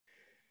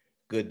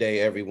Good day,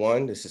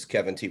 everyone. This is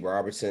Kevin T.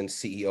 Robertson,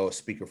 CEO of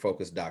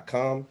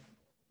SpeakerFocus.com,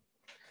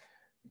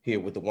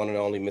 here with the one and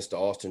only Mr.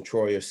 Auston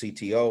Troyer,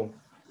 CTO.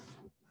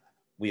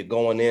 We are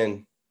going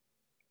in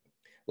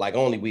like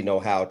only we know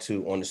how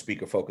to on the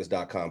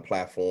SpeakerFocus.com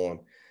platform.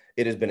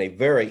 It has been a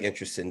very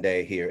interesting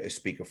day here at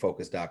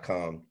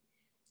SpeakerFocus.com.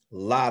 A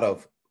lot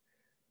of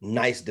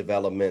nice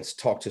developments,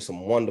 talked to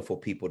some wonderful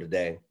people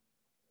today.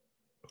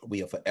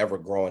 We are forever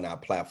growing our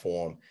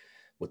platform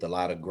with a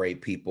lot of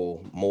great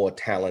people, more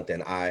talent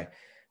than I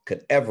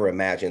could ever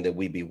imagine that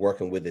we'd be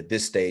working with at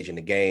this stage in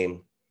the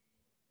game.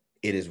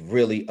 It is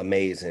really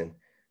amazing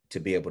to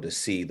be able to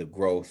see the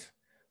growth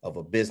of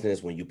a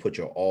business when you put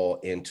your all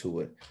into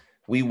it.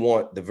 We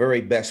want the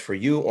very best for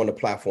you on the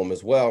platform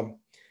as well.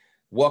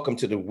 Welcome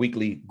to the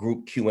weekly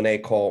group Q&A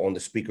call on the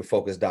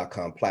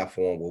SpeakerFocus.com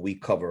platform, where we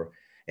cover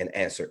and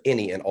answer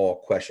any and all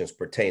questions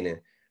pertaining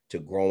to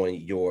growing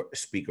your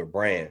speaker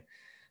brand.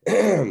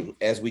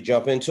 As we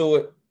jump into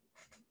it,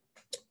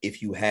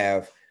 if you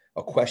have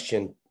a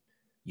question,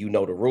 you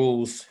know the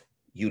rules.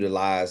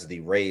 Utilize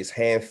the raise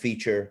hand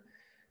feature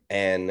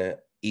and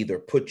either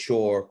put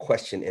your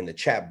question in the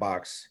chat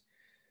box.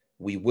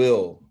 We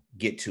will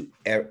get to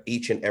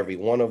each and every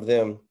one of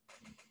them.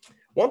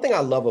 One thing I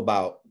love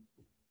about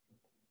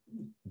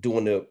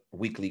doing the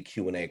weekly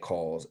Q&A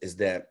calls is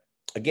that,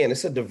 again,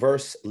 it's a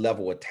diverse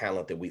level of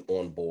talent that we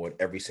onboard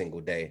every single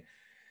day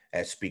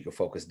at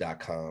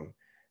SpeakerFocus.com.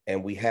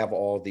 And we have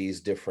all these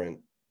different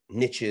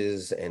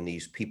niches and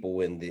these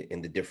people in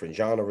the different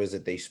genres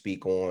that they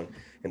speak on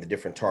and the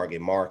different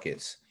target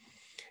markets.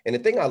 And the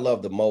thing I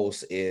love the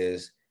most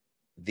is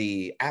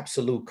the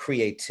absolute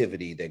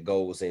creativity that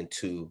goes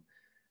into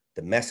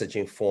the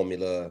messaging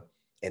formula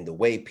and the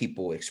way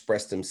people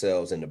express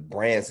themselves and the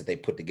brands that they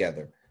put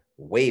together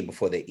way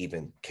before they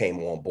even came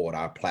on board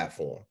our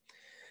platform.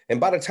 And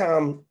by the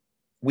time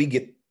we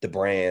get the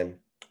brand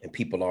and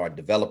people are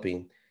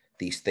developing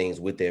these things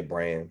with their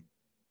brand,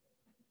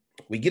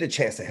 we get a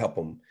chance to help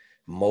them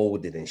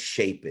mold it and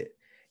shape it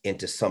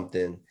into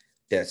something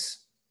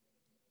that's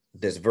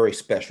very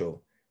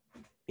special.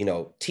 You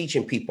know,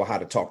 teaching people how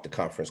to talk to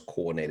conference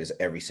coordinators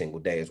every single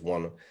day is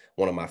one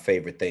of my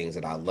favorite things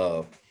that I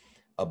love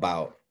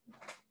about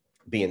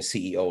being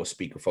CEO of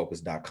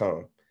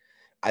SpeakerFocus.com.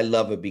 I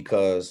love it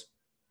because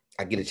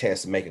I get a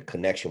chance to make a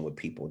connection with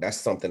people. That's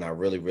something I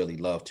really, really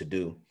love to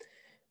do.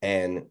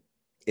 And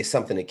it's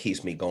something that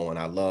keeps me going.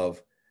 I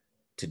love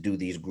to do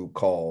these group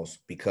calls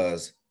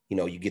because, you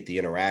know, you get the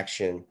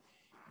interaction,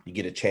 you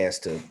get a chance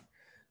to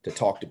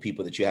talk to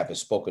people that you haven't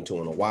spoken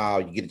to in a while.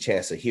 You get a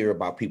chance to hear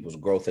about people's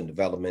growth and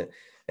development.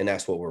 And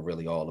that's what we're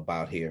really all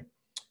about here.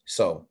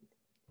 So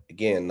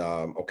again,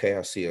 okay,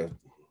 I see a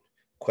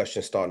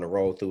question starting to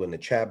roll through in the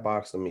chat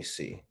box. Let me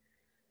see.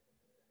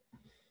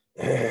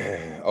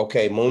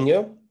 Okay,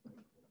 Munya,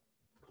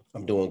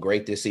 I'm doing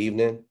great this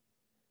evening.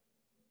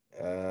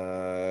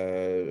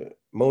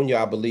 Munya,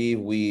 I believe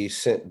we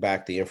sent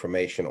back the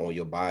information on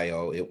your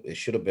bio. It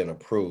should have been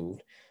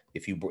approved.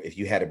 If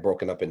you had it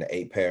broken up into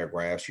 8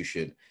 paragraphs, you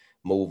should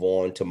move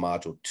on to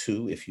module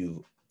 2 if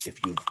you've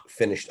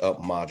finished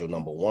up module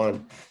number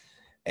 1.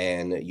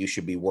 And you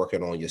should be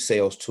working on your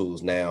sales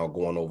tools now,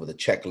 going over the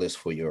checklist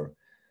for your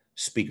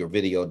speaker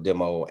video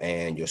demo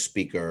and your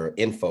speaker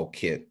info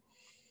kit.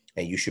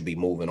 And you should be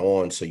moving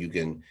on so you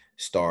can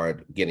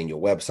start getting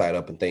your website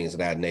up and things of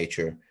that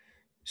nature.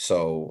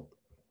 So,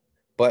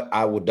 but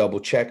I will double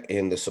check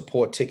in the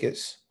support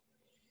tickets.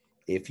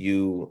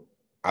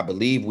 I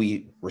believe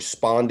we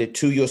responded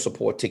to your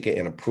support ticket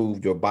and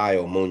approved your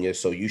bio, Munya,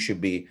 so you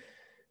should be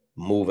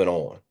moving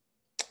on.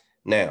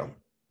 Now,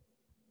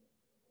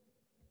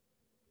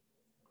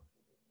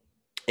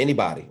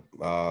 anybody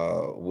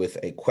with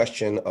a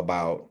question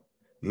about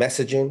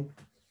messaging,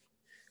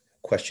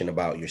 question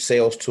about your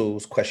sales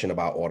tools, question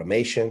about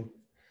automation?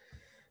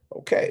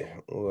 Okay,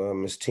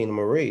 Ms. Tina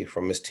Marie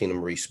from Ms. Tina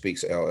Marie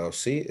Speaks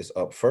LLC is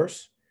up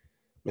first.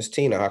 Ms.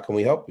 Tina, how can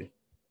we help you?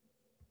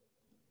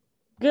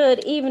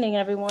 Good evening,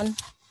 everyone.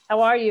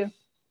 How are you?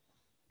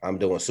 I'm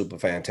doing super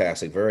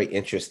fantastic. Very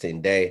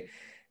interesting day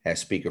at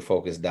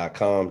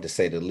SpeakerFocus.com, to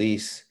say the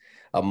least.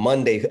 A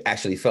Monday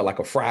actually felt like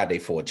a Friday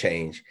for a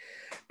change,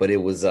 but it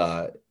was,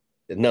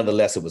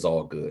 nonetheless, it was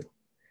all good.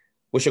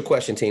 What's your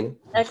question, Tina?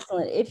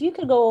 Excellent. If you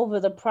could go over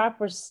the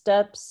proper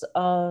steps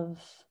of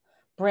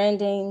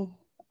branding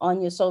on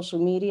your social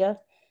media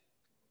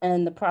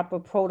and the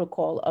proper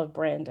protocol of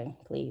branding,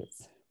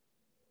 please.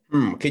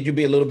 Could you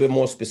be a little bit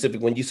more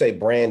specific when you say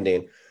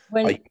branding?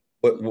 What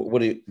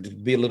do you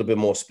be a little bit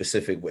more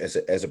specific as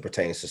it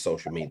pertains to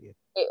social media?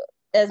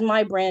 As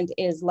my brand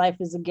is, life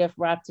is a gift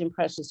wrapped in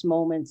precious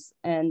moments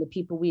and the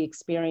people we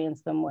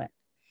experience them with.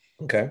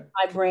 Okay.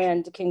 My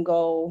brand can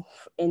go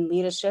in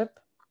leadership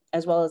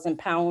as well as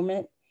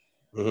empowerment.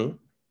 Mm-hmm.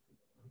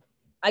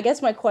 I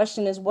guess my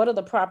question is, what are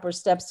the proper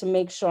steps to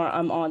make sure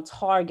I'm on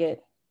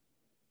target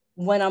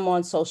when I'm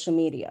on social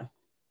media,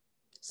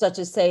 such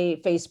as, say,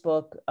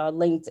 Facebook,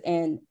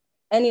 LinkedIn,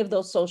 any of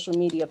those social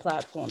media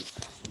platforms?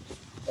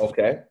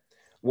 Okay.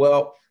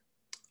 Well,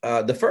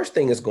 the first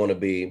thing is going to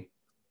be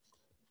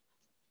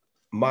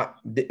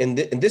and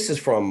this is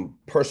from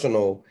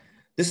personal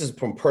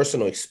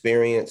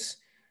experience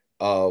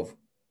of,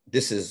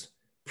 this is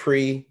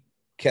pre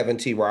Kevin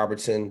T.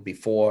 Robertson,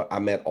 before I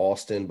met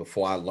Auston,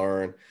 before I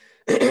learned,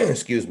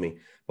 excuse me,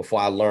 before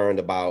I learned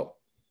about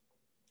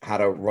how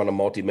to run a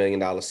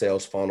multi-million-dollar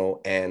sales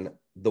funnel and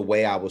the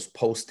way I was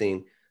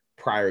posting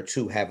prior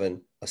to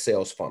having a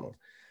sales funnel.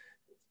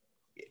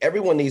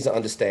 Everyone needs to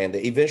understand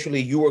that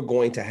eventually you are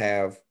going to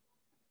have,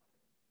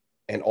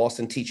 and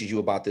Auston teaches you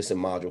about this in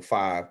module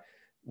 5,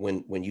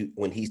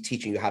 when he's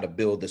teaching you how to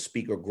build the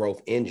speaker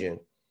growth engine,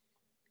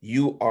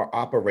 you are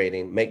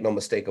operating, make no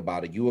mistake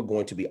about it, you are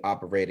going to be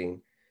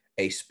operating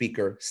a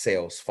speaker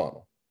sales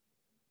funnel.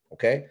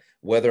 Okay?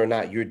 Whether or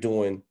not you're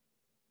doing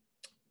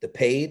the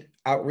paid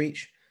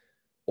outreach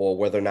or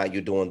whether or not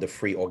you're doing the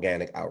free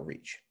organic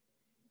outreach,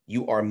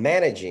 you are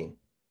managing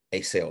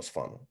a sales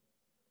funnel.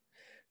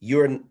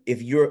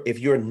 If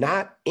you're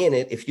not in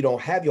it, if you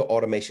don't have your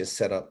automation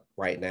set up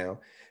right now,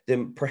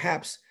 then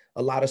perhaps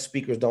a lot of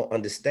speakers don't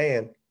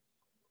understand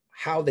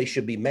how they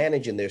should be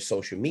managing their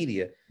social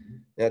media.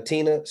 Now,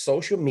 Tina,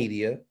 social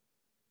media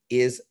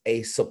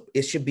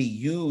it should be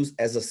used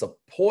as a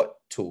support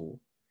tool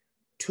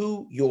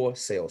to your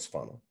sales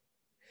funnel,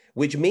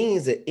 which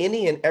means that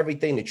any and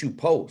everything that you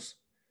post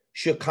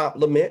should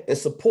complement and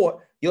support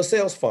your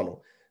sales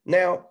funnel.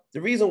 Now,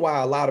 the reason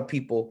why a lot of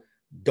people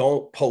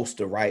don't post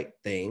the right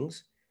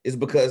things is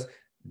because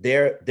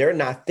they're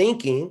not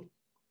thinking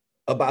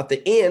about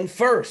the end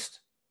first.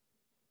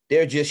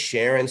 They're just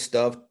sharing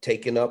stuff,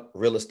 taking up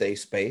real estate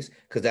space,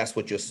 because that's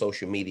what your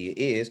social media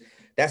is.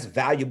 That's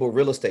valuable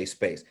real estate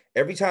space.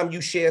 Every time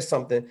you share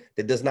something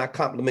that does not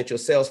complement your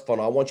sales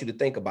funnel, I want you to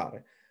think about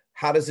it.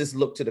 How does this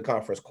look to the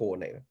conference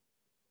coordinator?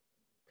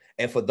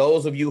 And for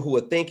those of you who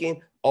are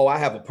thinking, oh, I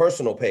have a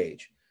personal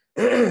page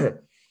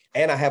and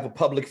I have a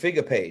public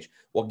figure page.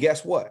 Well,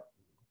 guess what?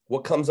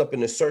 What comes up in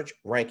the search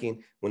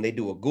ranking when they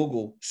do a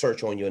Google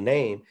search on your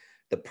name,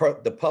 the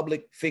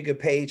public figure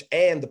page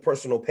and the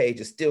personal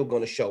page is still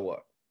going to show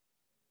up.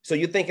 So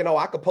you're thinking, oh,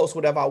 I could post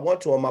whatever I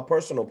want to on my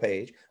personal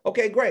page.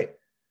 Okay, great.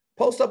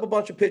 Post up a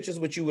bunch of pictures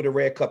with you with a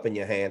red cup in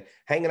your hand,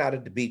 hanging out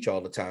at the beach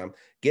all the time,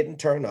 getting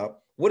turned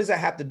up. What does that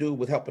have to do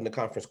with helping the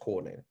conference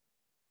coordinator?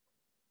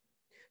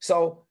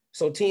 So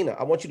Tina,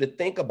 I want you to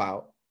think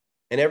about,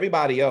 and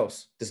everybody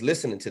else that's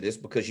listening to this,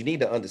 because you need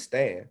to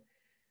understand,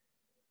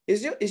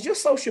 is your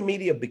social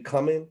media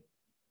becoming,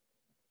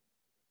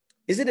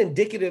 is it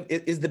indicative,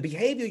 is the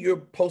behavior you're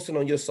posting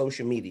on your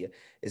social media,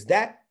 is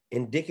that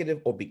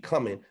indicative or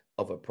becoming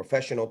of a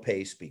professional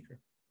paid speaker?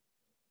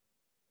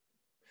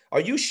 Are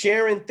you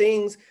sharing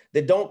things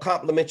that don't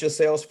complement your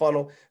sales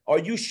funnel? Are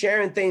you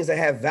sharing things that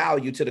have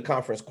value to the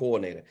conference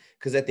coordinator?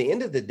 Because at the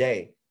end of the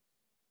day,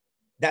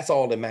 that's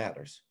all that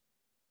matters.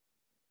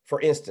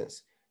 For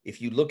instance,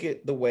 if you look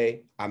at the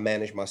way I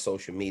manage my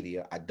social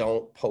media, I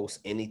don't post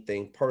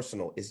anything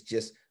personal. It's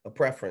just a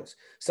preference.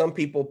 Some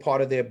people,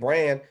 part of their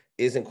brand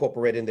is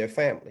incorporating their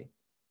family.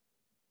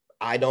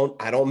 I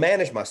don't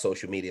manage my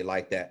social media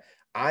like that.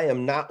 I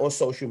am not on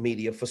social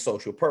media for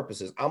social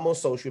purposes. I'm on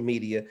social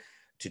media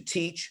to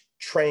teach,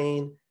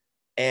 train,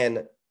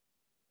 and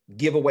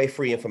give away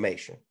free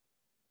information.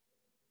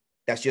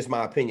 That's just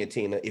my opinion,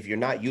 Tina. If you're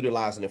not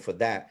utilizing it for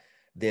that,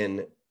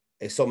 then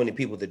there's so many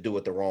people that do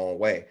it the wrong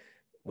way.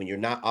 When you're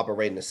not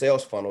operating the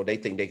sales funnel, they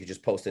think they could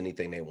just post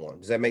anything they want.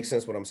 Does that make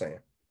sense what I'm saying?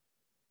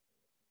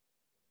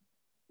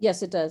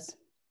 Yes, it does.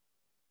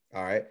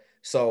 All right.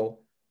 So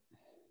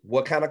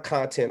what kind of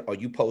content are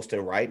you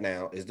posting right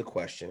now is the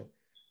question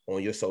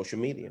on your social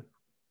media.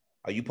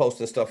 Are you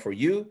posting stuff for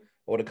you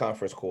or the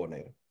conference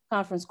coordinator?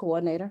 Conference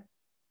coordinator.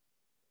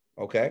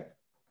 Okay.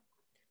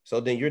 So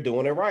then you're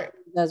doing it right.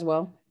 As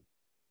well.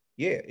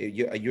 Yeah,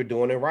 you're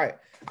doing it right.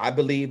 I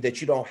believe that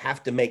you don't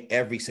have to make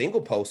every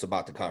single post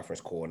about the conference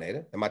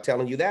coordinator. Am I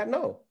telling you that?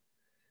 No.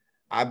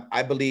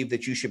 I believe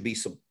that you should be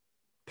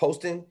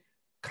posting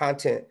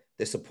content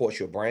that supports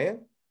your brand,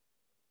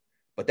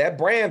 but that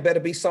brand better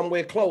be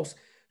somewhere close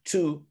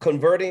to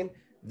converting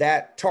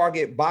that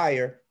target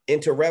buyer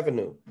into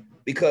revenue.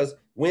 Because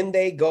when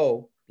they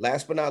go,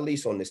 last but not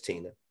least on this,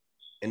 Tina,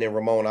 and then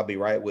Ramon, I'll be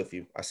right with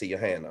you. I see your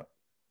hand up.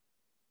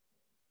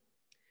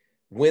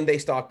 When they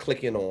start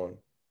clicking on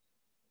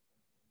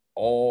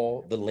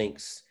all the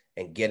links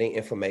and getting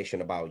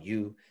information about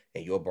you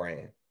and your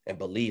brand, and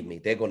believe me,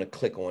 they're going to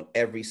click on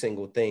every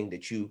single thing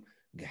that you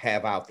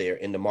have out there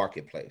in the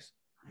marketplace,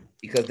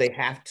 because they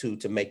have to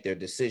make their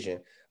decision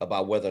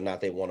about whether or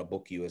not they want to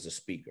book you as a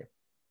speaker.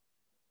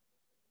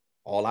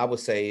 All I would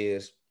say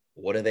is,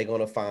 what are they going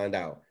to find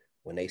out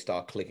when they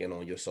start clicking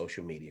on your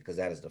social media? Because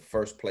that is the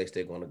first place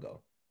they're going to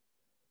go.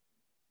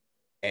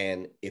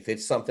 And if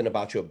it's something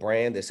about your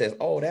brand that says,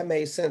 oh, that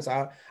made sense.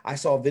 I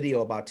saw a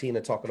video about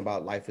Tina talking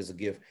about life is a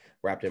gift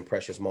wrapped in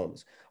precious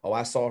moments. Oh,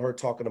 I saw her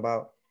talking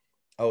about,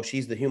 oh,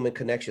 she's the human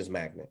connections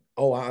magnet.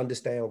 Oh, I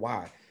understand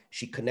why.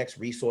 She connects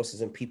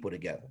resources and people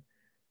together,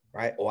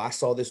 right? Or I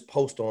saw this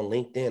post on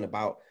LinkedIn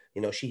about,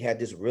 she had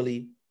this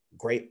really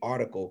great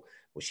article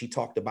where she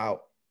talked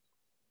about,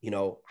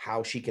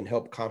 how she can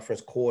help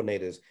conference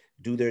coordinators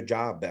do their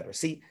job better.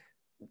 See,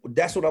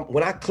 that's what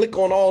when I click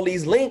on all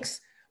these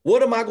links,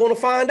 what am I going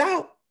to find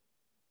out?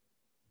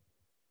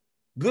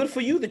 Good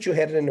for you that you're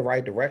headed in the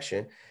right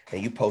direction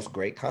and you post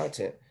great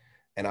content.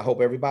 And I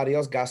hope everybody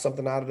else got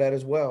something out of that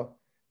as well,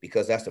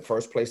 because that's the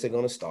first place they're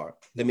going to start.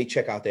 Let me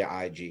check out their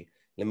IG.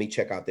 Let me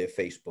check out their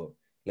Facebook.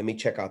 Let me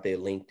check out their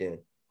LinkedIn.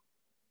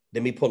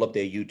 Let me pull up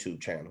their YouTube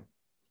channel.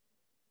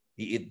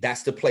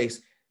 That's the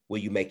place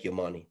where you make your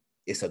money.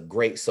 It's a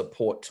great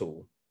support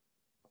tool.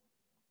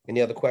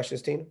 Any other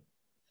questions, Tina?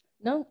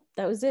 No,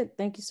 that was it.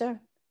 Thank you, sir.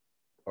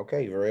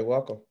 Okay, you're very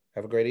welcome.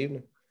 Have a great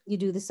evening. You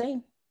do the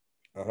same.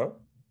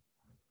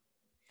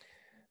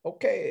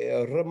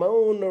 Okay,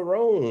 Ramon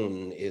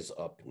Roan is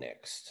up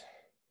next.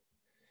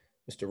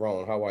 Mr.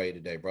 Roan, how are you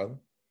today, brother?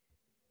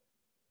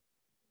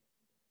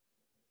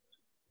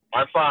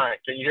 I'm fine.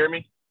 Can you hear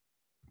me?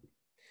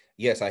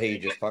 Yes, I hear you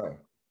just fine.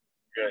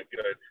 Good,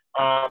 good.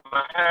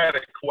 I had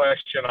a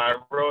question. I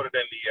wrote it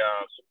in the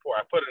support.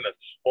 I put it in a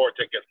support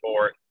ticket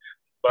for it.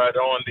 But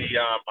on the,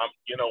 I'm,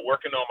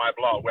 working on my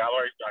blog. Well,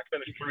 I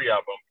finished 3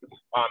 of them.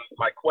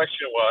 My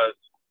question was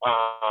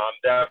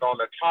that on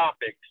the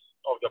topics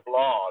of the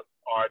blog,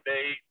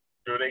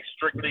 do they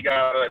strictly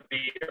gotta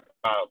be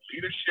about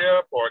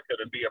leadership, or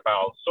could it be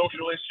about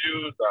social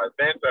issues,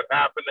 events that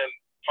happen in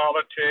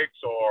politics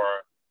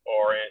or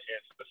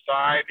in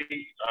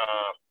society?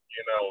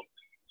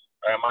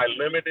 Am I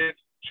limited?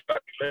 Should I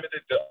be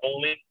limited to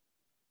only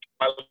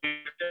my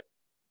leadership?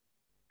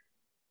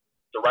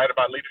 To write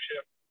about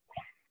leadership?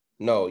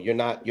 No, you're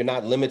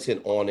not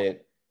limited on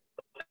it.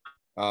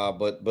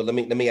 But let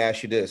me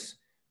ask you this.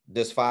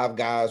 Does Five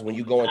Guys, when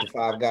you go into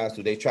Five Guys,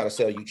 do they try to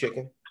sell you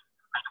chicken?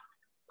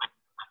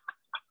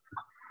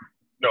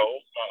 No.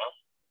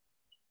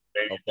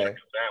 Maybe okay. Chicken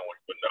sandwich,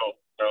 but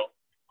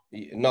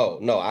no.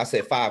 No, I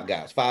said Five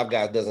Guys. Five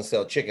Guys doesn't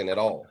sell chicken at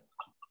all.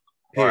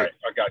 Period. Right,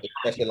 I got you.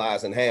 They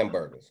specialize in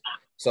hamburgers.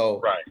 So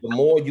right. The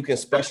more you can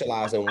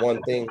specialize in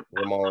one thing,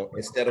 Ramon,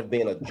 instead of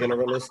being a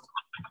generalist,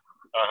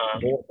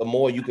 the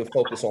more you can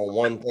focus on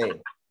one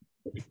thing,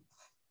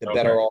 the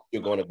better off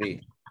you're going to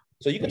be.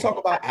 So you can talk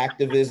about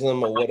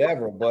activism or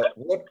whatever, but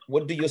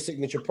what do your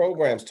signature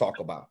programs talk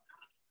about?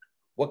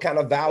 What kind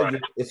of value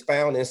is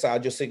found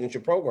inside your signature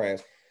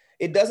programs?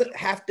 It doesn't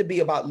have to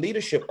be about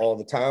leadership all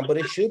the time, but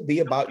it should be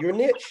about your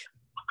niche.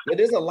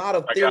 There's a lot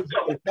of things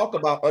you can talk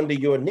about under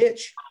your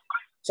niche.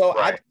 So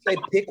I say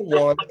pick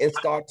one and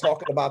start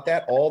talking about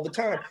that all the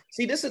time.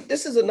 See, this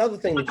is another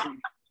thing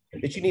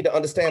that you need to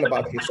understand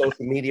about your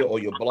social media or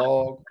your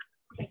blog.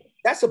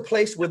 That's a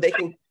place where they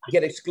can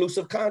get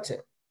exclusive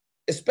content,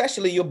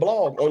 especially your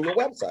blog on your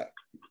website.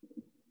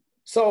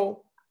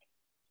 So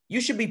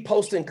you should be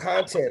posting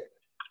content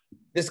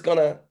that's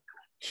gonna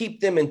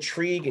keep them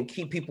intrigued and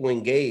keep people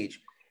engaged.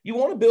 You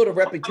want to build a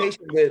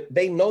reputation where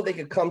they know they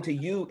can come to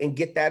you and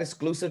get that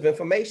exclusive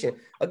information.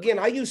 Again,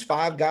 I use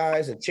Five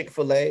Guys and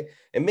Chick-fil-A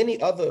and many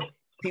other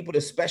people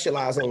that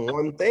specialize in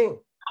one thing.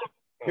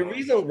 The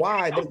reason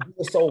why they do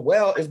it so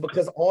well is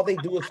because all they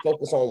do is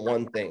focus on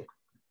one thing.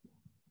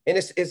 And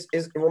it's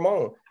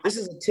Ramon, this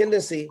is a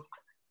tendency.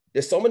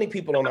 There's so many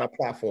people on our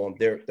platform.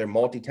 They're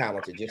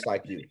multi-talented, just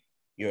like you.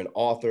 You're an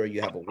author.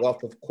 You have a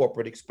wealth of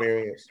corporate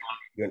experience.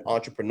 You're an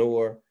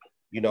entrepreneur.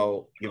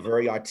 You're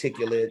very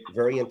articulate,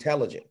 very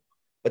intelligent.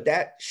 But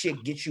that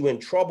shit gets you in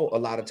trouble a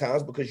lot of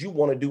times because you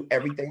want to do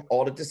everything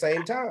all at the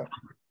same time.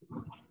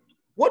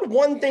 What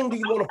one thing do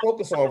you want to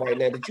focus on right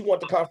now that you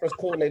want the conference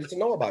coordinator to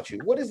know about you?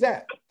 What is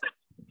that?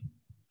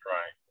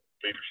 Right,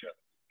 leadership.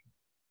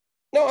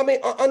 No, I mean,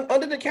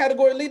 under the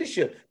category of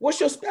leadership, what's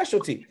your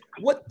specialty?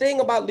 What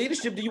thing about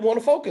leadership do you want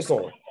to focus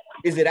on?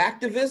 Is it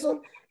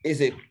activism? Is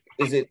it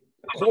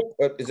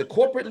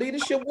corporate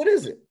leadership? What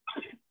is it?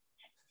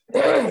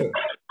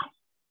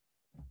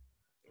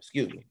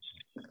 Excuse me.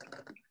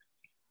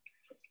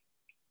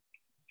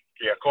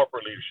 Yeah,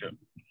 corporate leadership.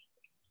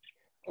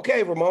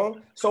 Okay,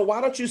 Ramon. So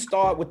why don't you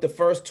start with the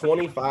first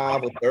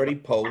 25 or 30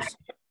 posts,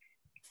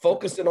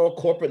 focusing on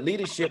corporate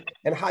leadership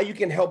and how you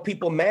can help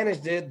people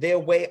manage their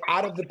way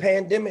out of the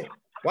pandemic?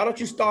 Why don't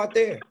you start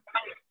there?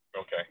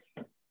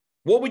 Okay.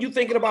 What were you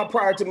thinking about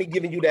prior to me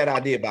giving you that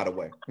idea, by the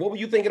way? What were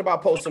you thinking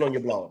about posting on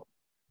your blog?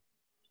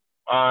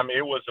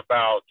 It was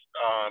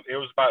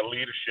about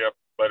leadership,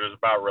 but it was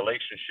about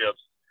relationships,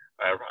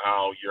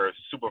 how your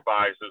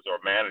supervisors or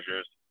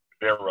managers,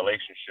 their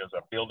relationships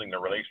are building the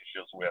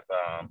relationships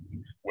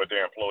with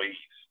their employees.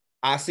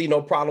 I see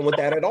no problem with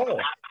that at all.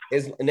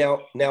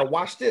 Now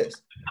watch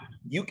this.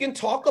 You can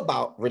talk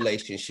about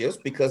relationships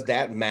because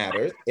that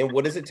matters. And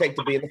what does it take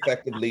to be an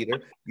effective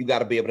leader? You got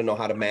to be able to know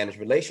how to manage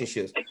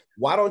relationships.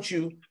 Why don't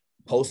you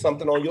post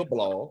something on your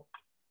blog?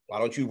 Why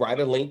don't you write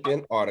a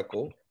LinkedIn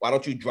article? Why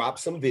don't you drop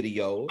some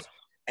videos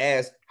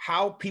as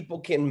how people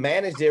can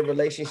manage their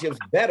relationships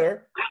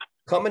better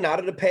coming out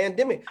of the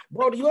pandemic?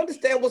 Bro, do you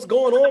understand what's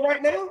going on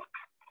right now?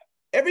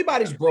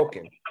 Everybody's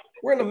broken.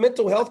 We're in a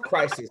mental health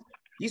crisis.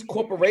 These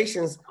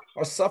corporations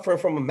are suffering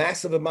from a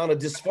massive amount of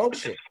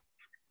dysfunction.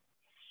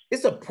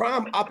 It's a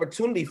prime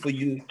opportunity for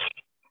you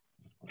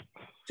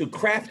to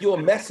craft your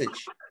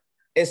message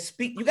and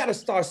speak. You got to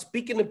start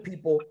speaking to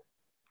people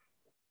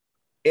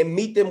and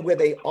meet them where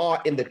they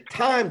are in the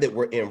time that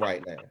we're in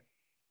right now.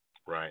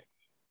 Right.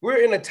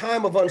 We're in a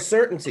time of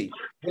uncertainty.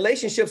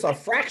 Relationships are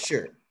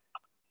fractured.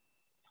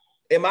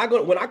 Am I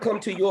going, when I come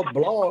to your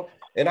blog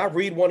and I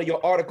read one of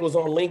your articles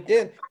on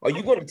LinkedIn, are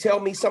you going to tell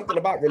me something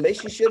about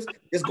relationships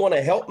that's going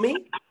to help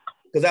me?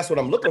 Because that's what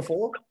I'm looking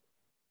for.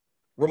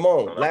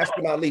 Ramon, last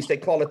but not least, they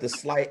call it the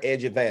slight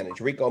edge advantage.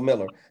 Rico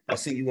Miller, I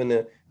see you in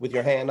the with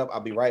your hand up. I'll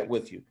be right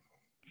with you.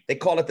 They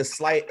call it the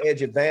slight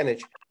edge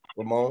advantage,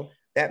 Ramon.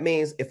 That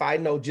means if I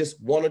know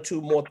just one or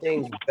two more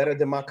things better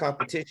than my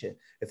competition,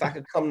 if I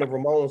could come to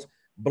Ramon's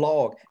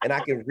blog and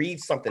I can read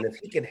something, if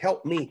he can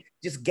help me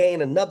just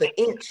gain another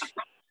inch,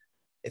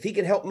 if he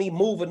can help me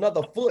move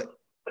another foot,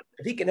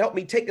 if he can help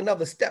me take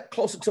another step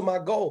closer to my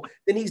goal,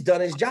 then he's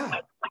done his job.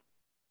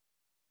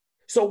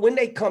 So when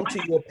they come to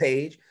your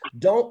page,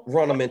 don't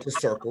run them into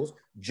circles,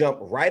 jump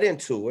right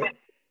into it,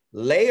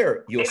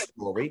 layer your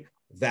story,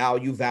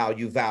 value,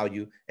 value,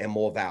 value, and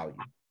more value.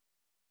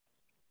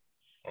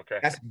 Okay.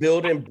 That's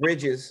building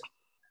bridges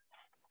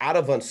out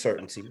of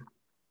uncertainty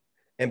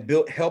and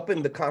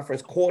helping the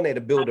conference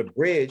coordinator build a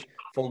bridge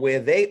from where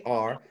they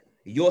are.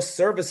 Your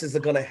services are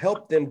going to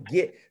help them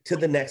get to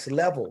the next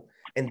level.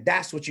 And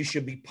that's what you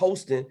should be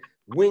posting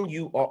when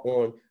you are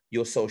on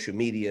your social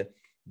media,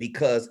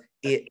 because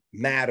it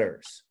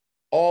matters.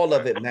 All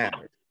of it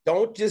matters.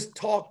 Don't just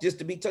talk just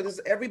to be talking.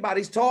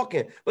 Everybody's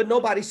talking, but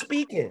nobody's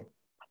speaking.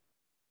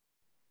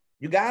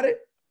 You got it?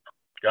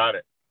 Got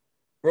it.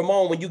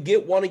 Ramon, when you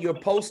get one of your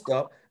posts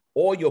up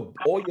or your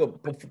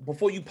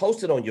before you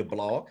post it on your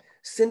blog,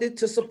 send it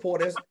to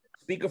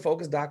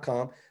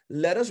support@speakerfocus.com.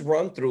 Let us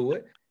run through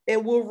it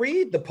and we'll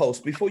read the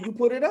post before you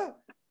put it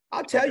up.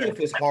 I'll tell you if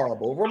it's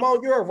horrible. Ramon,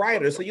 you're a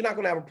writer, so you're not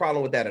going to have a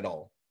problem with that at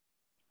all.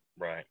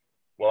 Right.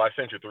 Well, I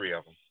sent you 3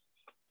 of them.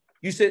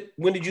 You said,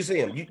 when did you see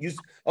him? You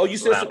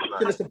sent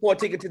a support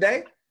ticket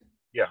today?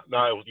 Yeah.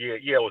 No, it was,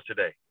 it was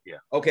today. Yeah.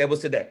 Okay, it was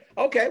today.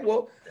 Okay,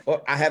 well,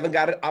 I haven't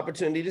got an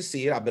opportunity to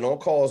see it. I've been on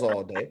calls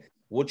all day.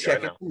 We'll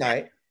check it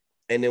tonight,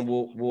 and then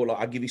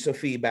I'll give you some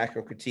feedback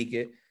and critique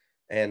it.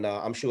 And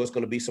I'm sure it's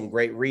going to be some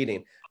great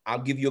reading. I'll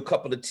give you a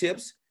couple of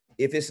tips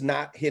if it's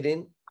not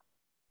hitting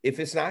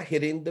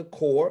the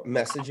core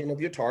messaging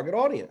of your target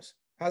audience.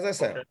 How's that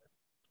sound? Okay.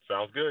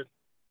 Sounds good.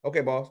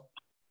 Okay, boss.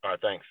 All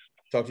right, thanks.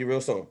 Talk to you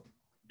real soon.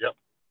 Yep.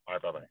 All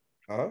right,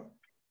 bye-bye.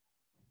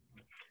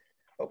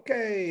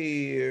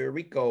 Okay,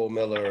 Rico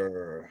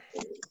Miller.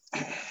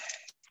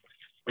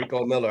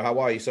 Rico Miller, how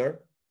are you, sir?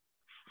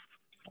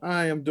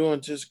 I am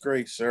doing just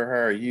great, sir.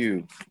 How are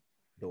you?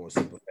 Doing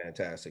super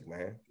fantastic,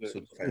 man.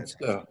 Super fantastic.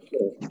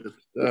 Good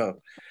stuff.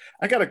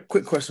 I got a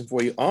quick question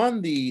for you.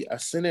 I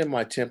sent in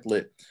my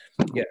template,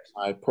 yes,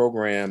 my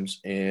programs,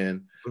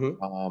 and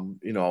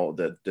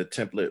the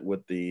template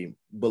with the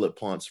bullet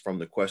points from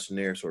the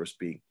questionnaire, so to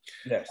speak.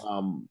 Yes.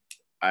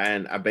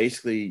 And I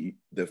basically,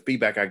 the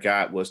feedback I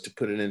got was to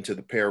put it into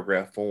the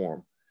paragraph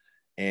form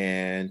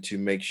and to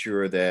make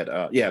sure that,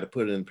 to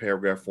put it in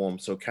paragraph form.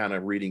 So kind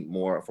of reading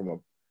more from a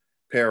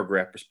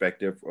paragraph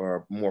perspective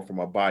or more from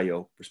a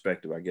bio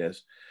perspective, I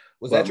guess.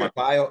 Was that your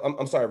bio?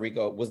 I'm sorry,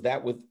 Rico. Was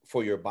that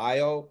for your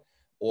bio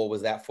or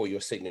was that for your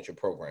signature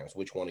programs?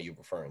 Which one are you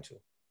referring to?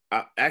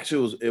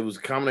 Actually, it was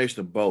a combination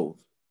of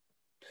both.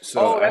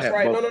 So that's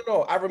right. Both.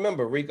 No. I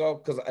remember, Rico,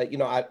 because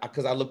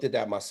I looked at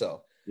that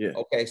myself. Yeah.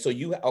 Okay. So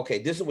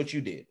this is what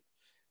you did.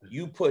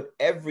 You put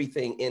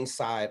everything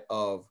inside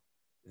of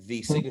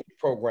the signature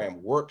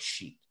program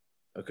worksheet.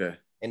 Okay.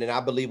 And then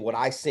I believe what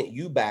I sent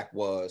you back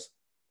was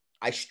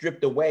I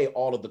stripped away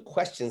all of the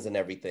questions and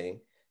everything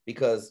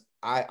because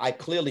I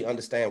clearly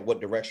understand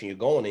what direction you're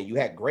going in. You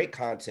had great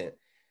content,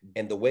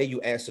 and the way you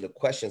answered the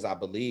questions, I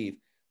believe,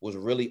 was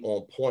really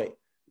on point.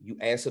 You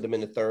answered them in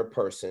the third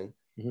person,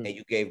 and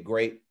you gave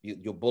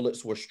your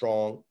bullets were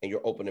strong, and your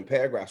opening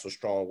paragraphs were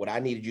strong. What I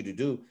needed you to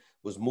do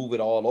was move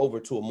it all over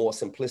to a more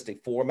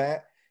simplistic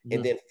format,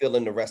 and then fill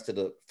in the rest of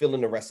the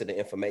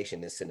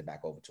information and send it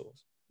back over to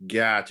us.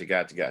 Gotcha.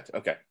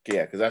 Okay,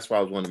 yeah, because that's what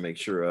I was wanting to make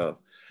sure of.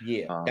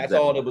 Yeah, that's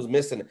all that was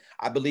missing.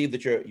 I believe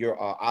that your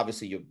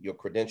obviously your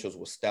credentials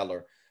were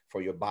stellar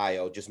for your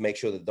bio. Just make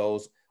sure that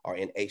those are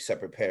in 8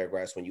 separate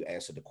paragraphs when you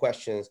answer the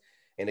questions.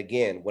 And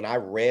again, when I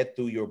read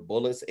through your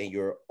bullets and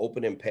your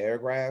opening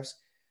paragraphs,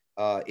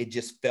 it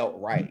just felt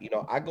right.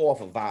 I go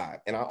off a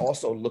vibe, and I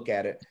also look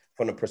at it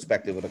from the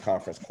perspective of the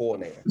conference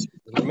coordinator.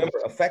 Remember,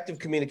 effective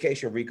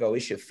communication, Rico,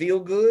 it should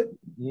feel good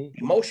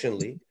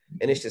emotionally,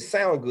 and it should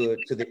sound good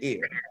to the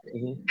ear.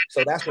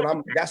 So that's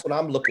what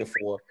I'm looking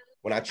for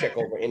when I check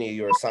over any of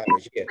your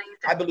assignments. Yeah,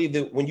 I believe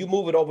that when you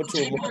move it over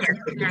to a more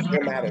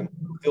format and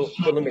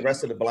fill in the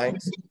rest of the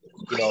blanks,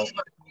 we're going to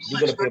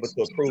be able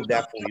to approve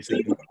that for you so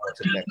you can go on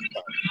to the next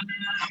assignment.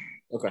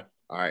 Okay.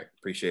 All right.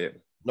 Appreciate it.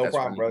 No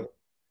problem, brother.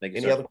 Thank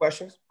you, Any other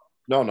questions?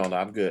 No.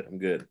 I'm good.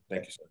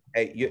 Thank you, sir.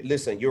 Hey,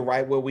 listen, you're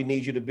right where we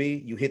need you to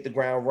be. You hit the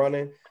ground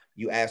running.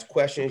 You ask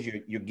questions.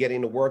 You're getting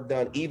the work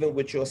done, even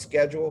with your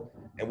schedule,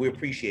 and we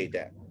appreciate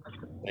that.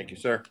 Thank you,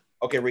 sir.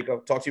 Okay,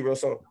 Rico. Talk to you real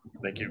soon.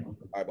 Thank you. All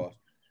right, boss.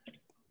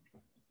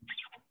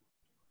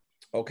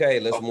 Okay,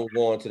 let's move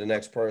on to the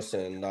next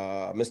person.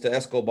 Mr.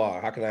 Escobar,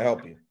 how can I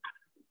help you?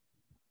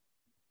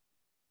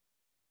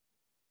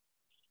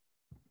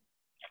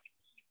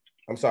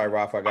 I'm sorry,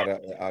 Rafa.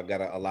 I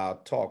gotta allow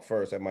talk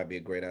first. That might be a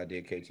great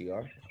idea,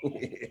 KTR.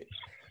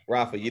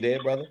 Rafa, you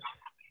there, brother?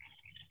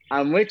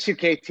 I'm with you,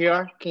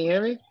 KTR. Can you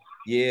hear me?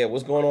 Yeah.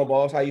 What's going on,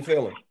 boss? How you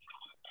feeling?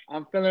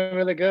 I'm feeling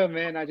really good,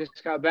 man. I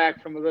just got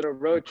back from a little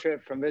road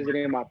trip from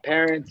visiting my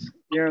parents.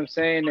 You know what I'm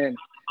saying? And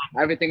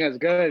everything is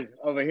good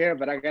over here.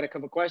 But I got a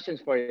couple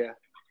questions for you.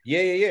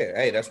 Yeah.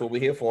 Hey, that's what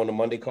we're here for on the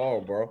Monday call,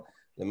 bro.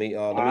 Let me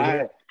All hear right.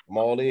 it. I'm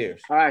all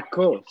ears. All right,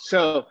 cool.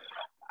 So,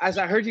 as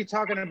I heard you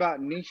talking about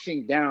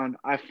niching down,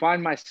 I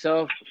find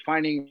myself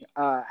having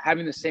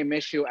the same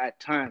issue at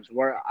times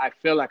where I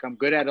feel like I'm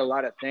good at a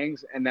lot of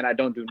things and then I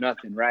don't do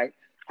nothing, right? Okay.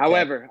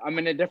 However, I'm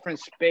in a different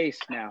space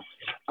now.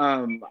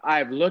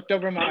 I've looked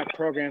over my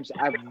programs.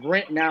 I've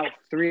written out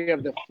 3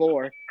 of the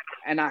 4,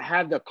 and I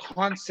have the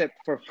concept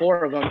for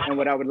 4 of them. And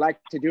what I would like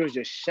to do is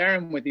just share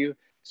them with you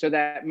so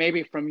that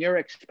maybe from your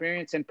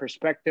experience and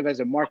perspective as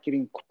a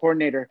marketing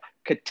coordinator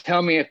could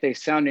tell me if they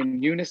sound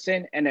in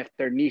unison and if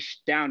they're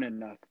niched down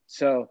enough.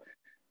 So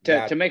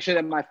to make sure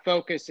that my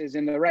focus is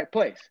in the right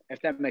place, if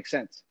that makes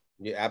sense.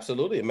 Yeah,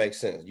 absolutely. It makes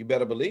sense. You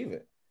better believe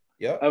it.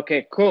 Yeah.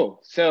 Okay,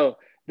 cool. So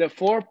the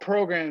 4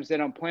 programs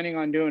that I'm planning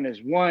on doing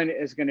is 1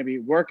 is going to be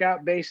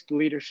workout-based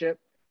leadership.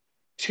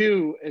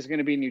 2 is going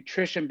to be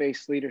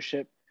nutrition-based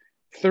leadership.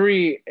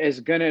 3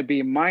 is going to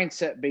be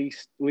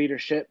mindset-based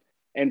leadership.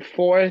 And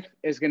 4th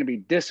is going to be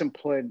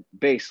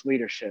discipline-based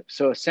leadership.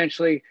 So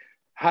essentially,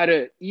 how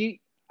to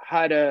eat,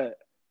 how to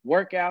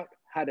work out,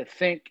 how to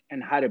think,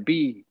 and how to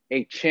be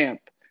a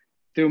champ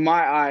through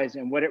my eyes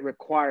and what it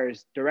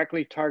requires,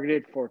 directly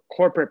targeted for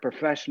corporate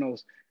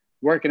professionals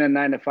working a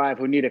 9-to-5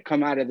 who need to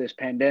come out of this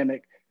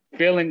pandemic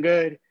feeling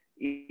good,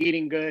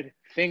 eating good,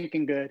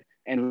 thinking good,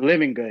 and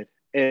living good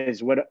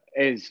is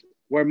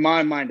where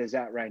my mind is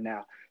at right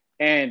now.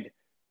 And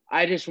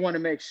I just want to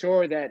make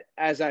sure that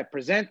as I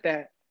present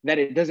that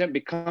it doesn't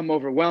become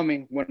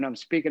overwhelming when I'm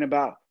speaking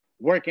about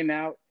working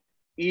out,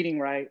 eating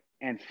right,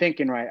 and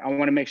thinking right. I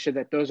want to make sure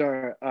that those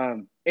are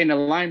in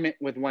alignment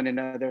with one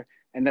another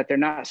and that they're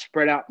not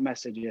spread out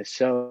messages.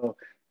 So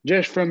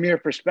just from your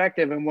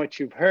perspective and what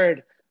you've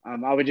heard,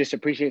 I would just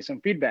appreciate some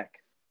feedback.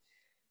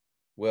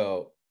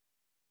 Well,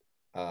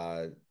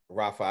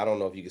 Rafa, I don't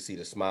know if you can see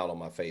the smile on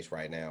my face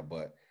right now,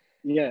 but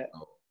yeah,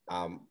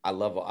 I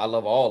love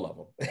all of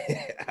them.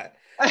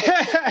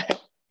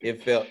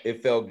 It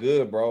felt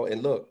good, bro.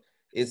 And look,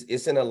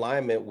 it's in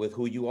alignment with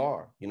who you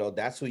are. You know,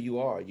 that's who you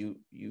are.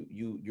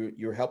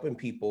 You're helping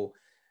people,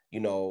 you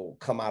know,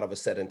 come out of a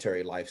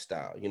sedentary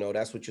lifestyle. You know,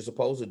 that's what you're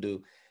supposed to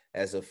do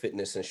as a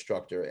fitness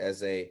instructor,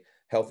 as a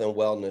health and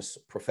wellness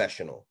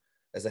professional,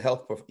 as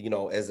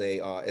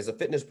a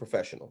fitness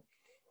professional.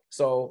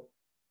 So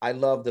I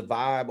love the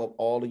vibe of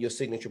all of your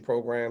signature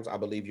programs. I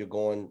believe you're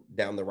going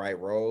down the right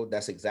road.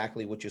 That's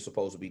exactly what you're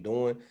supposed to be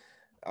doing.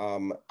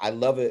 I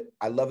love it.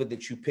 I love it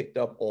that you picked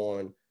up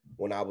on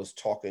when I was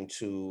talking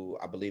to,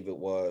 I believe it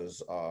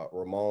was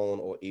Ramon,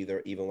 or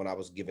even when I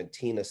was giving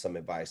Tina some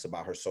advice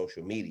about her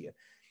social media.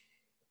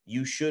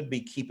 You should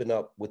be keeping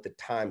up with the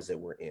times that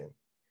we're in.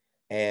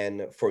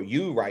 And for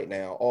you right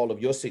now, all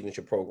of your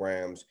signature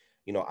programs,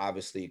 you know,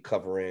 obviously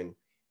covering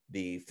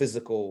the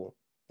physical,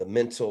 the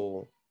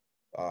mental,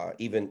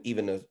 even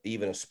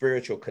a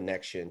spiritual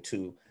connection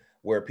to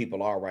where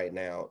people are right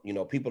now. You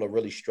know, people are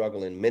really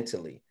struggling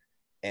mentally,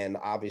 and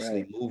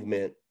obviously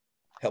movement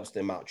helps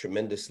them out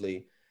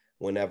tremendously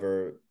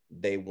whenever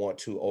they want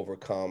to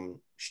overcome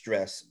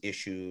stress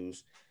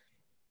issues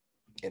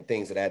and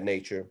things of that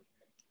nature.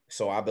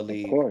 So I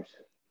believe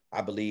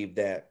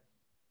that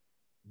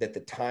the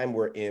time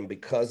we're in,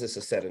 because it's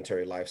a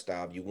sedentary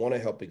lifestyle, if you want to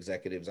help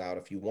executives out,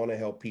 if you want to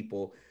help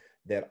people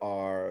that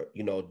are,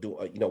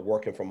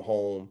 working from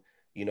home,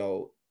 you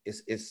know,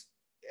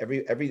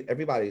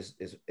 everybody's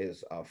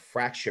is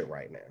fractured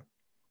right now.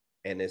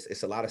 And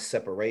it's a lot of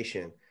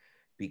separation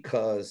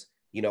because,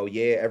 you know,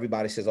 yeah,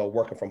 everybody says, oh,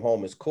 working from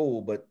home is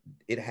cool, but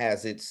it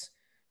has its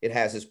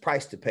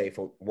price to pay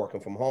for working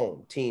from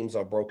home. Teams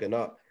are broken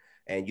up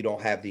and you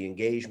don't have the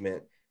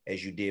engagement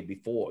as you did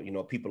before. You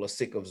know, people are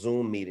sick of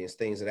Zoom meetings,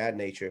 things of that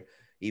nature,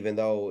 even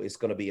though it's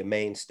going to be a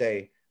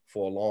mainstay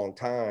for a long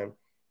time.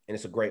 And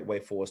it's a great way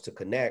for us to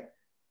connect,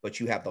 but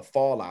you have the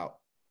fallout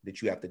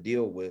that you have to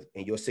deal with,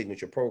 and your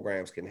signature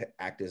programs can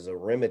act as a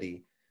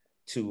remedy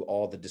to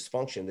all the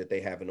dysfunction that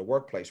they have in the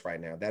workplace right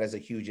now. That is a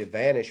huge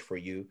advantage for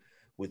you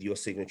with your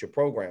signature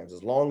programs.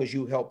 As long as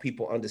you help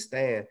people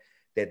understand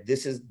that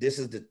this is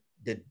the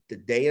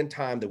day and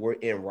time that we're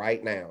in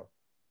right now,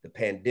 the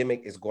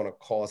pandemic is going to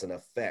cause an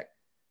effect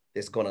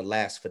that's going to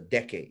last for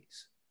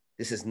decades.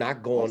 This is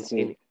not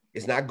going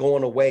it's not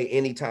going away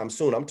anytime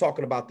soon. I'm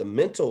talking about the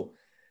mental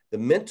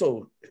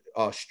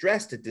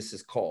stress that this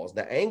has caused,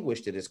 the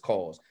anguish that it's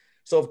caused.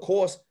 So of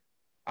course,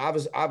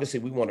 obviously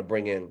we want to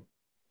bring in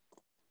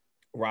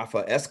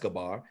Rafa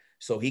Escobar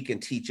so he can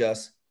teach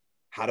us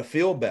how to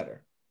feel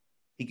better.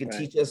 He can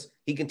teach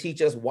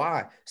us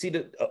why. See,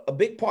 a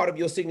big part of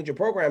your signature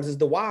programs is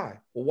the why.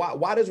 Well,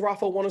 why does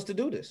Rafa want us to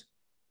do this?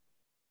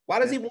 Why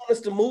does he want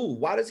us to move?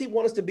 Why does he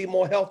want us to be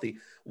more healthy?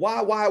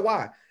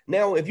 Why?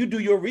 Now, if you do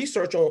your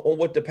research on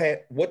what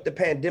the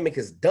pandemic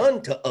has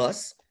done to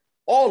us,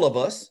 all of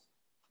us,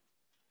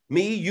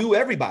 me, you,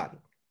 everybody,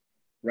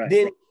 Right.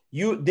 then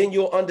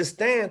you'll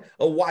understand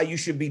of why you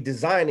should be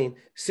designing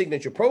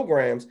signature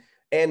programs.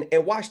 And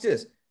watch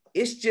this.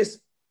 It's just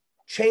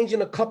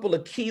changing a couple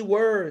of key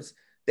words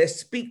that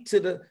speak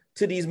to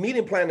these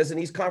meeting planners and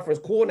these conference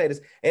coordinators,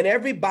 and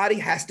everybody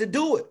has to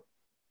do it.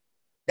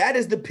 That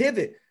is the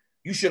pivot.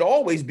 You should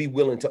always be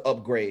willing to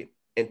upgrade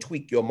and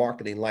tweak your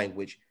marketing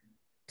language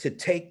to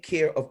take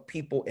care of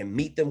people and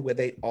meet them where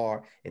they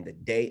are in the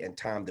day and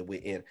time that we're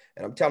in.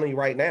 And I'm telling you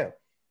right now,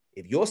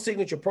 if your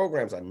signature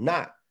programs are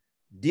not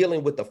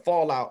dealing with the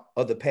fallout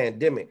of the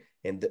pandemic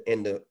and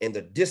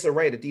the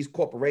disarray that these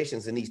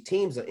corporations and these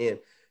teams are in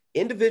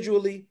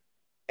individually,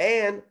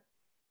 and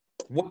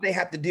what they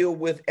have to deal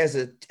with as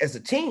a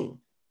team,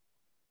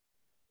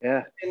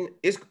 yeah, and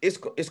it's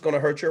going to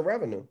hurt your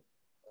revenue.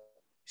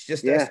 It's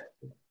just yeah.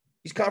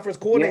 These conference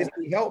coordinators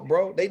need help,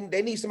 bro. They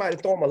need somebody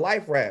to throw them a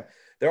life raft.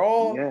 They're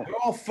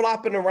all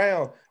flopping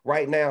around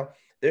right now.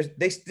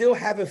 They still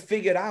haven't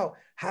figured out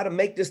how to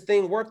make this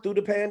thing work through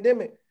the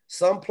pandemic.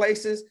 Some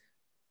places,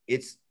 the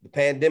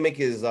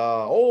pandemic is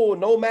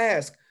no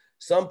mask.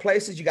 Some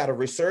places you got a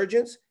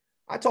resurgence.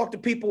 I talk to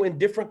people in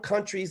different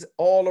countries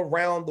all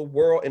around the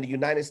world in the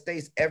United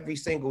States every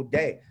single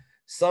day.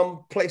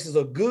 Some places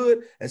are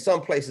good and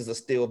some places are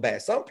still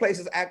bad. Some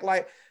places act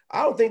like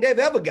I don't think they've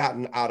ever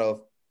gotten out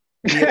of.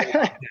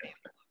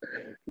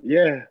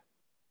 Yeah.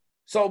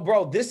 So,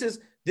 bro, this is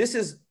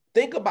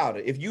think about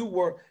it. If you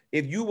were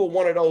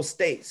one of those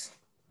states,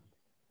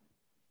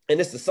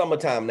 and it's the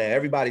summertime now,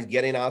 everybody's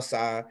getting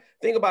outside.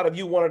 Think about if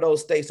you one of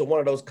those states or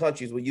one of those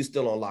countries where you're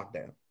still on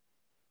lockdown.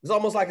 It's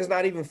almost like it's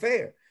not even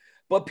fair.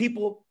 But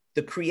people,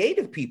 the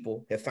creative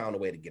people, have found a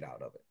way to get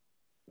out of it.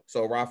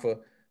 So, Rafa,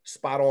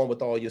 spot on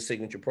with all your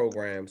signature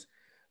programs.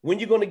 When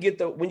you gonna get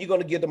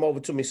them over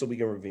to me so we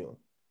can review them?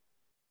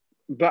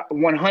 But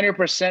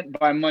 100%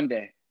 by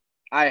Monday.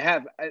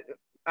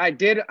 I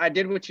did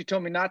what you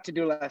told me not to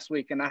do last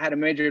week, and I had a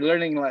major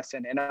learning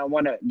lesson, and I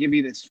want to give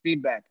you this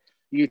feedback.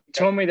 You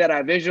told me that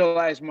I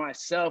visualized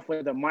myself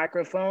with a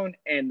microphone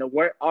and the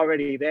work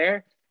already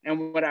there.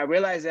 And what I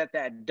realized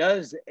that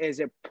does is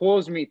it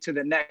pulls me to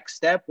the next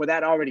step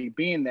without already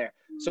being there.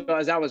 So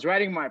as I was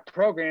writing my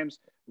programs,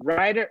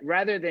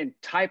 rather than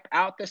type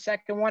out the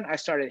second one, I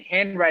started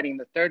handwriting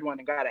the third one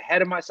and got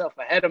ahead of myself.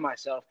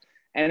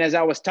 And as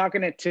I was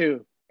talking it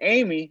to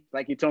Amy,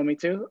 like you told me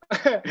to,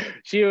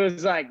 she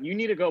was like, you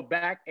need to go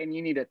back and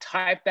you need to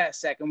type that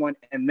second one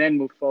and then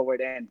move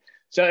forward. And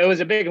so it was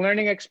a big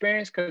learning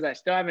experience because I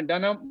still haven't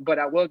done them, but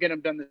I will get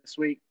them done this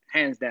week,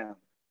 hands down,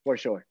 for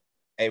sure.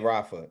 Hey,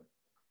 Rafa,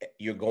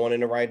 you're going in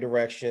the right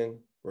direction.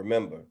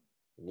 Remember,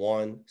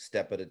 one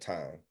step at a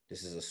time.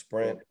 This is a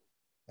sprint.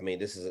 I mean,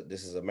 this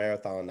is a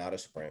marathon, not a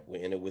sprint.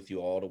 We're in it with you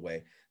all the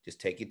way. Just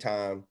take your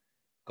time.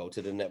 Go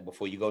to the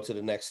before you go to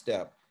the next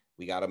step.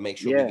 We got to make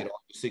sure we get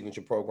all your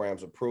signature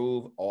programs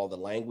approved, all the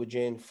language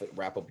in,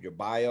 wrap up your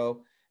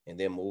bio, and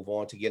then move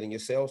on to getting your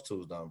sales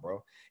tools done,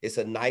 bro. It's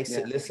a nice,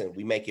 listen,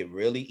 we make it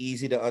really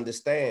easy to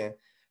understand,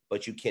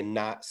 but you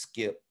cannot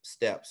skip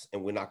steps,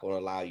 and we're not going to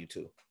allow you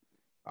to.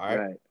 All right?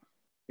 Right.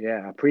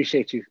 Yeah, I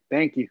appreciate you.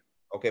 Thank you.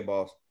 Okay,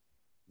 boss.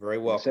 Very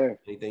welcome. Yes, sir.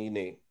 Anything you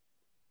need.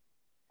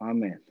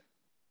 Amen.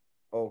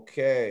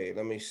 Okay,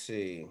 let me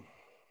see.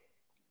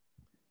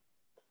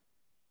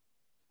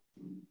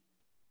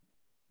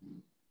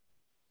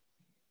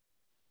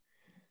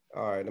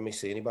 All right, let me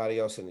see. Anybody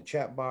else in the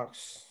chat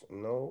box?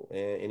 No.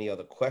 And any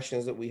other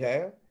questions that we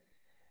have?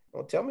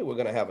 Well, tell me we're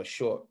going to have a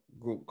short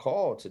group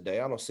call today.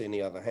 I don't see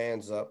any other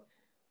hands up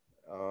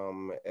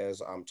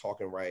as I'm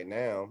talking right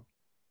now.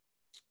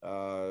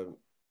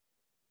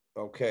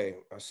 Okay,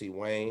 I see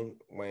Wayne.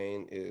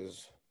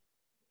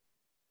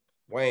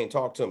 Wayne,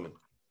 talk to me.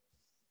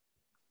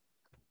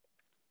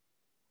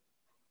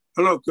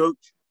 Hello,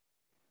 Coach.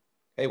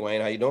 Hey,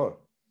 Wayne, how you doing?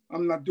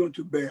 I'm not doing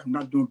too bad. I'm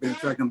not doing bad. In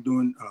fact, I'm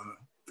doing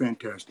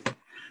fantastic.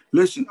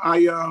 Listen,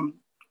 I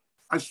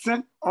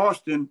sent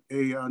Austin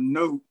a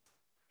note,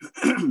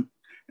 and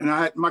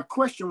my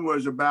question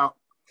was about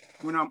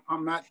when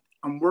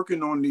I'm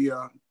working on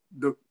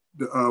the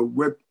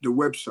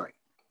website,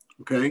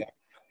 okay,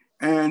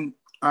 and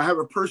I have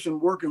a person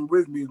working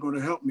with me who's going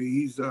to help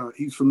me.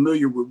 He's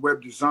familiar with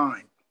web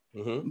design,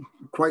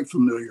 quite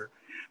familiar.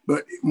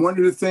 But one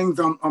of the things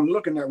I'm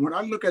looking at, when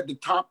I look at the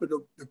top of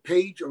the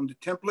page on the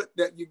template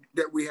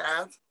that we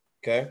have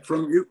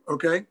from you,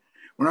 okay,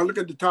 when I look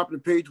at the top of the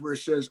page where it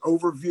says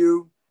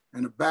overview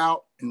and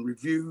about and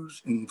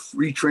reviews and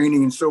free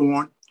training and so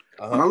on,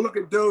 when I look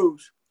at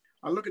those,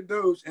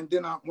 and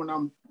then when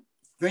I'm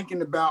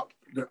thinking about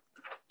the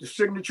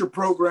signature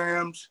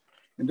programs,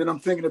 and then I'm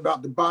thinking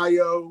about the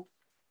bio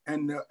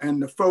and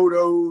the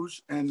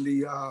photos and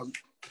the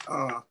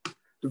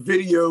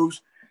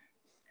videos.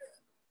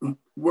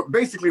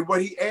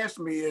 What he asked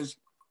me is,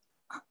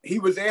 he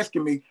was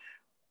asking me,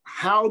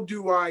 how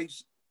do I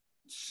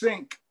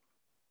sync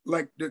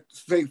like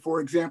say,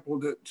 for example,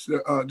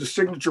 the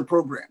signature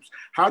programs.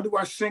 How do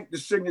I sync the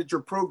signature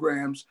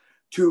programs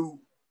to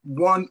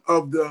one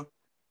of the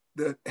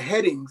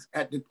headings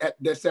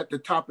that's at the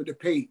top of the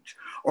page,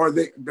 or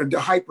the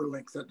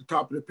hyperlinks at the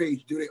top of the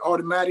page? Will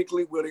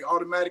they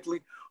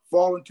automatically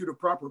fall into the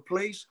proper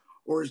place,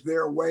 or is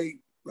there a way,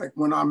 like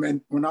when I'm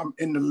in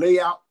the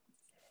layout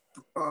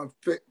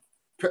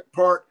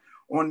part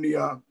on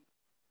the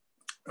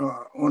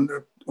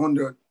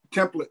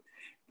template,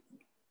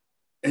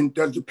 and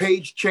does the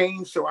page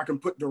change so I can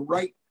put the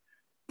right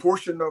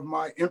portion of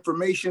my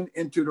information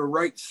into the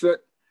right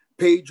set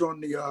page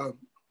on the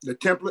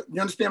template?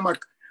 You understand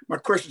my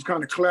question's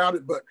kind of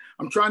clouded, but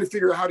I'm trying to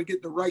figure out how to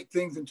get the right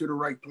things into the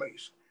right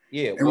place.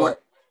 Yeah, and well,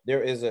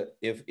 there is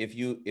if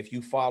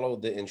you follow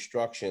the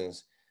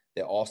instructions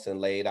that Austin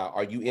laid out.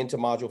 Are you into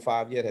module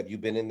 5 yet? Have you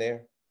been in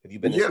there? Have you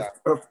been Yes,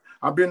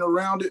 I've been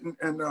around it,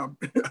 and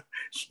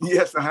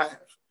yes, I have.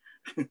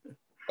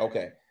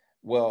 Okay,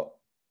 well,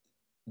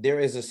 there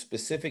is a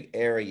specific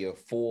area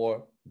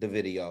for the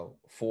video,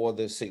 for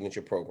the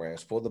signature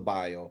programs, for the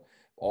bio,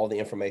 all the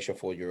information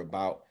for your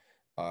about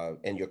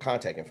and your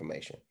contact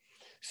information.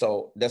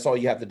 So that's all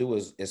you have to do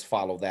is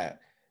follow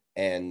that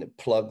and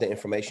plug the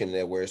information in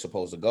there where it's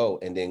supposed to go,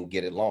 and then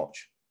get it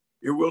launched.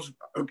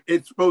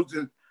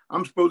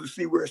 I'm supposed to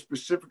see where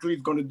specifically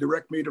it's going to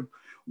direct me to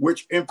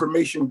which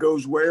information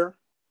goes where.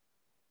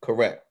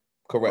 Correct.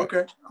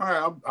 Okay.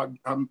 All right.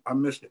 I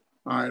missed it.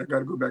 All right. I got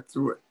to go back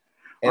through it.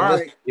 And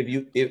listen, right.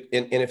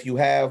 If you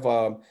have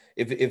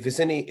if it's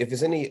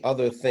any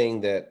other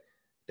thing that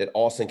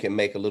Austin can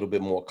make a little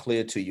bit more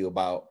clear to you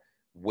about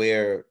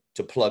where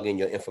to plug in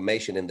your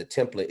information in the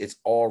template, it's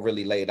all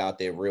really laid out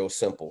there, real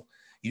simple.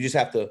 You just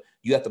have to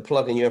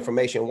plug in your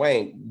information.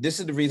 Wayne, this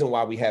is the reason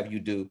why we have you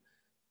do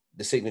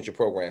the signature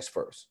programs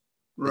first.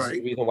 Right. This is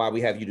the reason why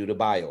we have you do the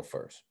bio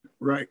first.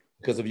 Right.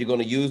 Because if you're going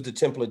to use the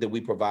template that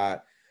we provide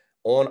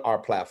on our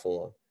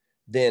platform,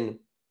 then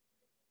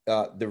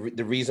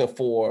the reason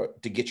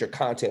to get your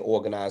content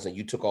organized, and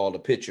you took all the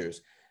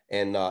pictures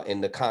and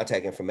the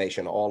contact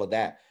information, all of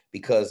that,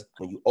 because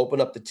when you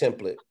open up the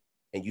template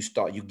and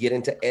you get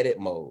into edit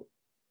mode,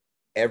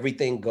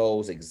 everything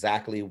goes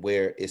exactly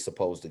where it's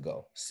supposed to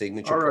go.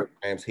 Signature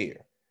programs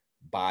here,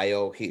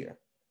 bio here,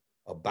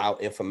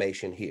 about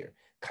information here,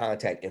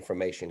 contact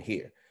information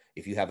here.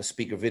 If you have a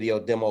speaker video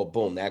demo,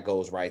 boom, that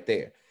goes right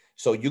there.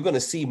 So you're going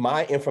to see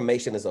my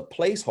information as a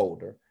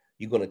placeholder.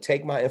 You're going to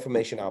take my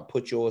information out,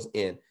 put yours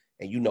in,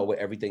 and you know where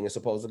everything is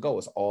supposed to go.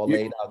 It's all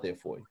laid out there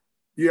for you.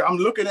 Yeah, I'm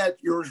looking at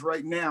yours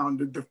right now. And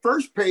the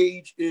first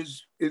page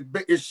is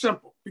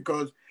simple,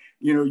 because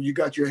you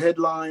got your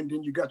headline,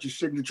 then you got your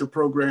signature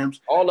programs.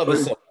 All of it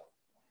simple.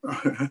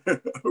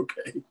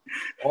 Okay.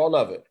 All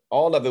of it.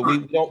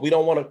 We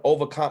don't want to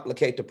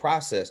overcomplicate the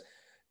process.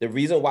 The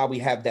reason why we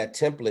have that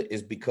template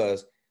is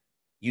because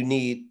you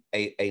need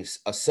a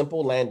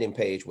simple landing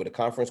page where the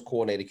conference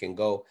coordinator can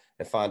go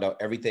and find out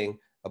everything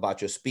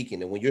about your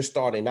speaking. And when you're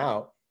starting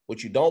out,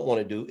 what you don't want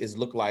to do is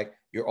look like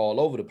you're all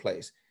over the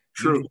place.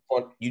 True.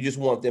 You just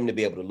want them to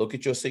be able to look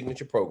at your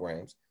signature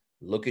programs,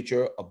 look at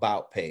your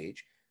about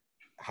page.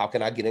 How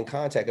can I get in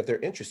contact if they're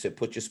interested?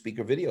 Put your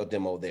speaker video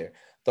demo there.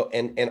 So,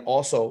 and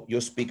also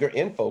your speaker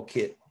info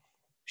kit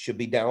should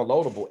be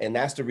downloadable. And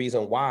that's the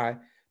reason why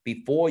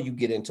before you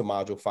get into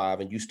module 5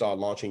 and you start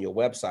launching your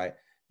website,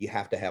 you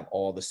have to have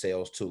all the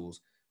sales tools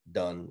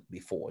done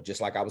before.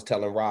 Just like I was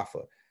telling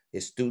Rafa,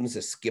 it's students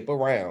that skip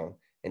around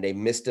and they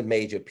miss the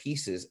major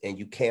pieces, and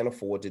you can't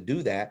afford to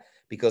do that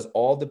because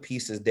all the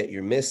pieces that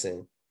you're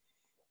missing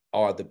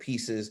are the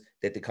pieces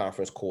that the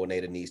conference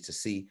coordinator needs to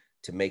see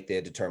to make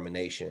their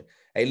determination.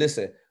 Hey,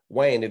 listen,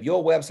 Wayne, if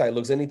your website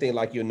looks anything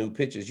like your new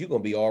pictures, you're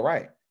gonna be all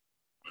right.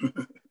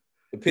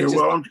 The pictures.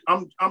 Yeah,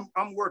 well,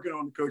 I'm working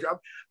on it, Coach.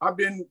 I've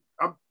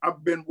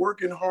been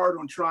working hard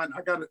on trying.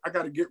 I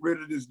got to get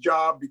rid of this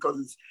job because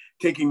it's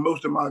taking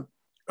most of my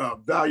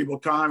valuable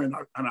time, and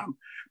I'm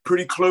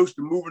pretty close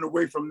to moving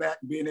away from that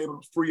and being able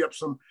to free up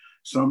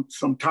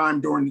some time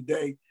during the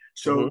day.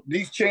 So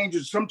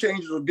some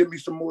changes will give me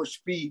some more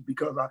speed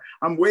because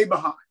I'm way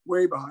behind.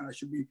 I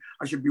should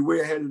be way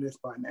ahead of this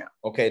by now.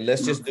 Okay,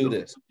 let's just do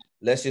this.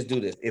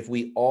 If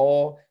we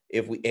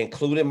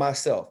including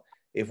myself,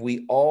 if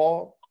we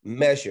all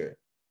measure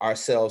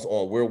ourselves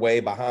on we're way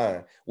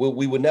behind,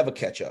 we would never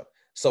catch up.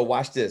 So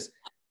watch this.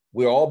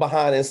 We're all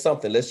behind in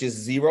something. Let's just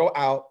zero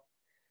out.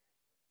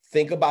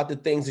 Think about the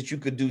things that you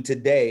could do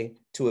today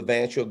to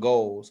advance your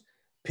goals.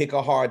 Pick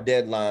a hard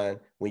deadline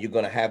when you're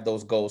going to have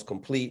those goals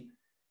complete.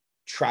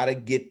 Try to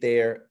get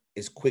there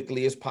as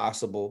quickly as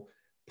possible.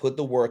 Put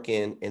the work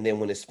in, and then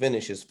when it's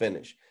finished, it's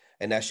finished.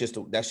 And that's just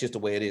the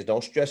way it is.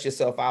 Don't stress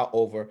yourself out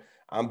over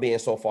I'm being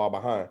so far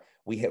behind.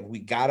 We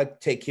got to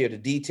take care of the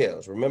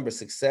details. Remember,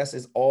 success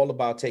is all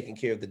about taking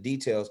care of the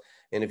details.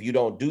 And if you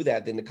don't do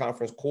that, then the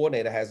conference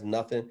coordinator has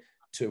nothing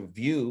to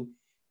view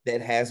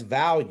that has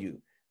value.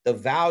 The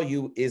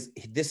value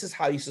this is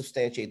how you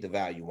substantiate the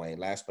value, Wayne.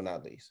 Last but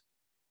not least,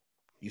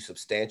 you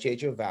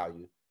substantiate your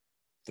value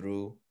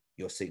through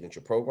your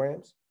signature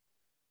programs.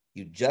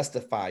 You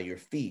justify your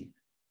fee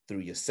through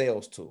your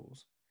sales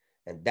tools.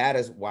 And that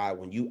is why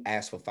when you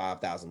ask for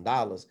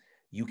 $5,000,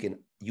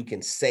 you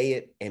can say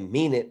it and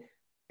mean it,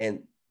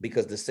 and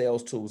because the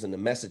sales tools and the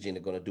messaging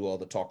are going to do all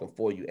the talking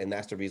for you. And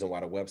that's the reason why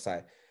the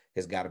website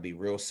has got to be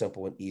real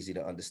simple and easy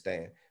to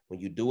understand. When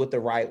you do it the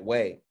right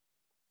way,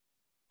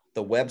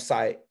 the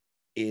website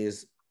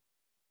is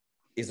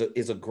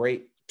a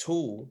great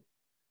tool,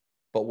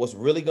 but what's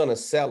really going to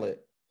sell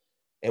it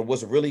and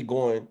what's really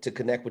going to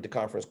connect with the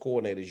conference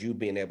coordinators, you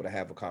being able to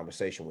have a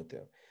conversation with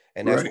them.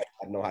 And that's why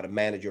I know how to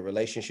manage your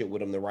relationship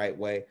with them the right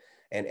way.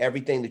 And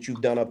everything that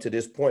you've done up to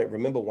this point,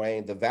 remember,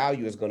 Wayne, the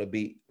value is going to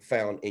be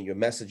found in your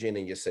messaging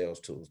and your sales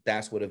tools.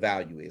 That's where the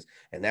value is.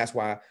 And that's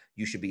why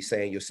you should be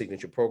saying your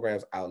signature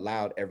programs out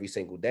loud every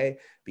single day,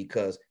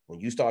 because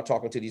when you start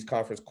talking to these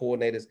conference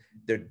coordinators,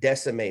 they're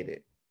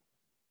decimated.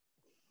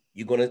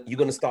 You're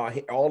gonna start,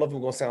 all of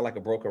them going to sound like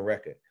a broken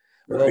record.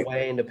 Well,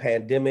 Wayne, the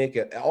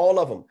pandemic, all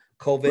of them,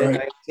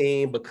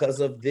 COVID-19, because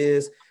of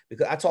this,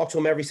 because I talk to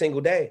them every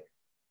single day.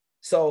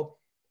 So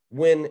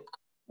when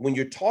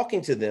you're talking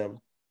to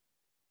them,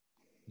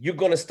 you're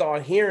going to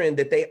start hearing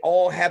that they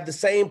all have the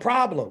same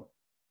problem.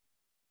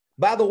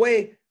 By the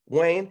way,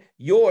 Wayne,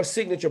 your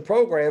signature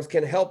programs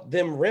can help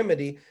them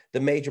remedy the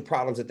major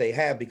problems that they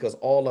have, because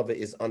all of it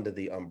is under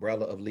the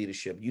umbrella of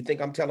leadership. You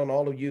think I'm telling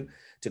all of you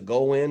to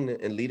go in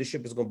and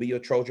leadership is going to be your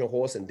Trojan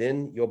horse, and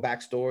then your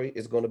backstory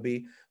is going to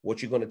be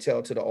what you're going to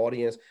tell to the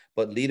audience?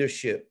 But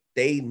leadership,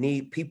 they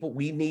need people.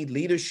 We need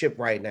leadership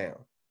right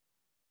now.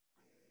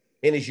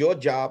 And it's your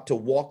job to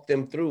walk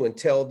them through and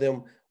tell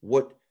them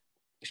what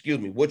you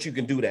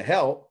can do to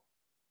help,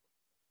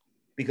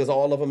 because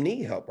all of them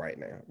need help right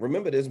now.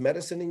 Remember, there's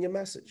medicine in your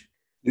message.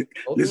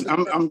 Listen,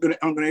 I'm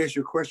gonna ask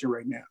you a question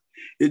right now.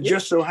 It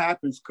just so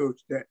happens,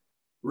 Coach, that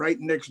right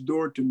next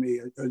door to me,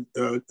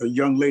 a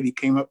young lady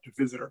came up to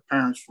visit her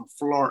parents from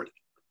Florida,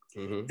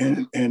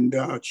 and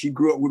she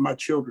grew up with my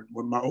children,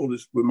 with my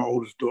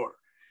oldest daughter.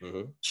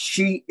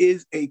 She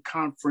is a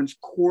conference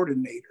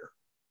coordinator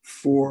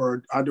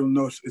for, I don't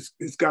know,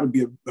 it's got to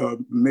be a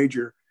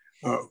major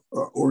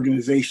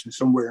organization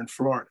somewhere in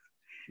Florida.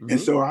 And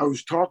so I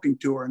was talking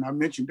to her, and I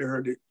mentioned to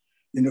her that,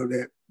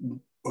 that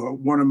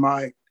one of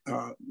my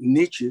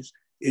niches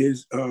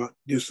is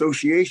the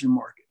association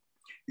market.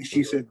 And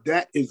she said,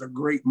 that is a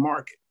great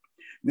market.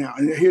 Now,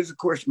 and here's the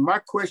question. My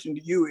question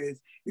to you is,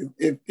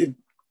 if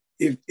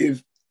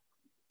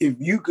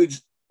you could,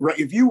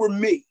 if you were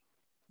me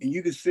and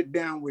you could sit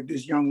down with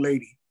this young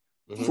lady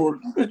for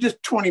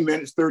just 20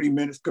 minutes, 30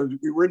 minutes, because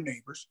we were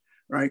neighbors,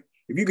 right?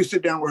 If you could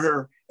sit down with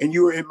her and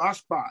you were in my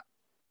spot,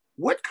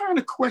 what kind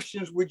of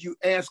questions would you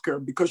ask her?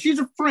 Because she's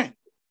a friend.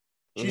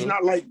 She's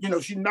not like,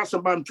 she's not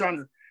somebody I'm trying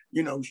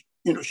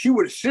to, she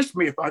would assist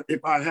me if I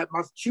had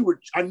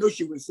I know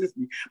she would assist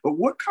me. But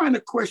what kind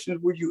of questions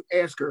would you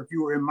ask her if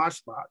you were in my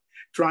spot,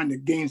 trying to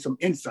gain some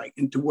insight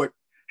into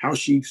how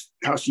she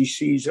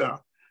sees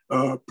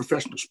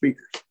professional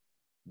speakers?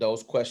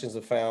 Those questions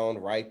are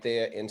found right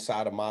there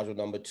inside of module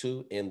number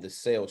 2 in the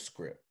sales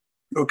script.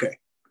 Okay.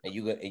 And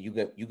you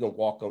can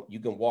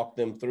walk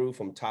them through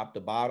from top to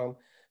bottom.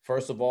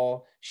 First of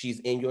all, she's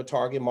in your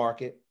target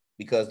market,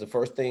 because the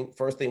first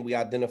thing we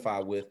identify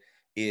with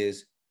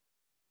is,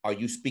 are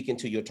you speaking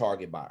to your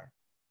target buyer?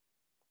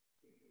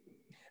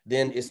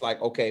 Then it's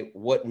like, okay,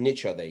 what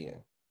niche are they in?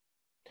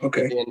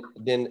 Okay. And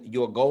then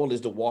your goal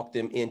is to walk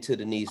them into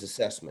the needs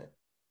assessment.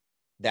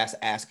 That's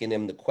asking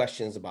them the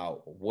questions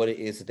about what it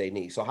is that they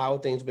need. So how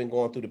have things been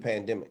going through the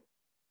pandemic?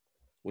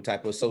 What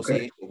type of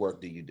association work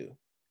do you do?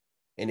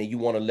 And then you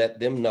want to let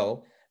them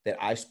know that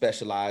I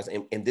specialize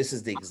in, and this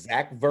is the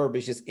exact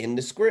verbiage that's in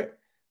the script.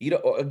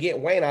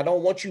 Again, Wayne, I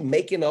don't want you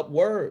making up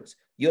words.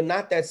 You're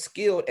not that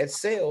skilled at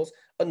sales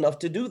enough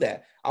to do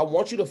that. I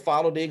want you to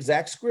follow the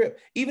exact script,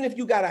 even if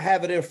you got to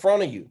have it in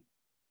front of you.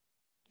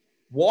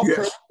 Walk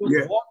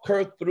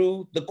her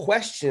through the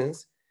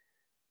questions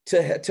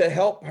to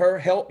help her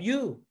help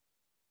you.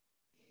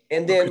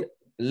 And then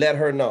let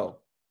her know,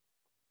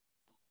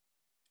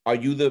 are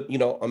you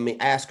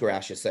ask her,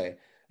 I should say,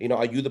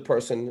 are you the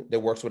person that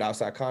works with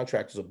outside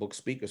contractors or book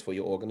speakers for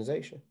your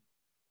organization?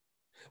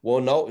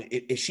 Well, no,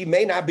 she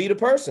may not be the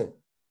person.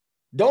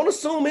 Don't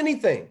assume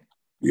anything.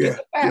 Yeah.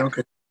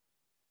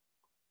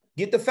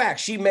 Get the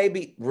facts. She may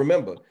be,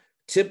 remember,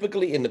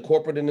 typically in the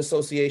corporate and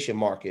association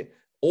market,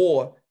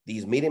 or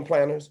these meeting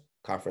planners,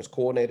 conference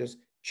coordinators,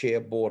 chair,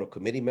 board, or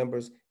committee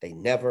members, they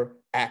never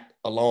act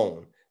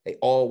alone. They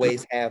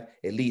always have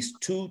at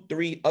least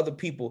 2-3 other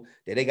people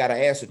that they got to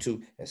answer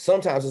to. And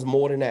sometimes it's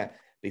more than that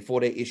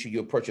before they issue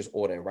your purchase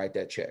order and write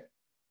that check.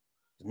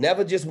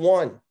 Never just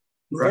one.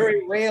 Right.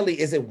 Very rarely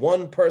is it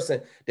one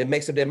person that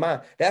makes up their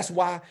mind. That's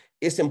why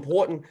it's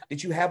important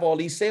that you have all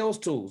these sales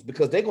tools,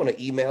 because they're going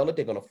to email it.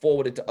 They're going to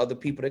forward it to other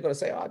people. They're going to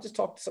say, I just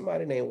talked to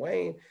somebody named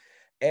Wayne.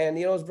 And,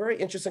 it's a very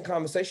interesting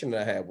conversation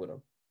that I had with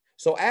him.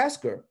 So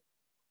ask her,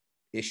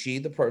 is she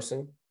the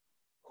person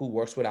who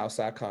works with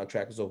outside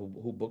contractors or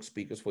who books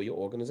speakers for your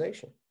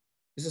organization?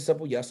 It's a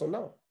simple yes or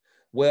no.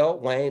 Well,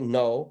 Wayne,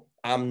 no,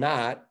 I'm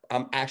not.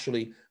 I'm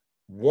actually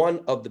one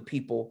of the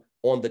people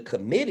on the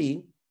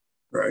committee,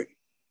 right,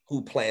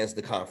 who plans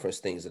the conference,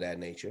 things of that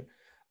nature.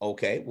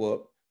 Okay,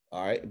 well,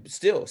 all right.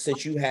 Still,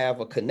 since you have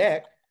a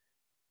connect,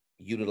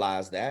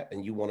 utilize that,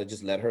 and you want to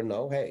just let her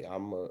know, hey,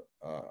 I'm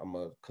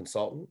a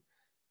consultant,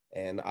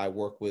 and I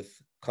work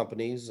with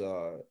companies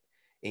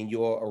in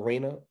your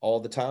arena all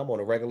the time on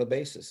a regular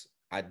basis.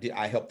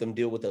 I help them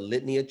deal with a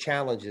litany of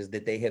challenges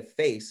that they have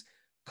faced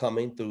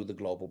coming through the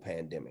global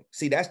pandemic.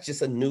 See, that's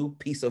just a new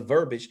piece of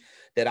verbiage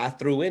that I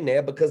threw in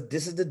there because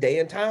this is the day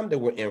and time that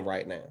we're in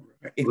right now.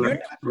 If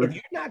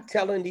you're not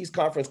telling these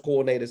conference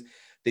coordinators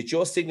that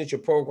your signature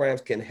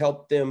programs can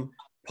help them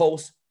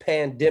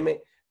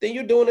post-pandemic, then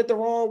you're doing it the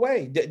wrong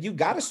way. You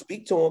got to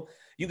speak to them.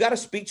 You got to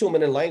speak to them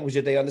in a language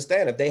that they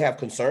understand. If they have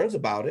concerns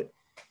about it,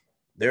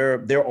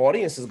 their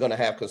audience is going to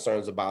have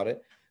concerns about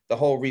it. The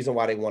whole reason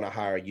why they want to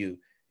hire you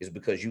is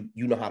because you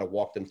know how to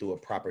walk them through a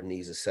proper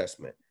needs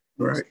assessment.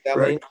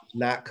 Selling,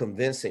 not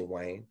convincing,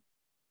 Wayne.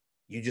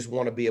 You just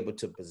want to be able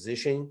to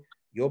position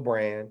your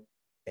brand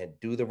and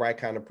do the right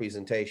kind of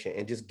presentation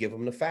and just give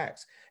them the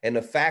facts. And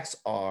the facts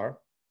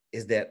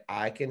is that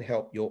I can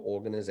help your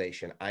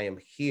organization. I am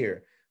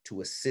here to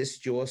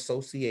assist your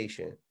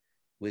association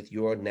with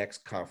your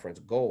next conference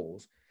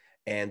goals.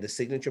 And the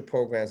signature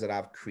programs that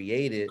I've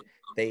created,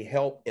 they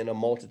help in a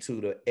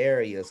multitude of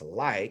areas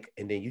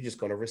and then you're just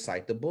going to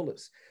recite the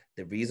bullets.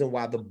 The reason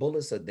why the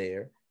bullets are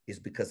there is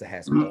because it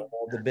has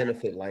all the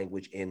benefit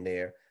language in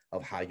there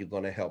of how you're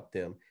going to help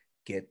them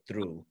get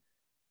through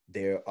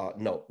their,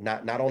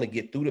 not only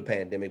get through the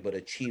pandemic, but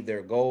achieve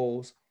their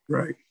goals,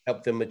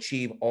 help them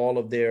achieve all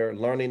of their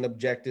learning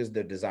objectives,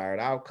 their desired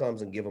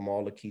outcomes, and give them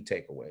all the key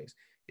takeaways.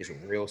 It's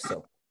real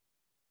simple.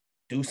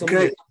 Do some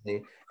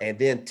listening and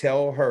then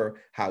tell her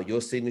how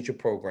your signature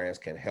programs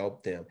can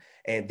help them.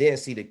 And then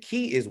see, the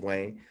key is,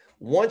 Wayne,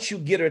 once you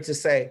get her to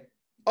say,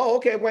 oh,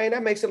 okay, Wayne,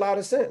 that makes a lot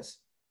of sense.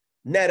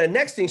 Now, the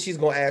next thing she's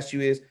going to ask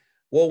you is,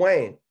 well,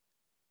 Wayne,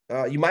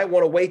 you might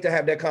want to wait to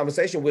have that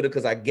conversation with her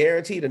because I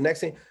guarantee the next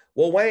thing,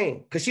 well, Wayne,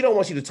 because she don't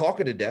want you to talk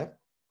her to death.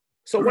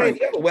 So, Wayne, do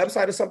you have a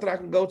website or something I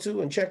can go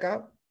to and check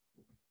out?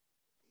 Do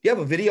you have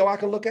a video I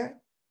can look at?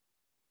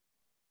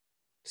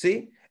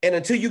 See? And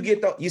until you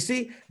get you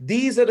see,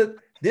 this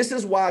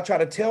is why I try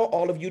to tell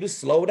all of you to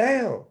slow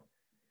down.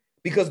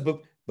 Because,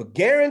 but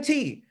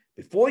guaranteed,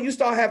 before you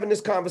start having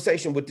this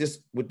conversation with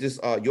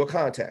your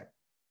contact,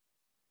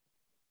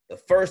 the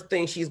first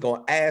thing she's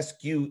going to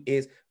ask you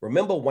is,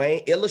 remember,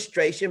 Wayne,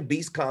 illustration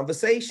beats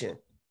conversation.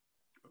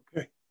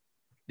 Okay.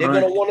 They're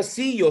going to want to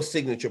see your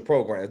signature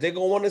programs. They're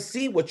going to want to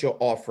see what your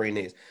offering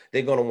is.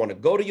 They're going to want to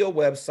go to your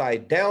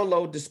website,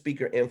 download the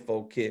speaker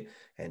info kit,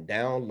 and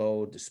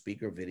download the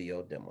speaker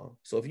video demo.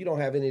 So if you don't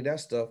have any of that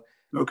stuff.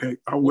 Okay,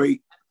 I'll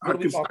wait. I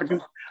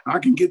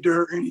can get to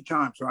her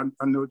anytime. So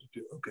I know what to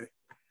do. Okay.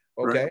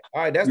 Okay.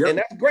 All right. And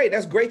that's great.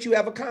 That's great. You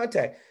have a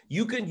contact.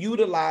 You can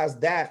utilize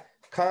that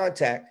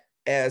contact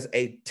as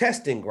a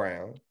testing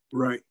ground,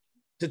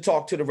 to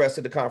talk to the rest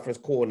of the conference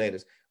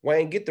coordinators.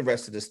 Wayne, get the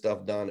rest of this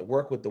stuff done.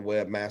 Work with the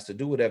webmaster.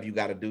 Do whatever you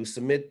got to do.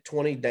 Submit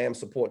 20 damn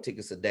support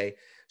tickets a day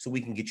so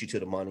we can get you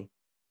to the money.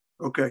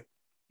 Okay.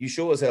 You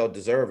sure as hell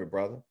deserve it,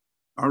 brother.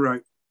 All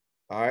right.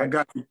 All right.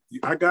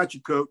 I got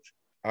you, Coach.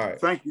 All right.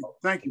 Thank you.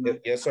 Thank you,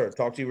 man. Yes, sir.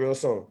 Talk to you real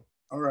soon.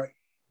 All right.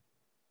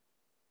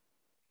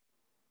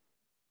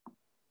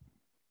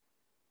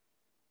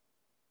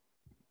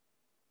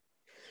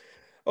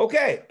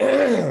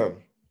 Okay.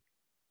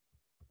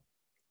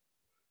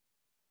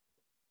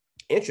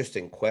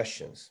 Interesting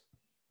questions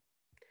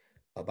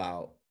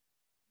about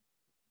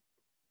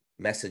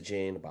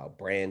messaging, about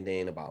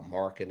branding, about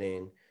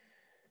marketing.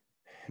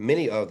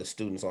 Many of the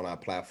students on our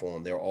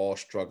platform, they're all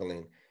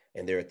struggling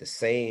and they're at the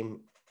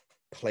same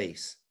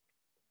place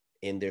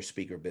in their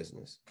speaker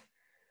business.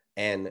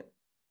 And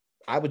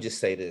I would just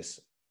say this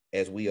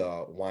as we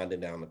are winding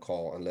down the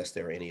call, unless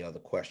there are any other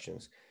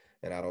questions.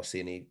 And I don't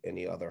see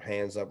any other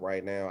hands up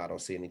right now. I don't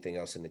see anything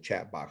else in the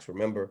chat box.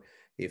 Remember,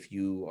 if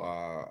you're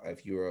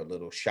a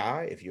little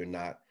shy, if you're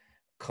not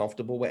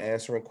comfortable with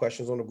answering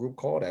questions on the group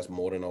call, that's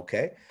more than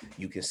okay.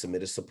 You can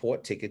submit a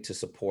support ticket to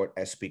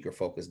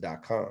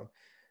support@speakerfocus.com.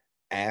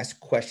 Ask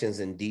questions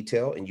in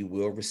detail and you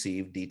will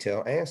receive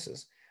detailed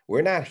answers.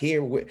 We're not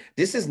here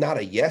this is not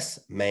a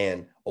yes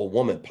man or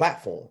woman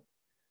platform.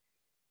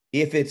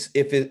 If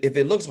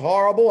it looks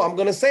horrible, I'm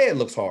going to say it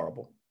looks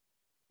horrible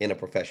in a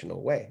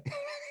professional way.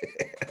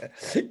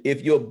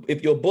 If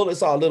your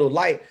bullets are a little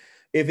light,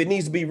 if it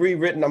needs to be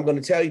rewritten, I'm going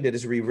to tell you that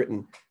it's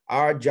rewritten.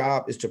 Our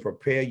job is to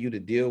prepare you to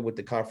deal with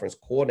the conference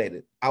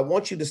coordinator. I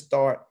want you to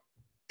start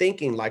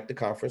thinking like the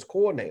conference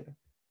coordinator.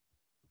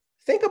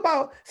 Think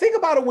about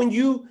it when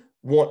you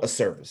want a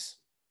service.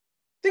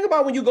 Think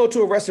about when you go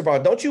to a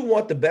restaurant. Don't you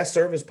want the best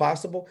service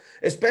possible?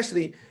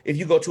 Especially if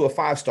you go to a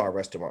 5-star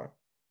restaurant.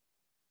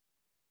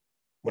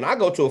 When I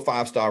go to a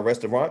 5-star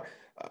restaurant,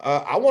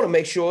 I want to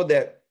make sure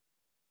that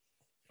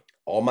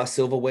all my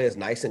silverware is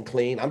nice and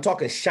clean. I'm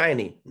talking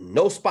shiny,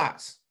 no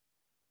spots.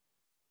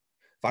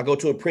 If I go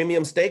to a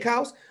premium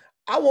steakhouse,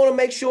 I want to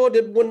make sure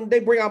that when they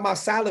bring out my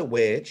salad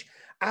wedge,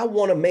 I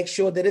want to make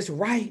sure that it's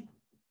right.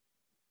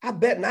 I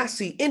bet not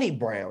see any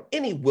brown,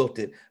 any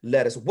wilted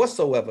lettuce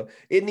whatsoever.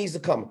 It needs to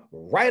come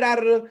right out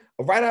of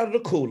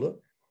the cooler.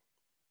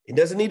 It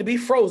doesn't need to be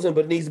frozen,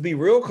 but it needs to be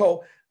real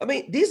cold. I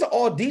mean, these are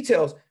all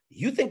details.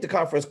 You think the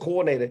conference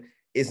coordinator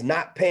is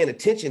not paying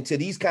attention to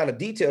these kind of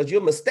details, you're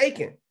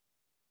mistaken.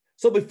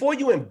 So before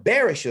you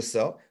embarrass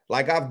yourself,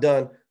 like I've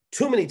done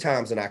too many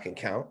times and I can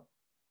count,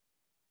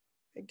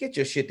 get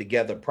your shit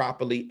together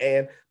properly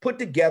and put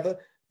together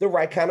the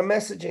right kind of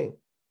messaging.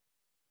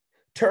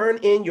 Turn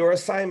in your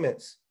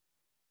assignments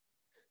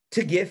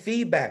to get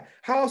feedback.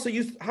 How else do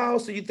you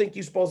think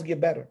you're supposed to get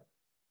better?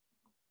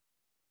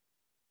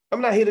 I'm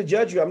not here to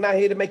judge you. I'm not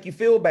here to make you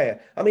feel bad.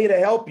 I'm here to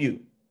help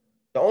you.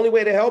 The only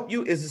way to help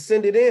you is to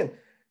send it in.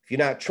 If you're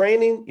not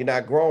training, you're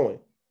not growing.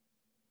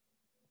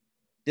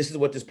 This is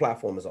what this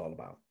platform is all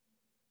about.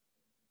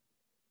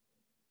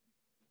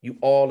 You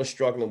all are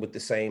struggling with the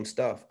same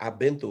stuff. I've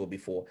been through it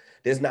before.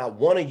 There's not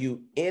one of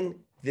you on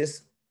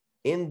this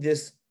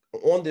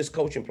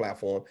coaching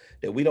platform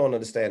that we don't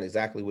understand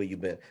exactly where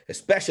you've been,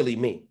 especially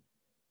me.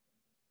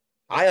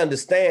 I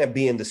understand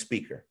being the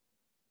speaker.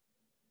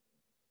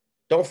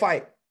 Don't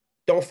fight.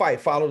 Don't fight.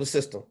 Follow the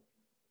system.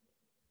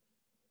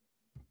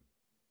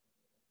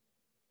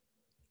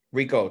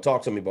 Rico,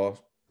 talk to me, boss.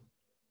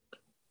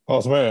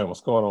 Boss man,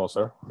 what's going on,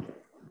 sir?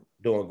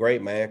 Doing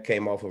great, man.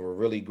 Came off of a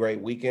really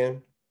great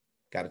weekend.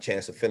 Got a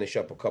chance to finish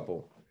up a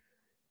couple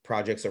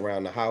projects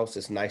around the house.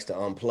 It's nice to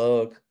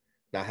unplug,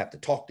 not have to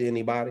talk to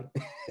anybody.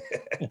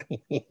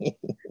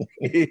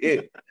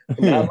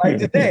 Not like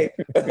today.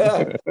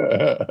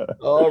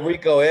 Oh,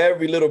 Rico,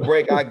 every little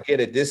break I get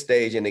at this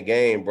stage in the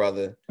game,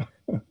 brother.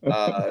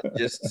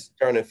 Just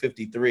turning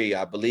 53,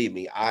 I believe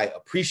me, I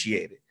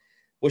appreciate it.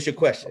 What's your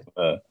question?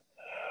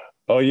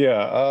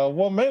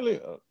 Well,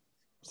 mainly,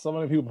 so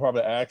many people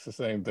probably ask the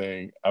same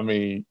thing. I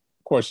mean,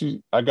 of course,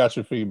 I got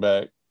your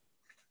feedback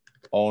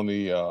on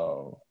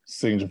the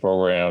signature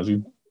programs.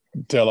 You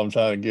tell I'm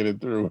trying to get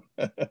it through.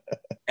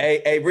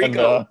 Hey,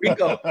 Rico,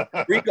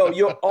 Rico,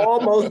 you're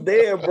almost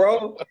there,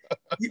 bro.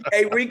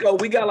 Hey, Rico,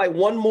 we got like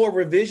one more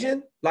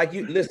revision. Like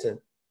you listen,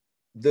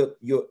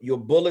 your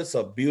bullets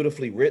are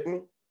beautifully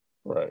written.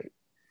 Right.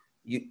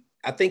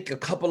 I think a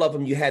couple of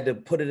them you had to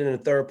put it in a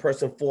third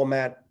person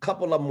format. A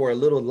couple of them were a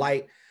little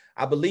light.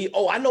 I believe.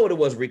 Oh, I know what it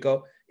was,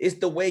 Rico. It's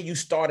the way you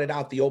started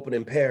out the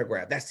opening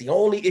paragraph. That's the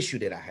only issue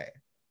that I had.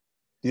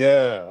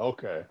 Yeah.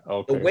 Okay.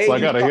 So I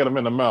got to hit him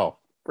in the mouth,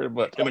 pretty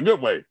much, in a good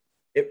way.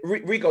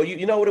 Rico,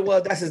 you know what it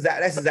was? That's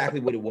exactly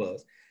what it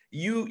was.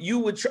 You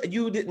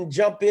didn't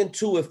jump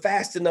into it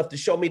fast enough to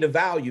show me the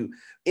value.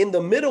 In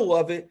the middle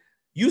of it,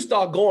 you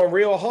start going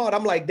real hard.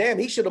 I'm like, damn,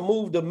 he should have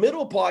moved the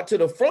middle part to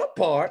the front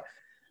part.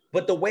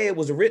 But the way it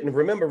was written,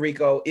 remember,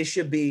 Rico, it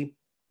should be,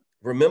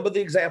 remember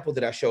the example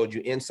that I showed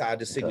you inside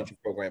the signature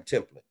program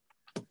template.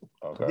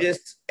 Okay.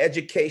 This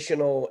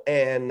educational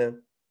and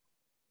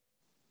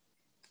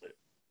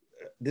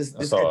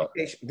this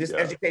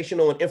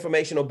educational and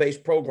informational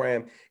based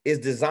program is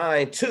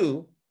designed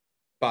to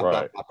blah,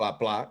 blah, blah, blah,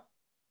 blah.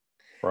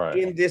 Right.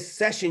 In this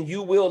session,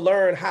 you will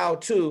learn how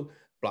to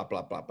blah,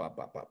 blah, blah, blah,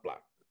 blah, blah, blah.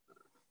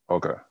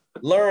 Okay.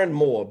 Learn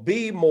more,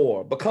 be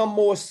more, become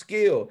more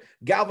skilled,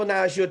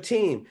 galvanize your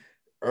team,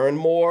 earn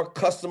more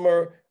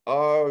customer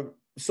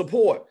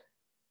support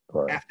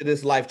after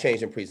this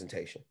life-changing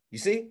presentation. You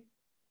see?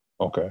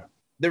 Okay.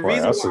 The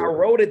reason why I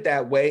wrote it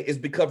that way is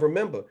because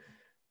remember,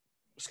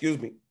 excuse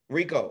me,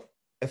 Rico,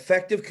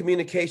 effective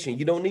communication,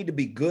 you don't need to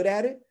be good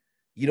at it.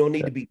 You don't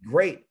need to be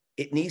great.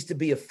 It needs to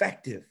be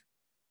effective.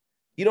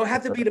 You don't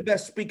have to be the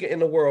best speaker in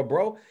the world,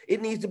 bro.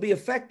 It needs to be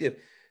effective.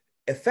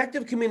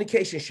 Effective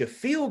communication should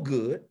feel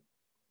good.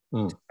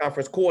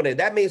 Conference coordinator.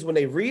 That means when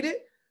they read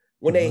it,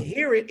 when they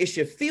hear it, it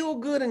should feel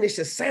good and it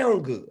should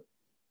sound good.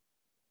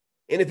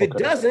 And if it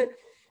doesn't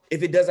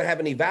have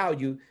any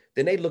value,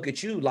 then they look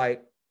at you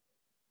like,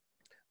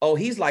 oh,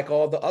 he's like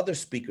all the other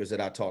speakers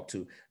that I talked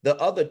to, the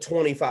other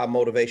 25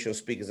 motivational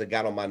speakers that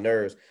got on my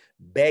nerves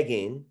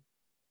begging.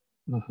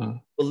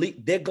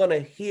 They're going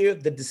to hear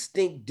the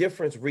distinct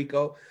difference,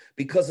 Rico,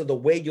 because of the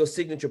way your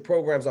signature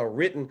programs are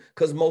written,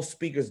 because most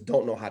speakers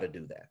don't know how to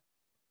do that.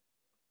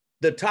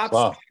 The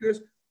top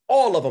speakers,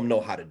 all of them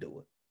know how to do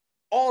it.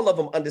 All of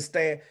them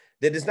understand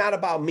that it's not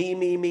about me.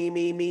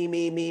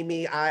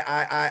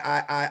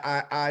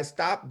 I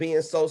stop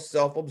being so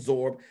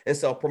self-absorbed and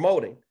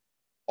self-promoting.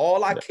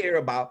 All I care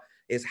about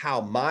is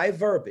how my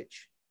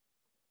verbiage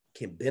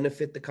can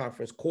benefit the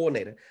conference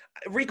coordinator.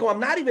 Rico,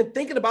 I'm not even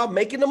thinking about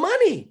making the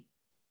money.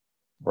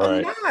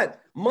 Right. I'm not.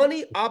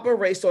 Money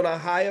operates on a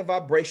higher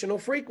vibrational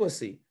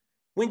frequency.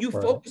 When you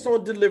focus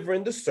on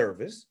delivering the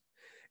service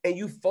and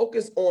you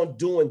focus on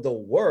doing the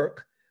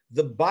work,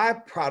 the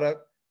byproduct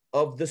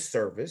of the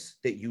service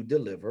that you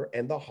deliver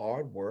and the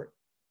hard work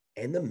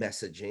and the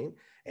messaging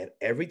and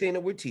everything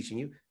that we're teaching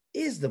you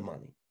is the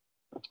money.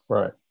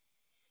 Right.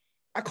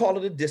 I call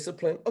it a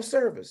discipline of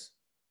service.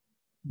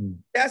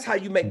 That's how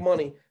you make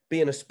money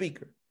being a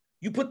speaker.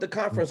 You put the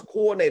conference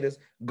coordinator's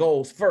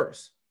goals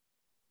first.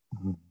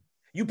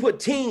 You put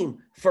team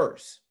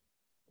first.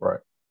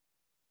 Right.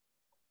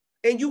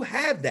 And you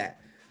have that.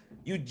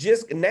 You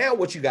just, now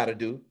what you got to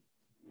do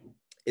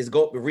is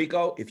go,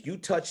 Rico, if you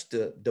touch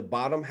the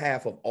bottom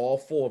half of all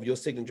 4 of your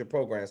signature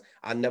programs,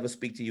 I'll never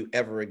speak to you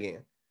ever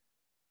again.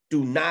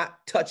 Do not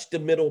touch the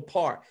middle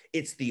part.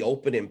 It's the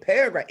opening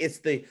paragraph. It's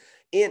the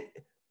in.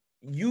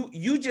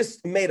 You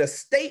just made a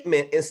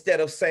statement instead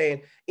of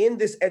saying in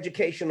this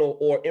educational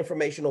or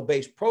informational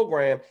based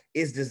program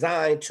is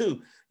designed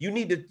to. You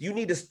need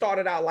to start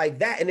it out like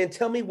that and then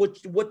tell me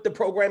what the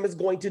program is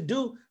going to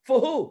do for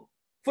who?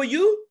 For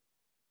you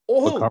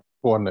or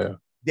who?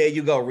 There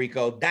you go,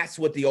 Rico. That's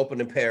what the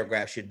opening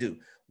paragraph should do.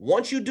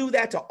 Once you do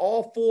that to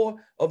all 4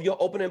 of your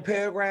opening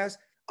paragraphs,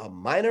 a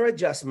minor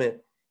adjustment,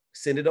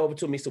 send it over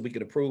to me so we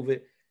can approve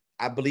it.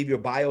 I believe your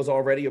bio's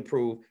already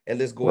approved, and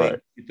let's go ahead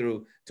and get you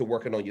through to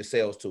working on your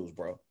sales tools,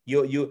 bro.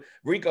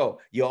 Rico,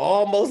 you're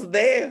almost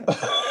there.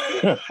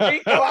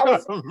 Rico, I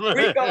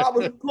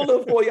was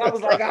pulling for you. I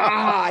was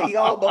like, he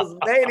almost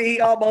made it. He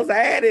almost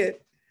had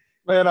it.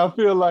 Man, I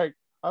feel like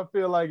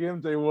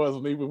MJ was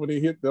when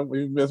he hit them.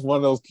 He missed one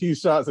of those key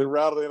shots. It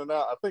rattled in and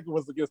out. I think it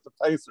was against the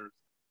Pacers.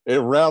 It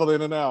rattled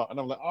in and out, and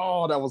I'm like,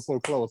 oh, that was so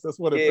close. That's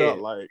what it felt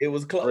like. It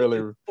was close.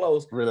 Really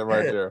close. Really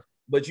right there.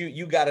 But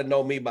you got to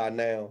know me by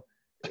now.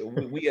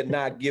 We are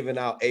not giving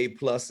out A+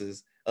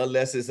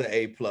 unless it's an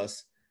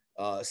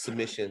A+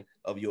 submission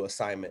of your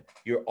assignment.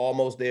 You're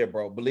almost there,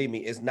 bro. Believe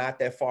me, it's not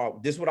that far.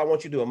 This is what I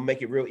want you to do. I'm gonna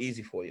make it real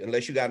easy for you,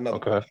 unless you got another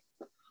question.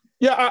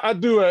 Yeah, I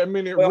do. I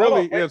mean, wait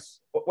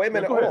a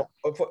minute. Hold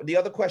on. For the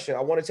other question,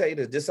 I want to tell you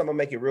this. This I'm gonna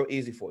make it real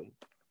easy for you.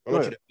 I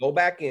want you to go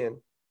back in.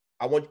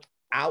 I want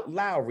out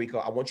loud, Rico.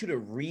 I want you to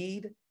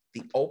read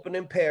the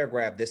opening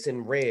paragraph that's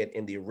in red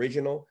in the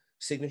original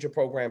signature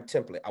program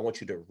template. I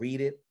want you to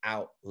read it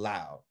out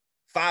loud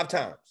 5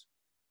 times.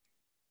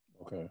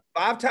 Okay.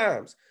 5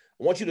 times.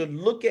 I want you to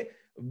look at,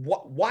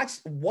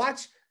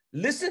 watch,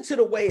 listen to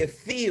the way it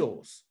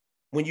feels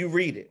when you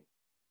read it.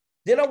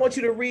 Then I want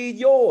you to read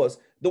yours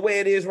the way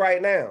it is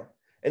right now.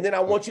 And then I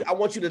want you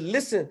to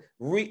listen,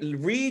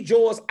 read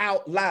yours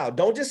out loud.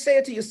 Don't just say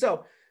it to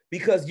yourself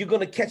because you're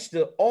going to catch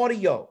the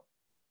audio.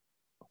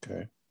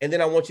 Okay. And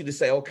then I want you to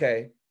say,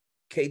 okay,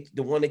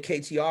 the one that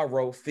KTR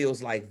wrote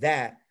feels like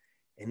that.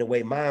 And the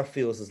way mine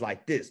feels is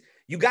like this.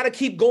 You got to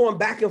keep going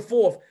back and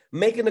forth,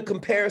 making a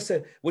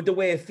comparison with the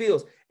way it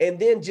feels, and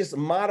then just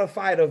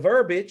modify the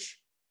verbiage.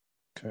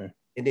 Okay.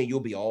 And then you'll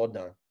be all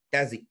done.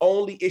 That's the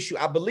only issue.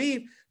 I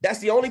believe that's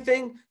the only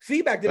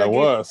feedback that I gave.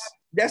 Was.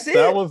 That's it.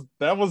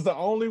 That was the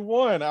only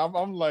one.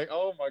 I'm like,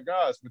 oh my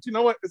gosh. But you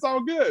know what? It's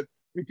all good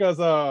because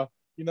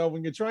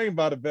when you're trained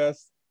by the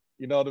best,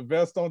 the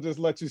best don't just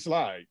let you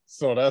slide.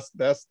 So that's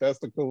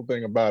the cool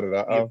thing about it.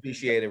 We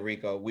appreciate it,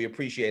 Rico. We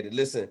appreciate it.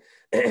 Listen,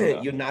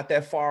 you're not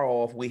that far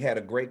off. We had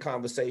a great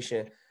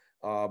conversation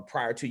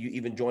prior to you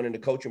even joining the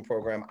coaching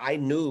program. I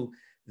knew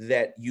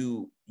that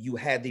you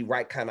had the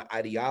right kind of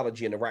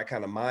ideology and the right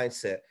kind of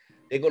mindset.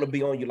 They're going to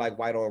be on you like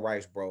white on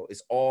rice, bro.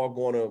 It's all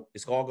going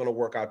to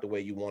work out the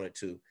way you want it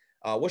to.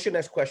 What's your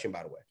next question,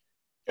 by the way?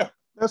 Yeah,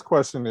 next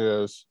question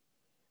is,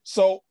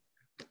 so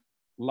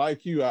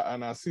like you,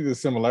 and I see the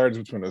similarities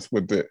between us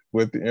with the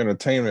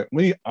entertainment. To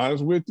be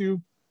honest with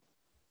you,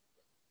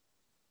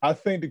 I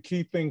think the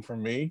key thing for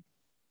me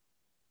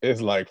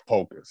is like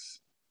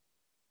focus.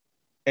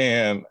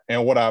 And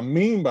what I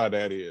mean by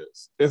that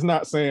is, it's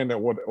not saying that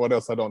what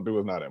else I don't do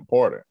is not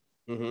important.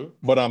 Mm-hmm.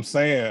 But I'm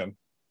saying,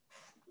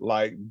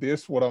 like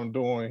this, what I'm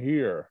doing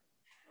here.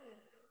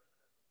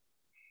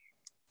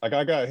 Like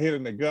I got hit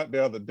in the gut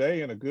the other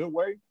day in a good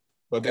way,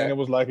 but then it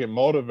was like it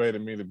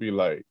motivated me to be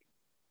like,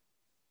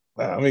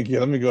 let me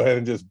go ahead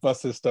and just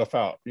bust this stuff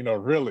out,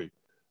 really.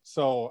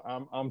 So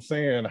I'm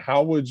saying,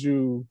 how would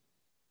you,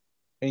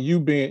 and you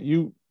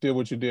did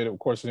what you did, of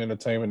course, in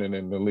entertainment and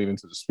then leading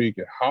to the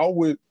speaking. How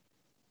would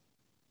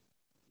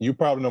you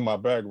probably know my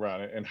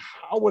background, and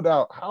how would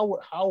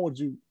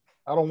you?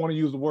 I don't want to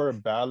use the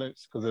word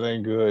balance because it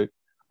ain't good.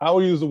 I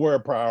would use the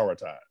word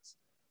prioritize.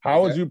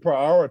 How would you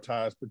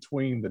prioritize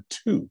between the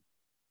two?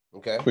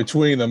 Okay.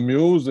 Between the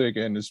music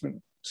and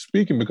the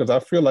speaking, because I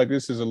feel like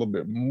this is a little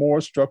bit more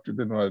structured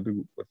than what I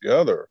do with the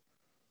other.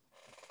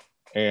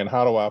 And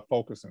how do I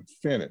focus and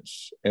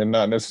finish and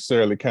not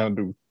necessarily kind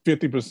of do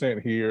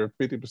 50% here,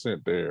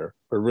 50% there,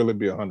 but really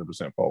be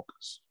 100%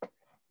 focused?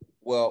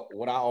 Well,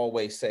 what I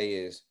always say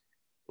is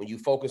when you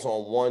focus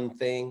on one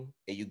thing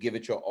and you give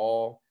it your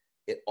all,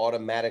 it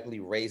automatically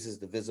raises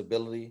the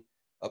visibility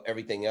of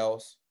everything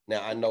else.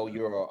 Now, I know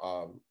you're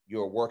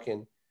a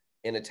working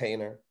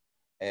entertainer,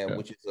 and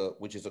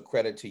which is a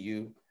credit to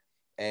you.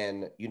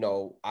 And,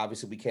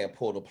 obviously we can't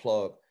pull the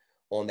plug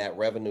on that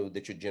revenue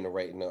that you're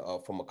generating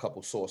from a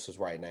couple sources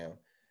right now.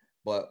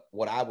 But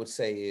what I would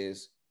say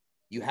is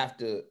you have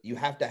to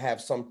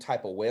have some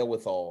type of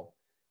wherewithal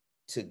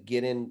to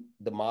get in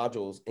the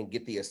modules and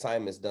get the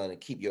assignments done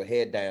and keep your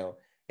head down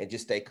and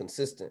just stay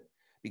consistent,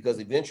 because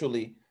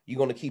eventually you're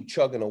going to keep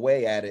chugging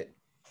away at it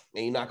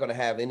and you're not going to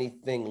have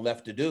anything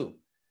left to do.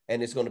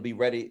 And it's going to be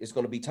ready. It's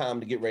going to be time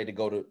to get ready to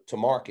go to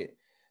market.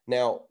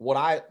 Now, what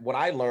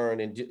I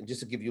learned, and just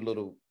to give you a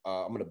little,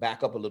 I'm going to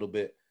back up a little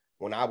bit.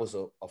 When I was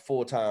a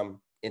full-time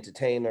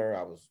entertainer,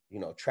 I was,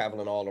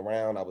 traveling all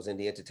around. I was in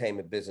the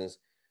entertainment business.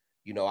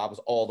 I was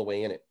all the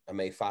way in it. I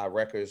made 5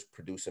 records,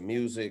 producing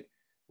music,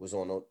 was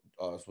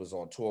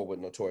on tour with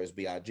Notorious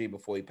B.I.G.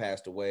 before he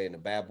passed away, and the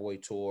Bad Boy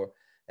tour,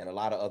 and a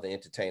lot of other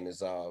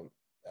entertainers.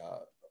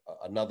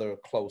 Another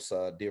close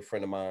dear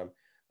friend of mine,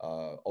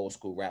 old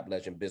school rap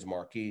legend Biz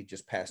Markie,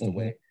 just passed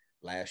away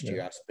last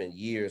year. I spent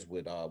years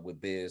with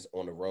Biz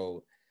on the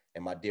road,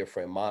 and my dear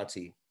friend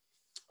Monty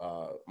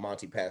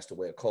passed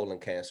away of colon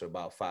cancer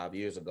about 5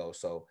 years ago.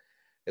 So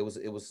it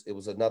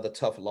was another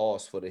tough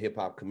loss for the hip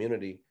hop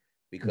community,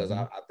 because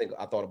I think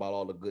I thought about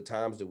all the good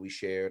times that we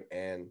shared,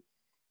 and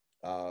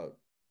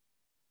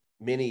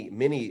many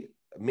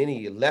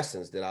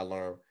lessons that I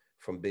learned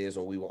from Biz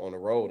when we were on the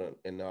road,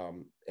 and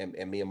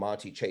me and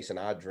Monty chasing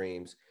our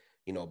dreams,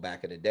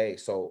 back in the day.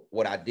 So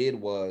what I did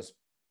was,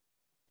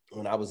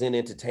 when I was in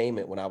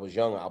entertainment, when I was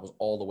young, I was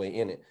all the way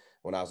in it.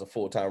 When I was a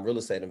full-time real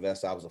estate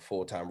investor, I was a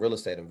full-time real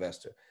estate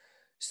investor.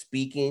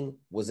 Speaking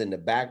was in the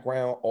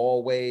background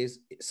always.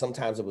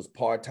 Sometimes it was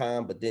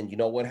part-time, but then you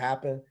know what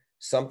happened?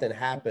 Something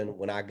happened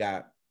when I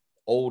got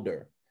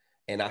older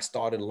and I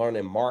started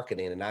learning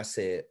marketing, and I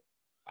said,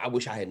 I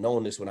wish I had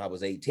known this when I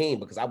was 18,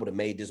 because I would have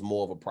made this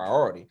more of a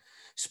priority.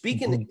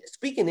 Speaking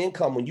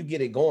income, when you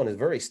get it going, is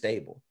very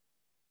stable.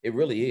 It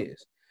really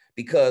is,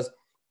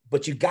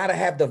 but you got to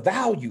have the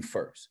value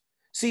first.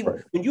 See,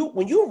 when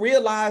you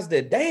realize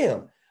that,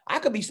 damn, I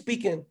could be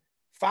speaking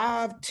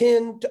 5,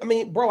 10, I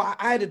mean, bro, I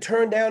had to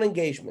turn down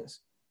engagements,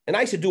 and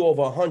I used to do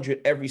over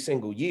 100 every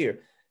single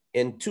year.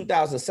 In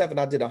 2007,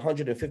 I did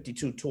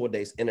 152 tour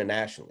days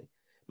internationally,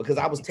 because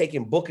I was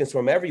taking bookings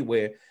from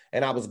everywhere,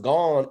 and I was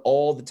gone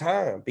all the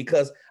time,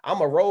 because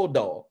I'm a road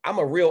dog. I'm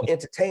a real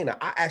entertainer.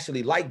 I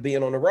actually like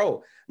being on the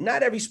road.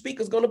 Not every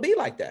speaker is going to be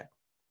like that.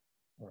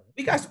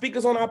 We got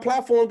speakers on our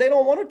platform, they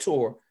don't want to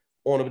tour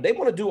on them. They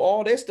want to do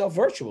all their stuff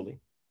virtually.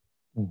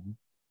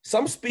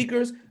 Some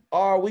speakers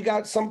we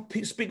got some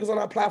speakers on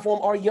our platform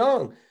are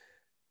young.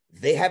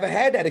 They haven't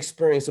had that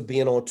experience of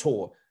being on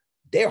tour.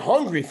 They're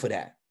hungry for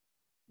that.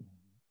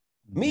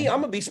 Me,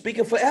 I'm going to be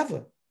speaking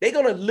forever. They're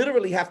going to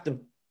literally have to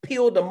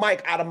peel the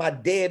mic out of my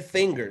dead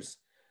fingers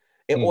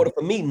in order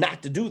for me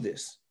not to do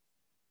this.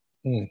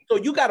 So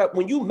you got to,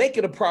 when you make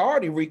it a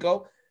priority,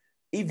 Rico,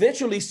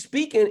 eventually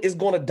speaking is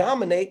going to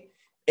dominate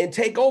and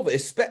take over.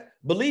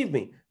 Believe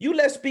me, you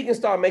let speaking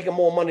start making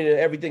more money than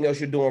everything else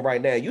you're doing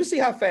right now. You see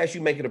how fast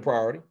you make it a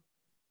priority.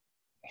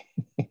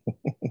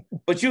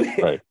 But you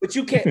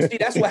can't see.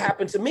 That's what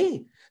happened to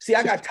me. See,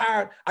 I got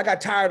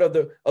tired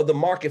of the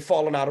market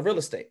falling out of real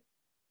estate.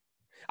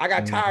 I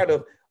got tired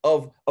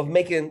of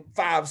making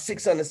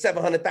 $500,000,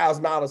 $600,000,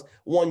 $700,000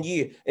 one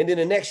year, and then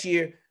the next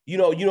year, you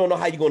don't know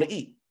how you're going to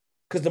eat,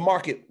 because the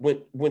market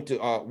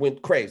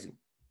went crazy.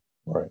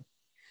 Right.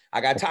 I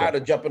got tired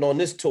of jumping on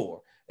this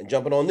tour and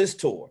jumping on this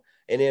tour,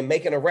 and then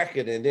making a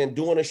record, and then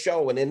doing a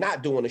show, and then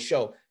not doing a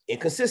show.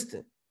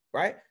 Inconsistent,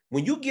 right?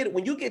 When you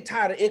get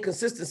tired of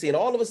inconsistency, and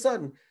all of a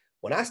sudden,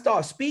 when I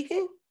start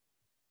speaking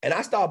and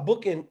I start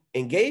booking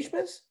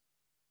engagements,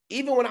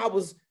 even when I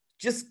was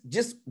just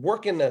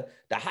working the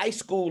high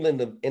school in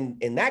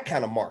that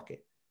kind of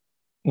market,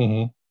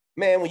 man,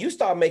 when you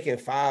start making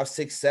 $5,000,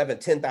 $6,000,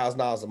 $7,000,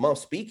 $10,000 a month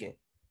speaking,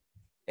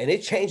 and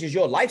it changes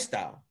your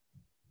lifestyle.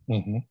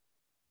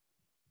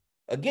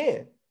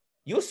 Again,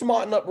 you'll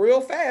smarten up real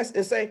fast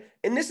and say,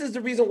 and this is the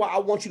reason why I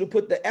want you to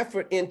put the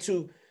effort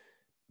into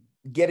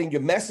getting your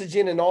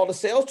messaging and all the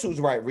sales tools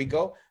right,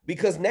 Rico,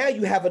 because now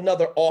you have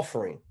another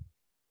offering.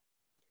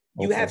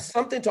 You have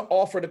something to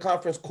offer the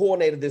conference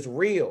coordinator that's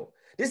real.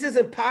 This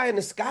isn't pie in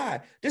the sky.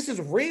 This is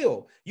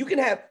real. You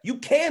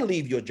can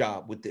leave your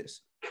job with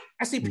this.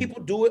 I see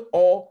people do it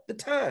all the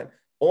time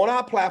on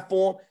our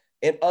platform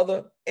and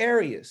other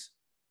areas.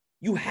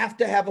 You have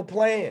to have a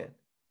plan.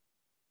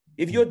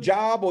 If your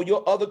job or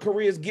your other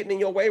career is getting in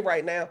your way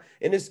right now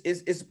and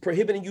it's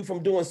prohibiting you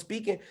from doing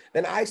speaking,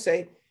 then I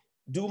say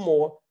do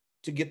more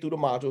to get through the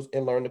modules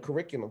and learn the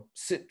curriculum.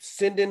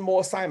 Send in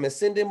more assignments,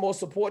 send in more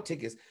support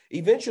tickets.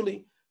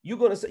 Eventually, you're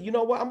going to say, you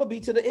know what, I'm going to be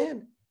to the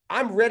end.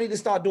 I'm ready to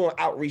start doing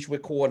outreach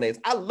with coordinators.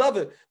 I love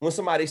it when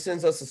somebody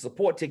sends us a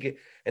support ticket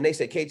and they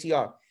say,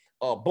 KTR,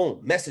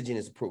 boom, messaging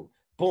is approved.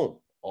 Boom,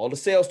 all the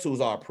sales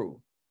tools are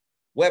approved.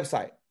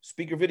 Website,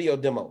 speaker video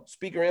demo,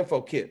 speaker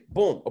info kit,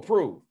 boom,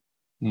 approved.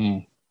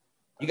 You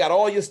got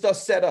all your stuff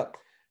set up.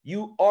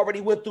 You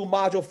already went through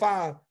module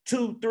 5,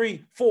 2,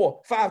 3,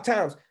 4, 5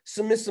 times.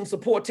 Submit some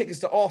support tickets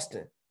to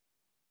Austin.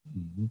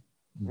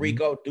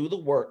 Rico, do the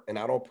work, and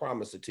I don't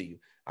promise it to you.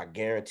 I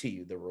guarantee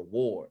you the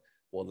reward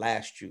will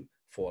last you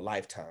for a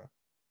lifetime.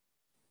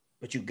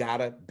 But you got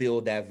to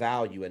build that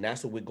value, and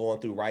that's what we're going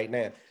through right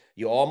now.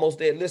 You're almost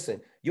there.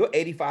 Listen, you're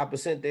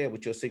 85% there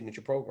with your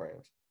signature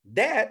programs.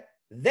 That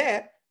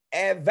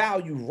add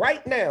value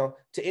right now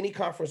to any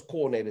conference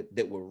coordinator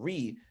that will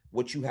read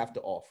what you have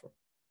to offer.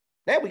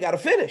 Now we got to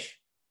finish.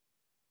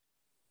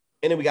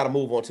 And then we got to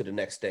move on to the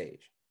next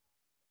stage.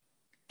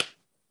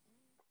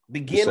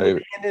 Begin with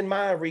the end in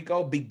mind,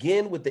 Rico.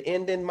 Begin with the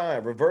end in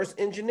mind. Reverse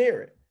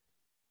engineer it.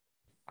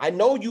 I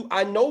know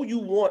you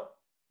want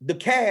the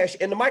cash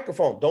and the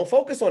microphone. Don't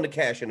focus on the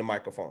cash and the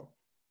microphone.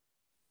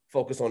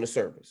 Focus on the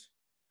service.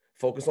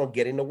 Focus on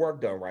getting the work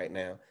done right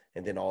now.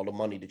 And then all the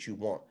money that you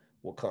want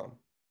will come.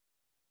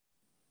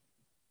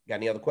 Got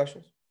any other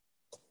questions?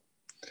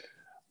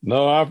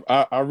 No,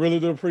 I really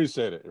do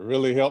appreciate it. It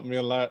really helped me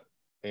a lot.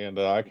 And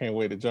I can't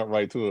wait to jump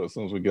right to it as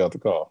soon as we get out the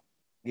call.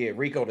 Yeah,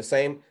 Rico, the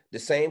same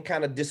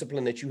kind of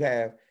discipline that you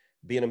have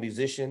being a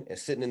musician and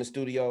sitting in the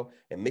studio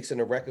and mixing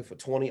a record for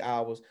 20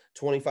 hours,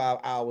 25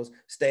 hours,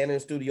 staying in the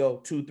studio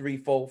 2, 3,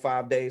 4,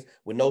 5 days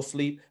with no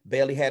sleep,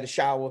 barely had a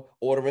shower,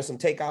 ordering some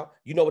takeout.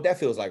 You know what that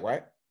feels like,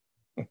 right?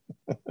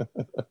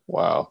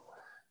 Wow.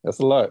 That's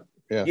a lot.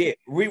 Yeah. Yeah,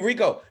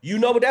 Rico, you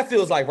know what that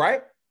feels like,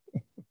 right?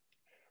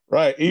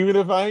 Right. Even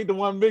if I ain't the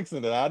one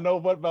mixing it, I know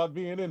what about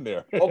being in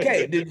there.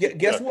 Okay,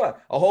 guess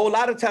what? A whole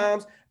lot of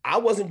times I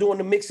wasn't doing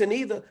the mixing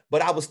either,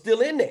 but I was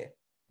still in there.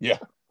 Yeah.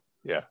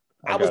 Yeah.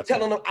 I was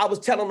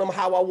telling them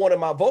how I wanted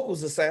my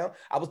vocals to sound.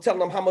 I was telling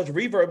them how much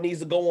reverb needs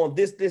to go on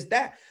this,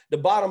 that. The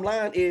bottom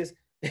line is,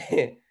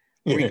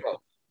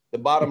 Rico, the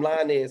bottom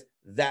line is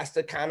that's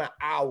the kind of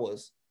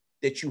hours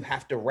that you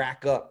have to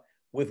rack up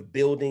with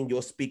building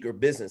your speaker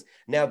business.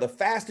 Now, the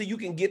faster you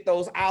can get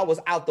those hours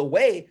out the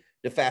way,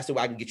 the faster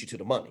I can get you to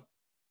the money.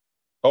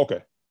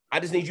 Okay.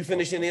 I just need you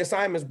finishing the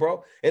assignments,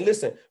 bro. And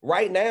listen,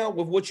 right now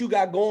with what you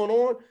got going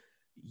on,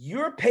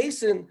 you're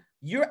pacing.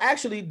 You're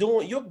actually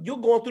doing. You're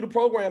going through the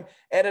program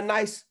at a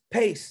nice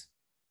pace.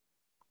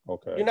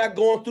 Okay. You're not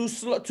going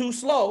through too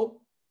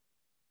slow.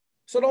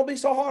 So don't be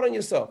so hard on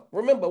yourself.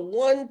 Remember,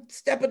 one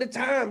step at a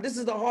time. This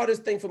is the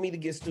hardest thing for me to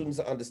get students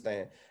to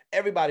understand.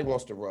 Everybody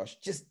wants to rush.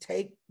 Just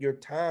take your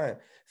time,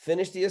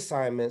 finish the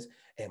assignments,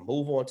 and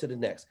move on to the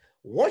next.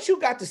 Once you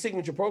got the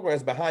signature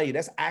programs behind you,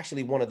 that's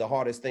actually one of the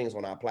hardest things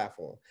on our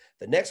platform.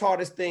 The next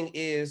hardest thing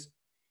is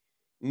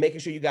making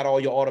sure you got all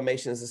your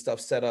automations and stuff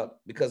set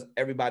up, because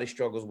everybody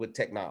struggles with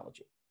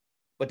technology.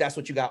 But that's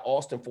what you got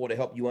Auston for, to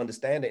help you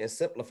understand it and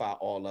simplify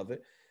all of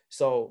it.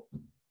 So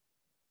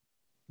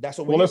that's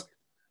what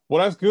well,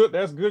 that's good.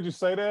 That's good you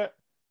say that.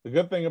 The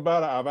good thing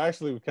about it, I'm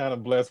actually kind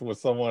of blessed with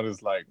someone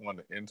who's like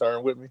wanting to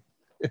intern with me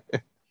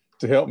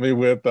to help me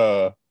with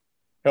the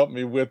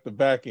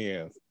back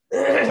ends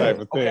type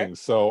of thing.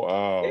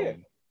 So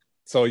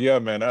so yeah,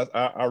 man,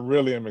 I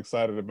really am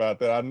excited about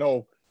that. I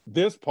know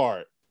this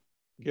part,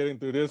 getting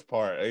through this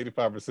part,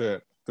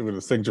 85% through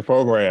the signature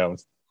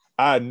programs.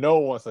 I know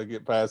once I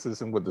get past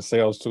this and with the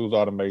sales tools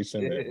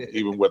automation and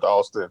even with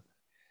Auston,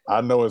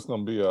 I know it's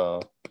going to be a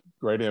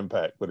great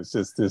impact. But it's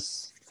just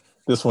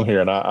this one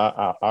here, and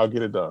I'll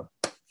get it done.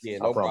 Yeah,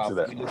 no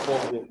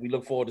problem. We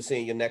look forward to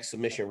seeing your next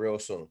submission real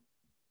soon.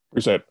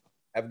 Appreciate it.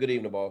 Have a good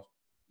evening, boss.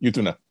 You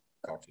too now.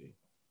 Talk to you.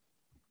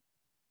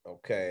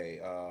 Okay,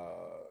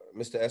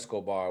 Mr.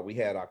 Escobar, we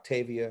had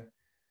Octavia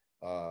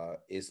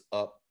is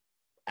up.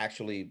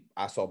 Actually,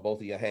 I saw both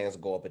of your hands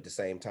go up at the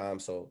same time.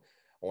 So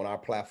on our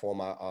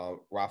platform,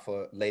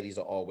 Rafa, ladies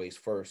are always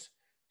first.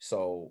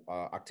 So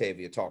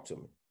Octavia, talk to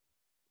me.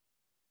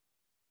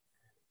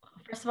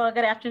 First of all,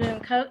 good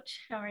afternoon,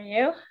 Coach. How are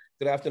you?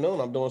 Good afternoon.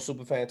 I'm doing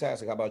super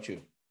fantastic. How about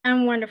you?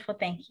 I'm wonderful,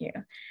 thank you.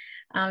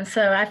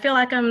 So I feel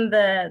like I'm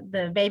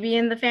the baby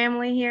in the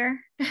family here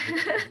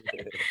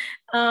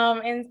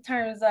in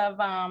terms of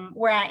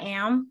where I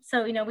am.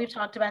 So, you know, we've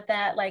talked about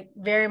that, like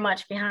very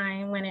much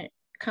behind when it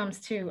comes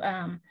to,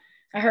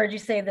 I heard you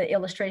say the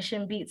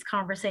illustration beats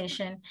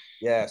conversation.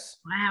 Yes.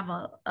 I have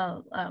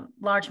a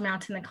large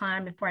mountain to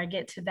climb before I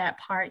get to that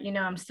part. You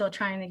know, I'm still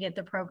trying to get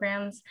the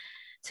programs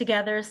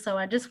together. So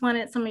I just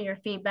wanted some of your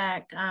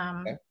feedback.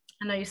 Okay.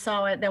 I know you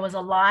saw it. There was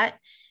a lot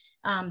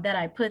that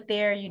I put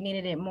there. You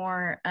needed it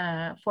more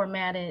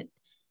formatted,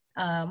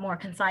 more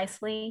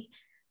concisely.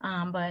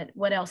 But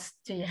what else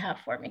do you have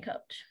for me,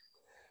 Coach?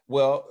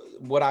 Well,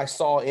 what I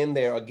saw in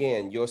there,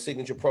 again, your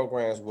signature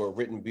programs were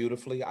written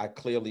beautifully. I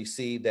clearly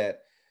see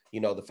that,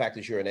 you know, the fact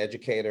that you're an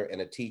educator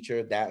and a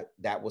teacher,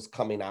 that was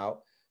coming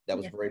out. That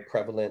was very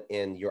prevalent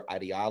in your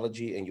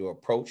ideology and your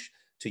approach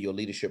to your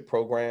leadership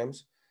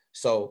programs.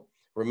 So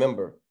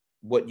remember,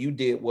 what you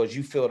did was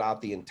you filled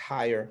out the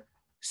entire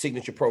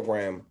signature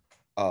program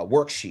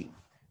worksheet.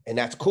 And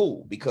that's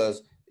cool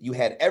because you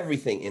had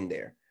everything in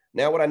there.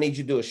 Now what I need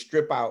you to do is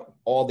strip out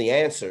all the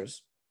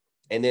answers.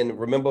 And then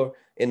remember,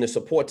 in the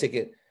support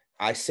ticket,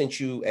 I sent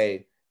you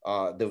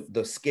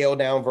the scale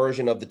down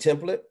version of the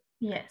template.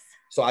 Yes.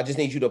 So I just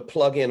need you to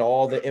plug in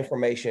all the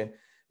information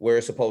where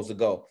it's supposed to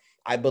go.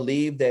 I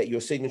believe that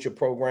your signature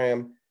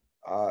program,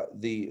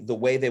 the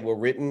way they were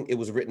written, it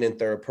was written in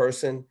third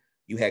person.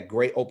 You had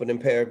great opening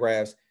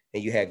paragraphs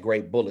and you had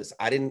great bullets.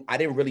 I didn't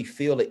really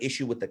feel an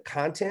issue with the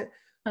content.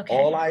 Okay.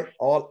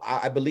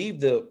 I believe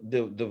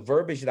the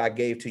verbiage that I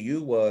gave to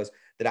you was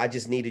that I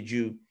just needed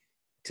you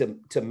to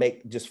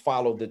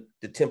follow the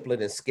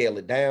template and scale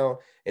it down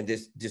and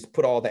just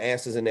put all the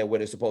answers in there where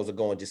they're supposed to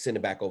go and just send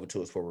it back over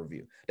to us for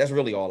review. That's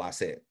really all I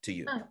said to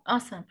you. Oh,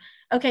 awesome.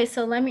 Okay,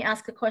 so let me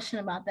ask a question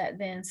about that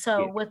then.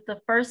 So with the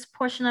first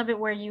portion of it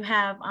where you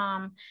have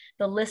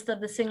the list of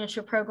the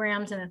signature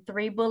programs and the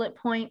 3 bullet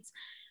points,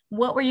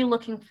 what were you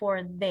looking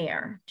for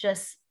there?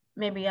 Just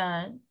maybe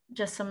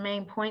just some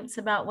main points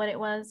about what it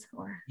was?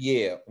 Or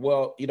yeah,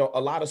 well, you know,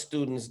 a lot of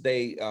students,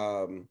 they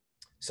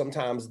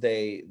sometimes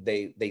they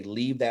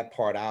leave that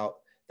part out.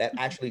 That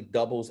actually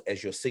doubles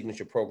as your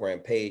signature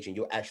program page, and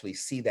you'll actually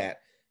see that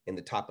in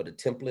the top of the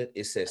template,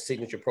 it says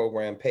signature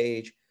program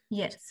page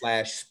Yes.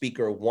 /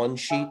 speaker one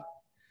sheet.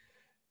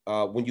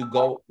 When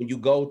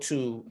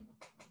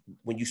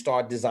you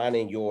start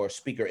designing your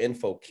speaker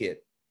info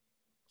kit,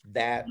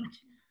 that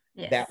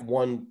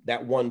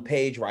one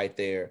page right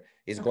there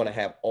is going to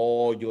have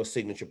all your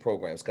signature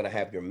programs. It's going to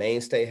have your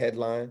mainstay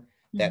headline,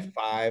 that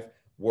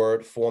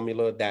 5-word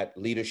formula, that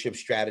leadership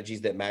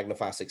strategies that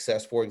magnify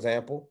success, for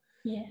example.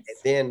 Yes.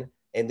 And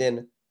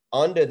then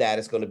under that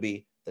is going to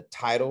be the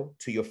title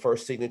to your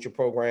first signature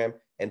program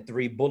and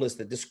 3 bullets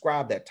that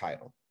describe that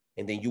title.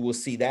 And then you will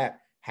see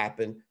that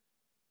happen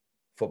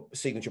for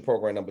signature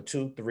program number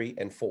 2, 3,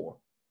 and 4.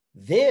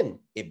 Then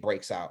it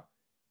breaks out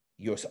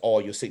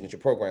all your signature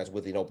programs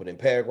with an opening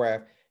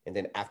paragraph. And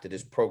then after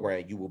this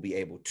program, you will be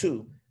able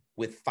to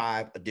with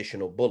 5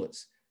 additional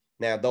bullets.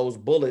 Now, those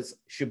bullets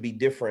should be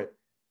different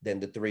than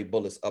the 3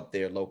 bullets up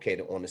there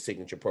located on the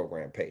signature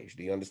program page.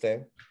 Do you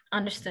understand?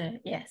 Understood.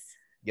 Yes.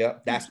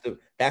 Yep.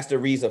 That's the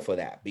reason for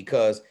that,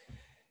 because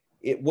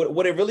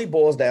what it really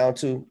boils down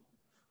to,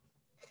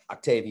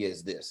 Octavia,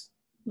 is this.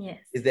 Yes.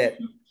 Is that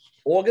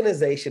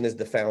organization is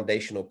the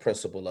foundational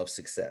principle of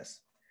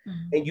success.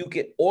 And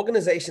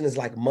organization is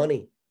like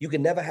money. You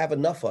can never have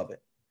enough of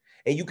it.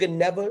 And you can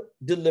never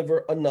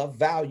deliver enough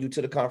value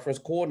to the conference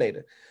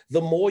coordinator.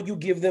 The more you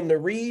give them to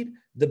read,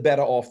 the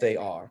better off they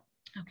are.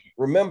 Okay.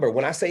 Remember,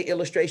 when I say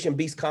illustration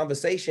beats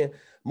conversation,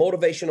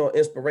 motivational,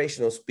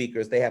 inspirational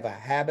speakers, they have a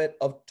habit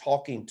of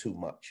talking too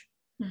much.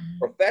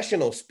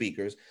 Professional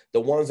speakers, the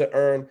ones that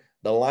earn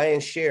the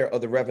lion's share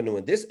of the revenue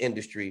in this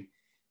industry,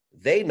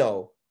 they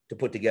know to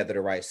put together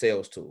the right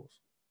sales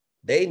tools.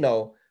 They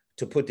know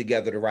to put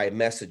together the right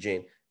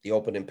messaging, the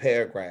opening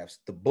paragraphs,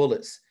 the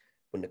bullets.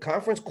 When the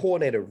conference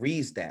coordinator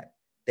reads that,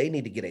 they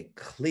need to get a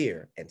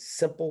clear and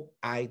simple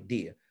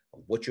idea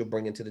of what you're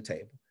bringing to the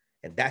table.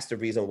 And that's the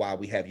reason why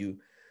we have you,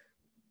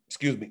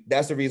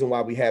 that's the reason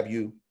why we have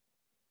you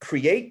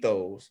create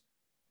those.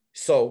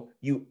 So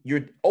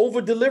you're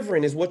over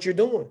delivering is what you're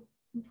doing.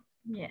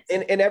 Yes.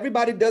 And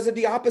everybody does it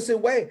the opposite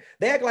way.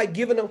 They act like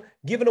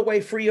giving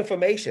away free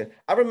information.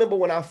 I remember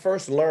when I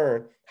first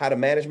learned how to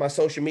manage my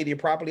social media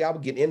properly, I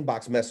would get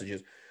inbox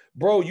messages.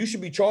 Bro, you should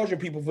be charging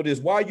people for this.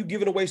 Why are you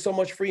giving away so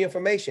much free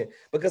information?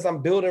 Because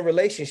I'm building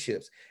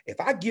relationships.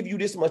 If I give you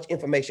this much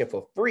information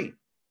for free,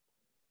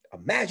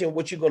 imagine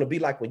what you're going to be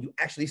like when you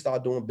actually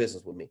start doing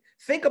business with me.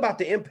 Think about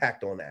the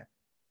impact on that.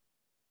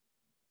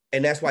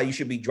 And that's why you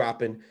should be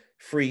dropping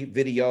free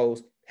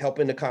videos,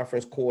 helping the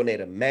conference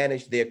coordinator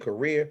manage their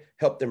career,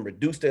 help them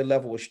reduce their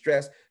level of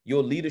stress,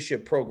 your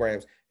leadership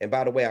programs. And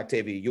by the way,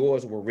 Octavia,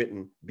 yours were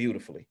written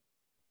beautifully.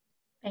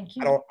 Thank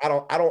you.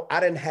 I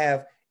didn't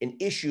have an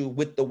issue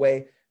with the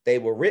way they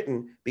were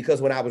written,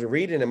 because when I was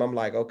reading them, I'm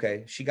like,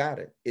 okay, she got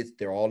it.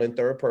 They're all in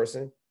third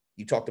person.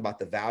 You talked about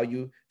the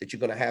value that you're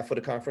going to have for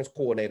the conference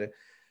coordinator.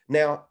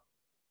 Now,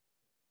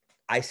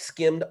 I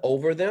skimmed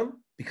over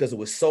them because it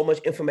was so much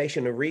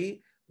information to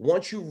read.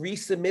 Once you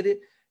resubmit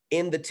it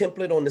in the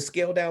template on the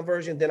scale down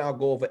version, then I'll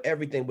go over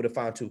everything with a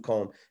fine-tooth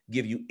comb,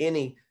 give you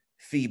any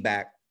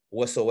feedback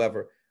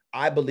whatsoever.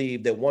 I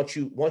believe that once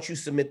you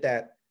submit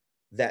that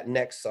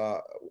next,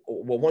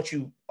 once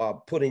you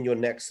put in your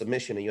next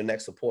submission and your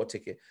next support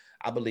ticket,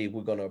 I believe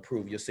we're going to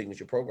approve your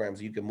signature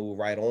programs. You can move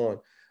right on,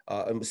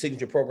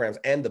 signature programs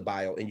and the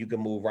bio, and you can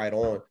move right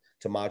on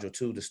to module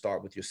 2 to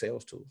start with your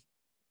sales tools.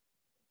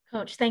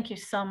 Coach, thank you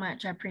so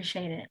much. I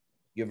appreciate it.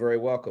 You're very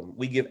welcome.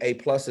 We give A+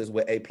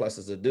 where A+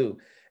 are due.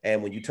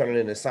 And when you turn in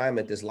an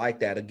assignment that's like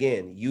that,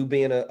 again, you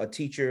being a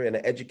teacher and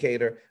an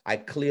educator, I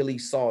clearly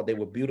saw they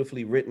were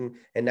beautifully written.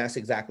 And that's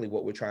exactly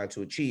what we're trying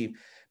to achieve,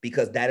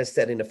 because that is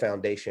setting the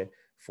foundation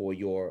for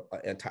your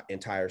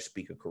entire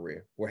speaker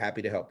career. We're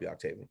happy to help you,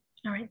 Octavia.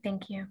 All right.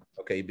 Thank you.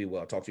 Okay, be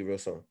well. Talk to you real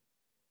soon.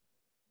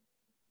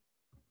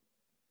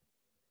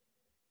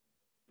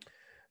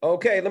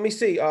 Okay, let me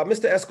see.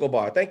 Mr.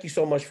 Escobar, thank you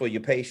so much for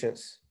your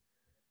patience.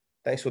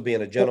 Thanks for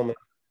being a gentleman.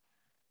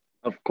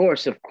 Of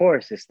course.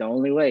 It's the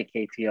only way,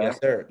 KTR. Yes,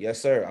 sir. Yes,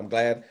 sir. I'm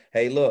glad.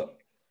 Hey, look,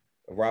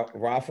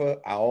 Rafa,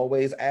 I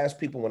always ask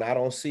people when I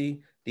don't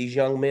see these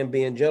young men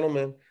being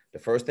gentlemen, the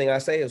first thing I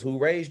say is, who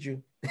raised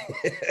you?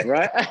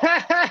 Right?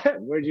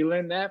 Where'd you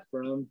learn that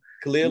from?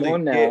 Clearly, Come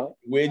on now.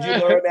 Where'd you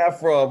learn that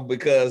from?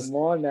 Because come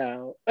on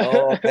now.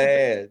 Oh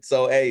man.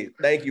 So hey,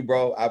 thank you,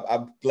 bro.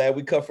 I'm glad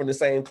we cut from the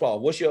same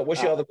cloth. What's your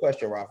other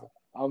question, Rafa?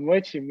 I'm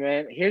with you,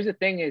 man. Here's the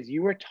thing: is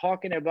you were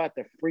talking about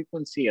the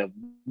frequency of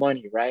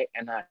money, right?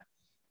 And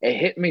it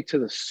hit me to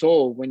the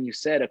soul when you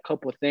said a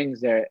couple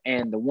things there.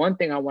 And the one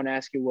thing I want to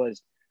ask you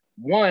was,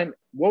 one,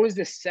 what was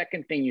the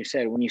second thing you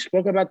said when you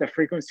spoke about the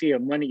frequency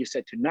of money? You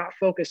said to not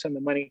focus on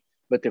the money,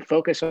 but to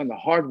focus on the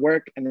hard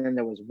work. And then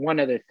there was one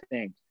other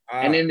thing.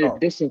 And in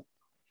addition,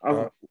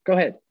 go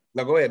ahead.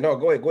 No, go ahead. No,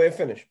 go ahead. Go ahead and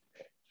finish.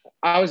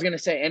 I was going to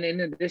say, and in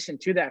addition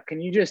to that,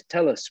 can you just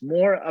tell us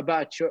more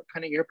about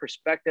your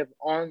perspective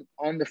on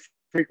the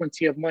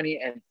frequency of money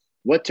and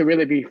what to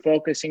really be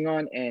focusing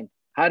on, and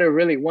how to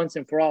really once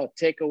and for all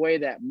take away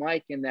that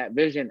mic and that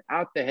vision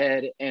out the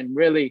head and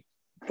really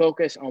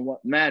focus on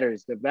what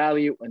matters, the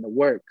value and the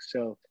work.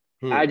 So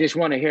I just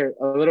want to hear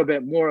a little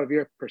bit more of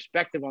your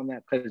perspective on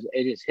that, because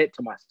it just hit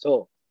to my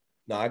soul.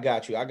 No, I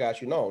got you.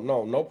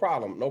 No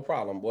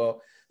problem.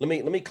 Well, let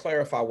me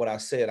clarify what I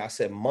said. I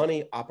said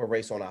money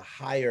operates on a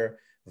higher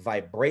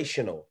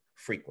vibrational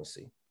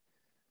frequency.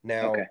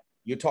 Now,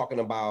 you're talking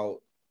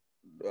about,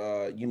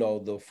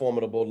 the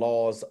formidable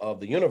laws of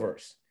the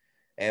universe.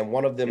 And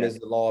one of them is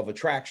the law of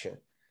attraction.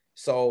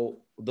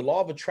 So the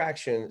law of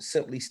attraction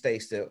simply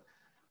states that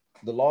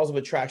the laws of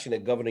attraction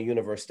that govern the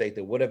universe state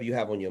that whatever you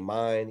have on your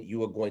mind,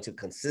 you are going to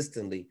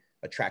consistently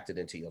attract it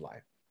into your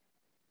life.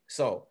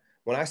 So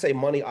when I say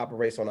money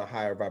operates on a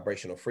higher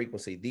vibrational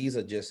frequency, these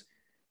are just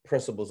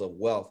principles of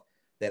wealth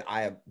that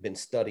I have been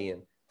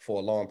studying for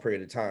a long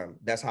period of time.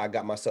 That's how I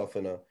got myself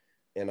in a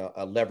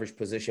leveraged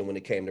position when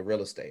it came to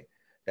real estate.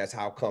 That's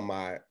how come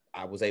I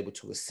was able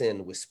to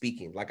ascend with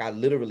speaking. Like I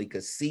literally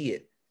could see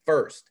it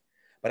first,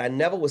 but I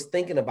never was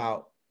thinking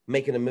about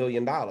making $1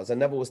 million. I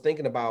never was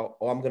thinking about,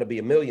 I'm going to be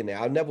a millionaire.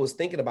 I never was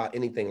thinking about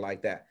anything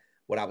like that.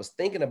 What I was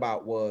thinking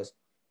about was,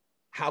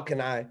 how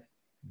can I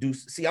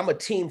I'm a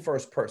team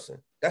first person.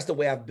 That's the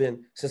way I've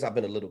been since I've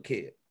been a little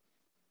kid.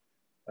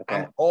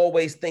 I'm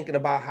always thinking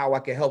about how I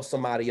can help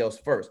somebody else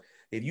first.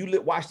 If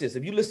you watch this,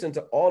 if you listen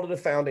to all of the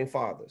founding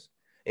fathers,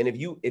 and if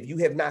you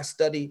have not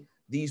studied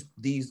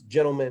these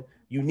gentlemen,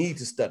 you need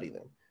to study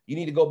them. You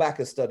need to go back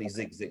and study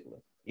Zig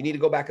Ziglar. You need to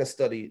go back and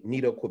study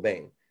Nito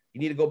Quabain. You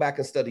need to go back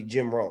and study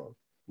Jim Rohn.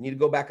 You need to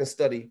go back and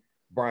study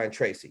Brian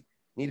Tracy.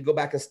 You need to go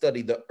back and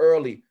study the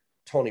early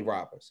Tony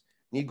Robbins.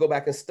 You need to go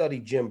back and study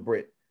Jim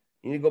Britt.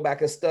 You need to go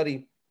back and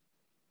study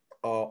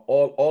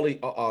Earl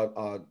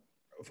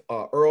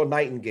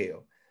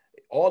Nightingale.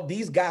 All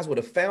these guys were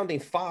the founding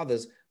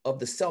fathers of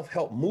the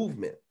self-help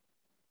movement.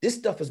 This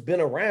stuff has been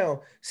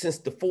around since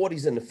the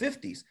 40s and the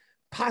 50s.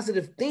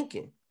 Positive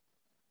thinking.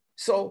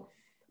 So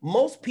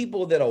most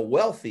people that are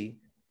wealthy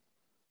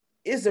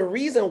is the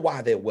reason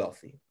why they're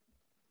wealthy.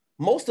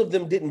 Most of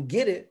them didn't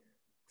get it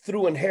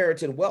through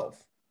inherited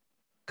wealth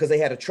because they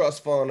had a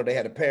trust fund or they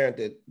had a parent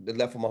that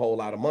left them a whole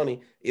lot of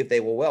money if they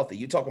were wealthy.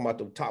 You're talking about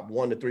the top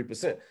 1% to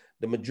 3%.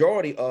 The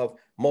majority of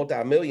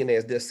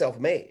multimillionaires, they're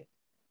self-made.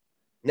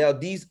 Now,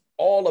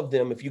 all of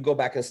them, if you go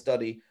back and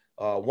study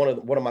one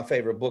of my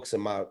favorite books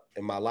in my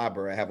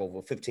library, I have over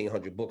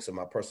 1,500 books in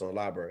my personal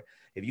library.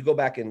 If you go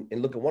back and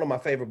look at one of my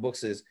favorite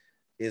books is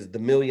The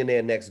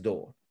Millionaire Next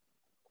Door.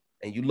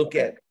 And you look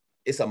at,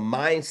 it's a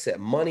mindset.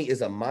 Money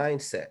is a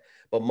mindset.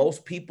 But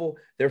most people,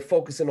 they're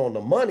focusing on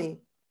the money.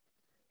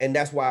 And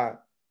that's why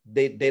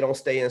they don't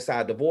stay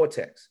inside the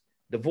vortex.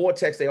 The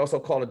vortex, they also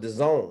call it the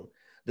zone.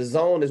 The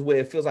zone is where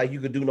it feels like you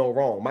could do no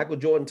wrong. Michael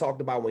Jordan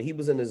talked about when he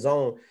was in the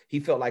zone, he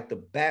felt like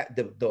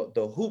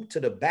the hoop to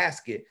the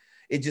basket,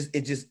 it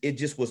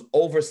just was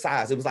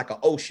oversized. It was like an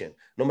ocean.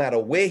 No matter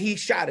where he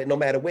shot it, no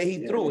matter where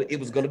he threw it, it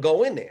was going to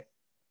go in there.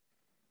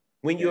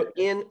 When you're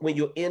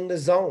in the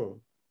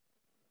zone,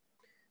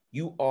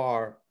 you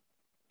are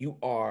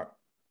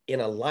in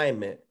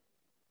alignment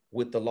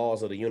with the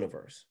laws of the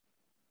universe.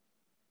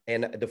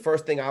 And the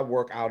first thing I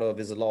work out of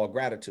is the law of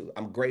gratitude.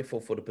 I'm grateful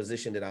for the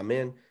position that I'm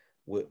in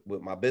with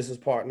my business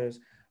partners.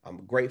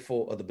 I'm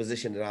grateful of the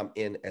position that I'm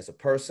in as a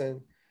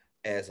person,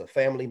 as a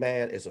family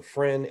man, as a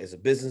friend, as a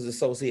business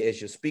associate,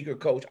 as your speaker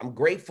coach. I'm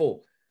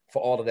grateful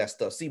for all of that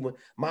stuff. See, when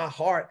my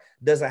heart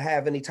doesn't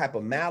have any type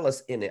of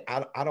malice in it,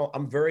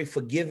 I'm very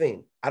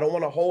forgiving. I don't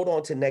want to hold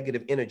on to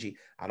negative energy.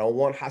 I don't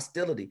want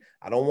hostility.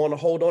 I don't want to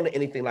hold on to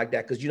anything like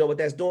that. Because you know what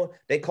that's doing?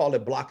 They call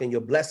it blocking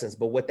your blessings.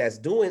 But what that's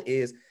doing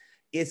is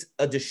it's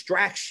a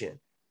distraction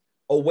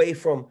away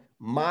from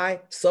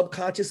my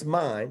subconscious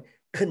mind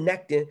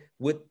connecting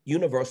with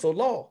universal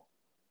law.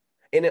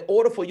 And in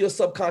order for your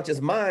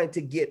subconscious mind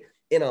to get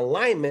in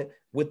alignment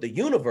with the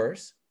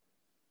universe,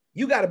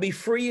 you got to be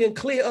free and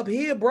clear up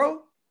here,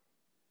 bro.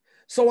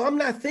 So I'm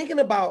not thinking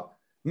about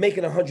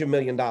making $100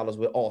 million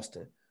with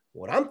Auston.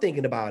 What I'm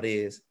thinking about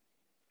is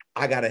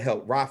I got to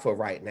help Rafa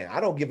right now. I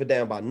don't give a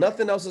damn about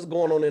nothing else that's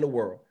going on in the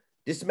world.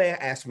 This man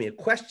asked me a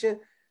question.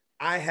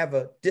 I have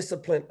a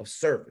discipline of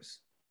service.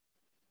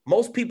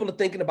 Most people are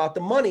thinking about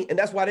the money, and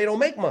that's why they don't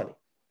make money.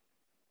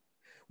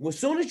 Well, as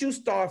soon as you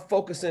start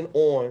focusing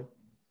on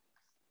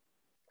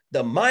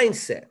the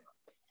mindset,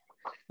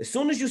 as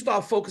soon as you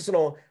start focusing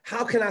on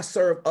how can I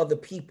serve other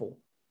people,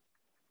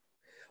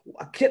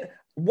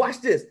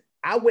 watch this.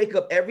 I wake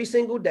up every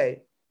single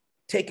day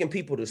taking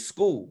people to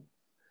school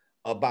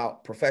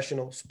about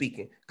professional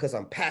speaking because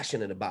I'm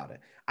passionate about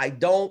it. I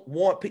don't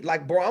want people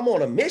like, bro, I'm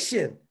on a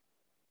mission.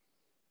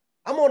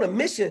 I'm on a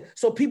mission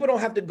so people don't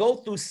have to go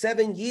through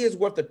 7 years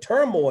worth of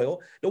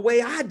turmoil the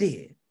way I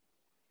did.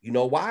 You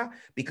know why?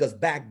 Because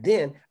back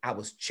then I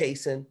was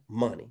chasing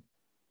money.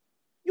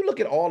 You look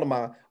at all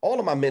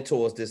of my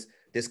mentors, this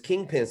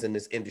kingpins in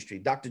this industry,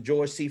 Dr.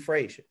 George C.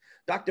 Frazier.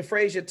 Dr.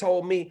 Frazier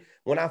told me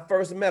when I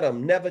first met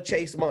him, never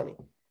chase money.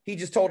 He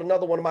just told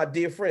another one of my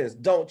dear friends,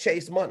 don't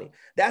chase money.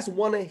 That's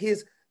one of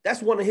his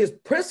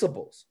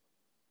principles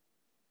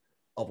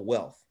of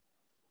wealth.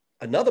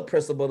 Another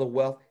principle of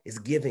wealth is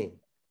giving.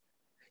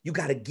 You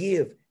got to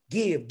give.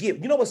 You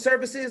know what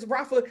service is,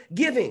 Rafa?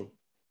 Giving.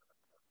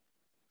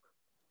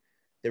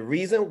 The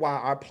reason why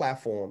our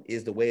platform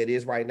is the way it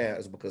is right now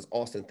is because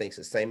Austin thinks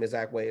the same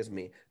exact way as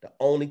me. The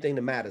only thing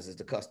that matters is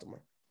the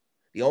customer.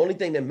 The only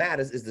thing that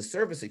matters is the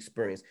service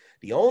experience.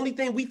 The only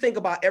thing we think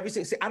about every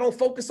single, see, I don't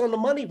focus on the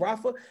money,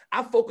 Rafa.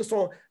 I focus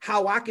on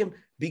how I can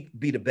be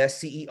the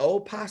best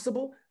CEO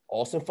possible.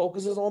 Austin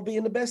focuses on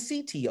being the best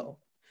CTO.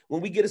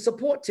 When we get a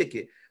support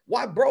ticket,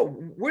 why, bro,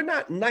 we're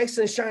not nice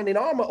and shining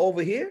armor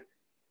over here.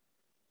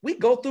 We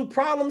go through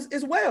problems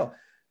as well.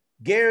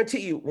 Guarantee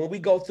you, when we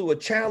go through a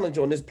challenge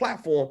on this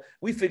platform,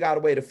 we figure out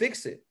a way to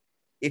fix it.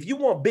 If you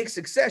want big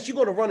success, you're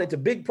going to run into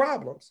big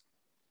problems.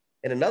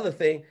 And another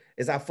thing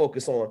is I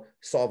focus on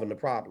solving the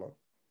problem.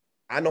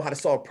 I know how to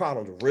solve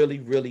problems really,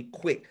 really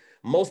quick.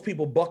 Most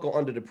people buckle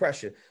under the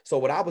pressure. So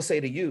what I would say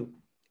to you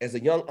as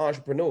a young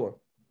entrepreneur,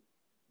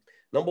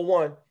 number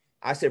one,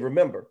 I said,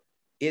 remember,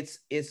 it's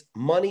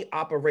money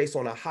operates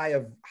on a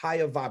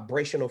higher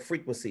vibrational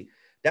frequency.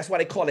 That's why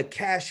they call it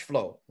cash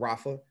flow,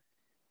 Rafa.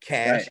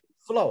 Cash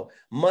flow.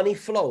 Money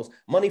flows.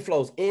 Money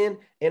flows in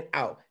and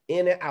out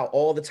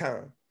all the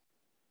time.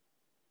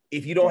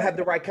 If you don't have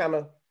the right kind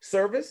of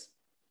service,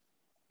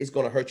 it's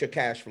going to hurt your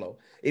cash flow.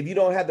 If you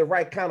don't have the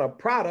right kind of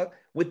product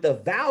with the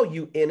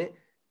value in it,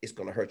 it's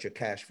going to hurt your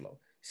cash flow.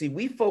 See,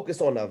 we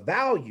focus on the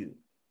value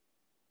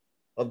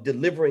of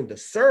delivering the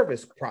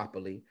service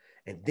properly,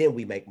 and then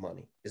we make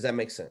money. Does that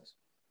make sense?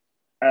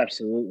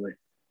 Absolutely.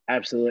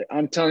 Absolutely.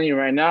 I'm telling you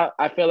right now,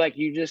 I feel like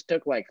you just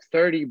took like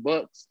 30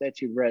 books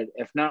that you've read,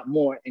 if not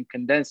more, and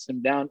condensed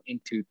them down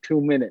into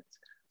 2 minutes.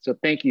 So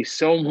thank you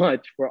so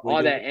much for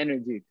all that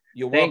energy.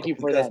 Thank you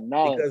for that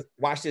knowledge. Because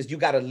watch this, you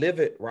got to live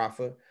it,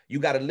 Rafa. You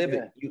got to live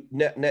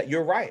it.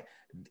 You're right.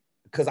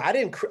 Because I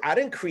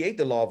didn't create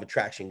the law of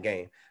attraction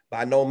game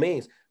by no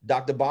means.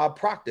 Dr. Bob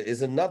Proctor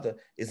is another.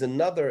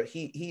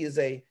 He is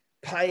a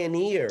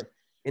pioneer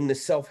in the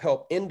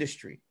self-help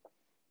industry.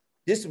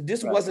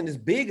 This wasn't as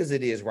big as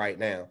it is right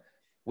now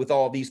with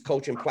all these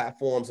coaching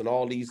platforms and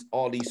all these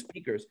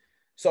speakers.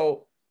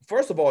 So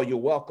first of all, you're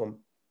welcome.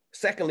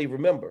 Secondly,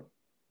 remember,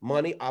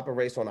 money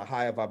operates on a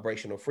higher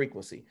vibrational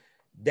frequency.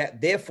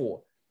 That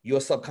therefore,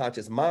 your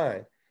subconscious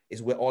mind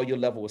is where all your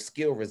level of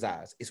skill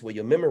resides. It's where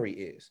your memory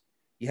is.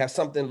 You have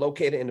something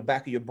located in the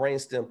back of your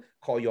brainstem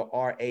called your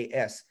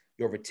RAS,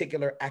 your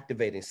reticular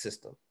activating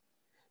system.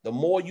 The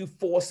more you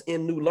force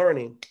in new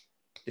learning,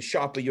 the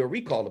sharper your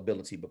recall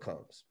ability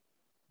becomes.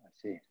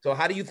 So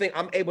how do you think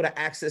I'm able to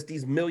access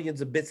these millions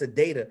of bits of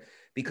data?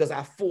 Because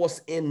I force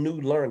in new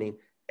learning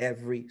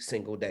every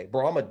single day.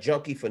 Bro, I'm a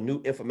junkie for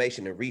new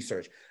information and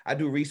research. I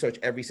do research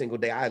every single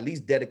day. I at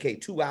least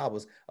dedicate 2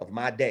 hours of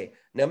my day.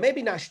 Now,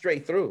 maybe not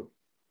straight through.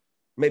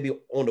 Maybe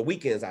on the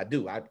weekends I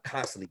do. I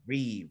constantly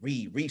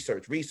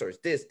research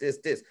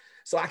this.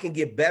 So I can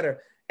get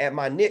better at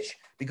my niche.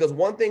 Because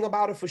one thing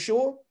about it for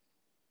sure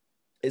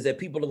is that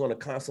people are going to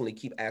constantly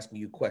keep asking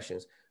you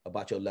questions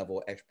about your level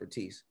of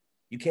expertise.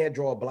 You can't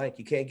draw a blank.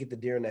 You can't get the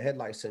deer in the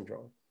headlight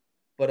syndrome.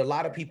 But a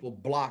lot of people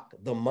block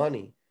the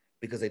money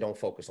because they don't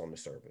focus on the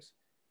service.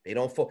 They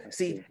don't focus.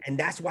 See, and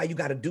that's why you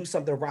got to do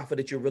something, Rafa,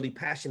 that you're really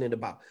passionate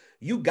about.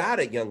 You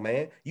got it, young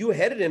man. You're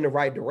headed in the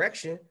right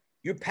direction.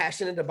 You're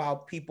passionate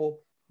about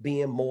people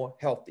being more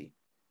healthy.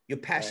 You're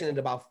passionate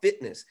about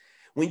fitness.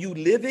 When you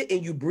live it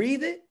and you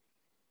breathe it,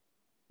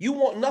 you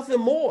want nothing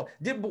more.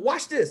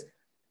 Watch this.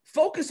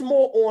 Focus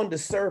more on the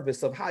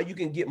service of how you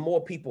can get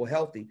more people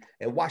healthy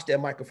and watch that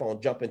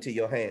microphone jump into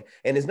your hand.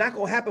 And it's not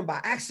going to happen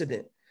by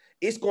accident.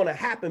 It's going to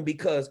happen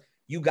because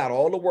you got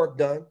all the work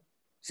done.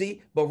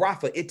 See, but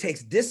Rafa, it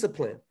takes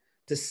discipline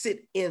to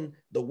sit in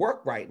the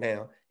work right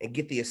now and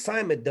get the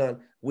assignment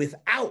done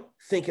without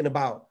thinking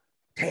about,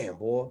 damn,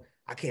 boy,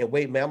 I can't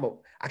wait, man.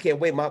 I can't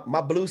wait. My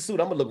blue suit,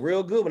 I'm going to look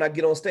real good when I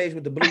get on stage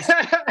with the blue suit.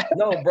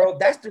 No, bro,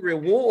 that's the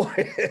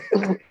reward.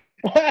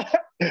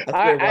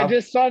 I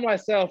just saw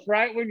myself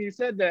right when you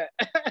said that.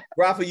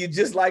 Rafa, you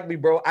just like me,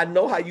 bro. I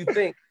know how you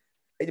think.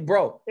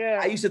 Bro,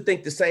 I used to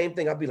think the same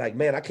thing. I'd be like,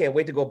 man, I can't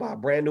wait to go buy a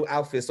brand new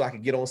outfit so I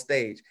can get on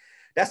stage.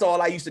 That's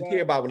all I used to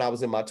care about when I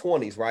was in my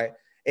 20s, right?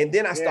 And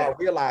then I started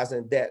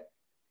realizing that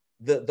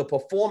the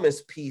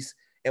performance piece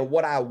and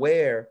what I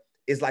wear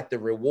is like the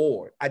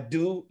reward. I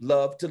do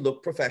love to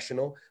look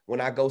professional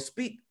when I go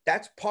speak.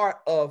 That's part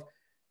of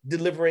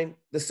delivering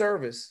the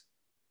service.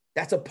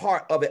 That's a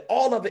part of it.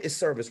 All of it is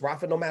service,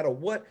 Rafa, no matter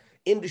what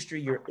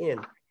industry you're in.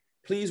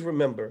 Please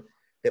remember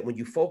that when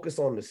you focus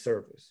on the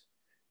service,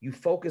 you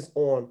focus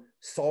on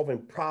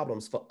solving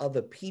problems for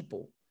other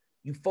people.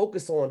 You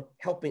focus on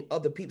helping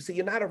other people. See,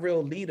 you're not a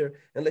real leader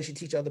unless you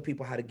teach other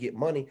people how to get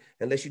money,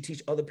 unless you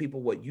teach other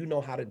people what you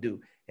know how to do.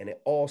 And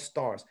it all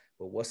starts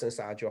with what's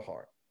inside your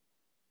heart.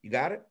 You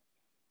got it?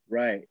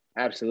 Right.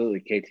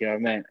 Absolutely,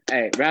 KTR, man.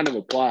 Hey, round of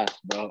applause,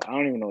 bro. I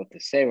don't even know what to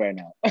say right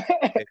now.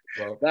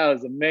 That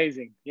was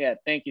amazing. Yeah,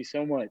 thank you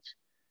so much.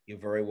 You're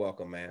very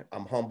welcome, man.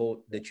 I'm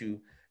humbled that you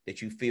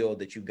feel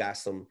that you got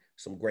some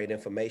great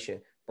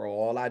information. Bro,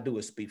 all I do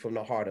is speak from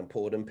the heart and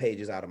pull them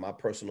pages out of my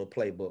personal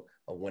playbook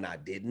of when I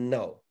didn't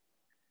know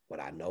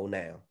what I know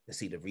now. And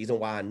see, the reason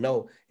why I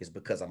know is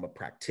because I'm a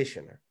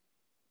practitioner.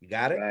 You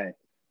got it? Right.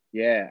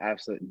 Yeah,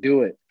 absolutely.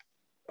 Do it.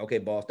 Okay,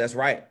 boss. That's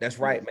right. That's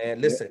right,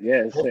 man. Listen,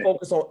 Yes. don't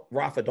focus on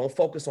Rafa. Don't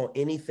focus on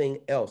anything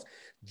else.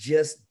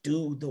 Just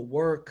do the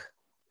work.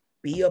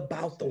 Be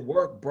about the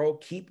work, bro.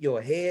 Keep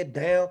your head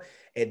down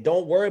and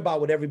don't worry about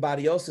what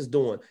everybody else is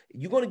doing.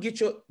 You're going to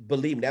get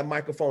believe me, that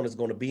microphone is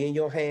going to be in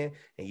your hand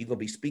and you're going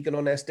to be speaking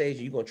on that stage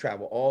and you're going to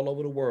travel all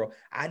over the world.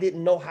 I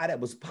didn't know how that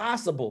was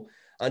possible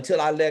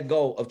until I let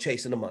go of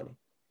chasing the money.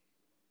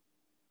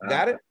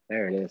 Got it?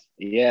 There it is.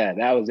 Yeah,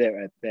 that was it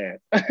right there.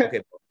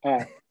 Okay.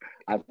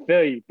 I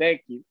feel you.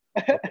 Thank you.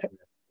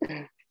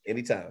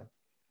 Anytime.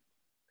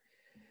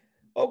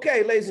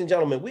 Okay, ladies and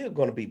gentlemen, we are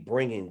going to be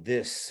bringing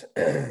this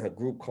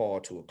group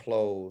call to a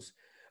close.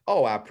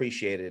 Oh, I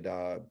appreciate it.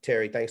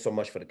 Terry, thanks so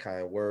much for the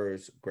kind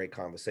words. Great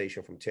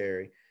conversation from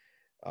Terry.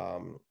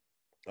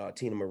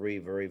 Tina Marie,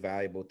 very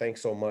valuable.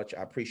 Thanks so much.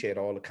 I appreciate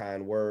all the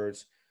kind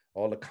words,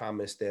 all the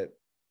comments that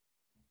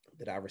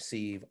I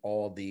receive,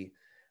 all the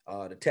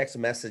text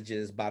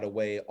messages, by the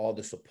way, all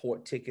the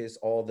support tickets,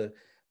 all the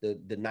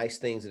nice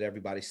things that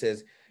everybody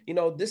says. You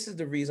know, this is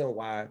the reason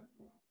why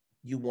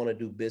you want to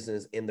do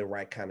business in the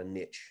right kind of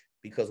niche,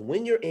 because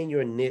when you're in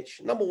your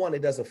niche, number one,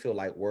 it doesn't feel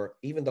like work,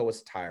 even though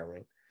it's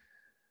tiring,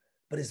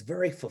 but it's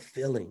very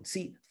fulfilling.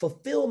 See,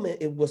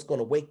 fulfillment is what's going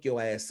to wake your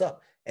ass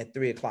up at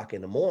 3 o'clock in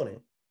the morning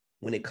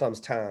when it comes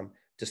time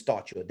to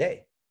start your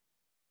day.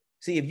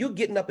 See, if you're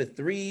getting up at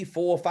 3,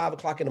 4, 5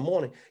 o'clock in the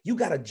morning, you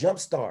got to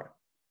jumpstart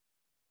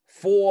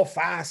 4,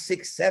 5,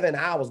 6, 7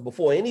 hours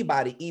before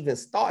anybody even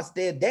starts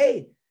their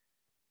day.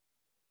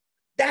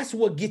 That's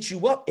what gets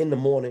you up in the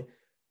morning,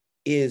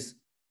 is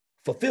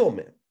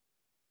fulfillment.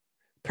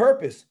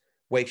 Purpose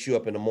wakes you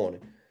up in the morning.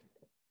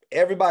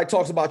 Everybody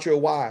talks about your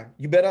why.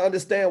 You better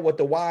understand what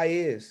the why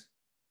is.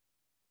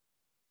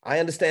 I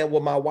understand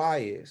what my why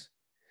is.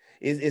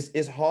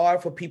 It's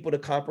hard for people to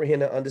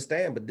comprehend and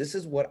understand, but this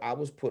is what I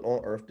was put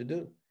on earth to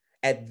do.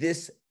 At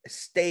this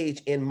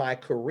stage in my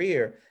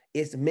career,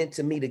 it's meant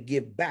to me to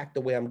give back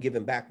the way I'm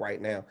giving back right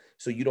now,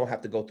 so you don't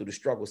have to go through the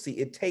struggle. See,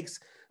 it takes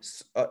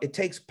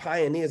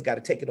pioneers got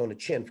to take it on the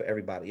chin for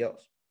everybody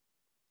else.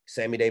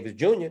 Sammy Davis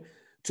Jr.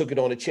 took it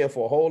on the chin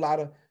for a whole lot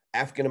of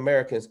African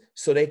Americans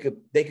so they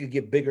could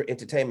get bigger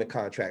entertainment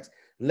contracts.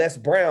 Les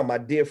Brown, my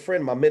dear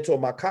friend, my mentor,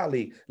 my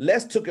colleague,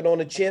 Les took it on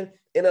the chin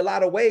in a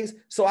lot of ways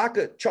so I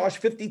could charge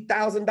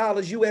 $50,000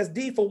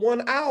 USD for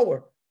 1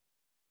 hour.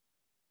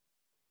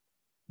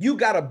 You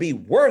got to be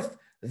worth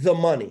the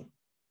money.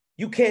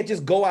 You can't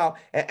just go out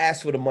and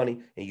ask for the money,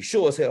 and you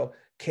sure as hell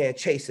can't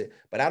chase it.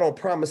 But I don't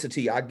promise it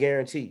to you. I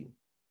guarantee you.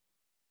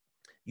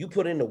 You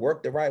put in the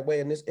work the right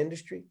way in this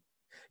industry,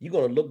 you're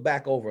going to look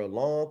back over a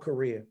long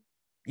career.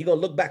 You're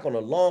going to look back on a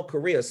long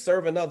career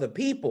serving other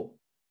people.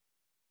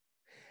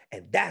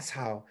 And that's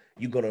how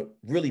you're going to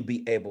really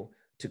be able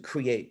to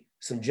create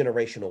some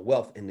generational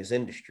wealth in this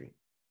industry,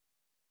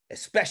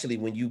 especially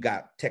when you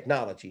got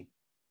technology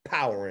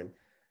powering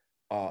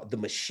the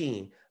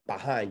machine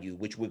behind you,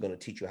 which we're going to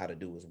teach you how to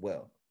do as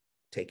well.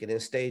 Take it in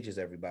stages,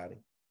 everybody.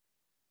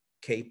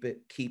 Take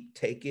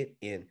it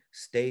in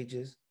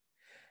stages.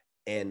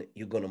 And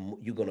you're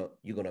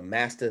gonna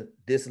master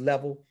this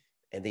level,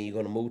 and then you're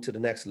gonna move to the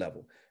next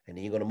level, and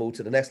then you're gonna move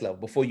to the next level.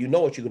 Before you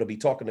know it, you're gonna be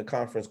talking to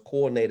conference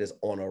coordinators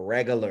on a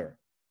regular.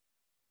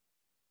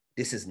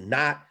 This is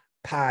not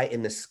pie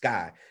in the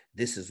sky.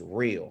 This is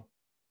real.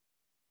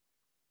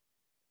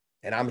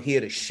 And I'm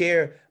here to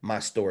share my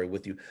story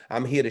with you.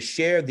 I'm here to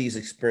share these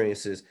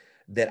experiences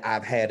that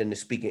I've had in the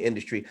speaking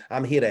industry.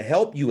 I'm here to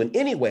help you in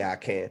any way I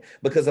can,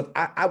 because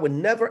I would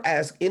never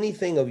ask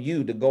anything of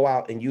you to go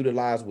out and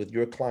utilize with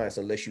your clients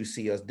unless you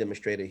see us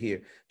demonstrated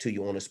here to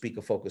you on a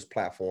speaker focused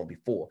platform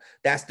before.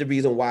 That's the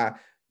reason why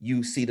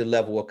you see the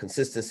level of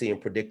consistency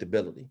and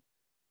predictability.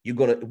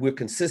 We're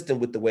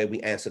consistent with the way we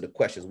answer the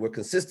questions. We're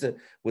consistent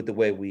with the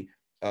way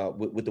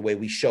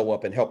we show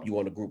up and help you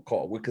on the group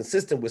call. We're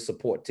consistent with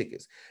support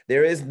tickets.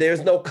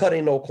 There's no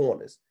cutting no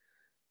corners.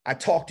 I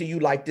talk to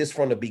you like this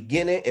from the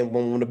beginning, and I'm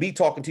going to be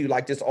talking to you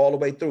like this all the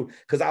way through,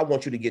 because I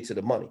want you to get to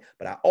the money,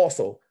 but I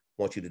also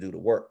want you to do the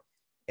work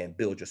and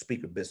build your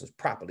speaker business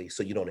properly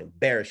so you don't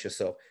embarrass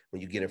yourself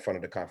when you get in front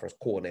of the conference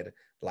coordinator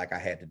like I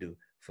had to do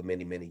for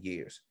many, many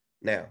years.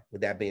 Now, with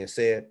that being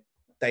said,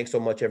 thanks so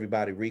much,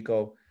 everybody.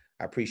 Rico,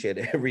 I appreciate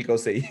it. Rico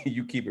said,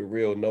 you keep it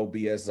real, no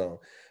BS zone.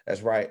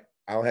 That's right.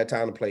 I don't have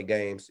time to play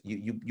games.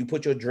 You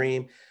put your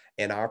dream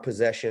in our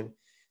possession.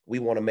 We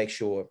want to make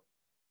sure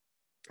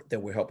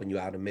that we're helping you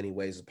out in many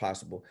ways as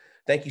possible.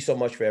 Thank you so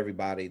much for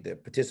everybody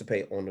that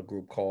participate on the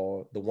group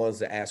call, the ones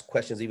that ask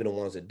questions, even the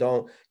ones that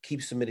don't.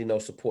 Keep submitting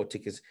those support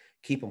tickets.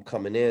 Keep them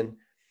coming in.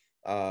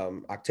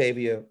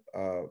 Octavia,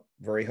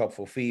 very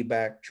helpful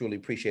feedback. Truly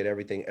appreciate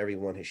everything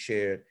everyone has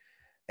shared,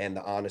 and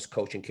the honest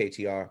coaching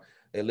KTR.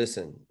 Hey,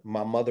 listen,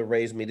 my mother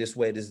raised me this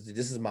way. This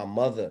is my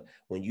mother.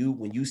 When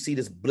you see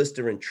this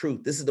blistering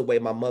truth, this is the way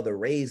my mother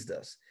raised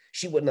us.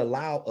 She wouldn't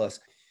allow us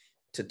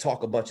to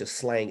talk a bunch of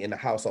slang in the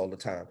house all the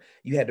time.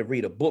 You had to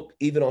read a book,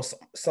 even on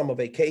summer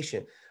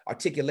vacation.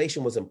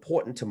 Articulation was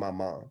important to my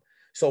mom.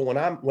 So when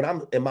I'm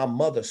and my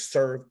mother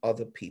served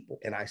other people,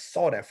 and I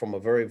saw that from a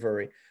very,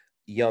 very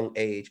young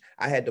age.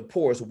 I had the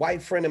poorest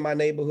white friend in my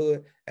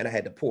neighborhood, and I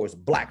had the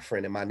poorest black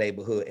friend in my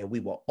neighborhood, and we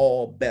were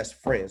all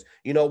best friends.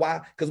 You know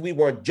why? Because we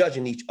weren't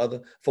judging each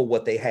other for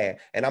what they had.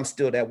 And I'm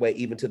still that way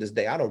even to this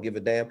day. I don't give a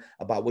damn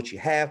about what you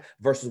have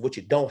versus what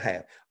you don't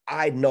have.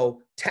 I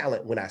know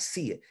talent when I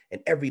see it,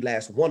 and every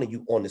last one of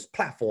you on this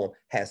platform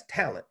has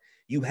talent.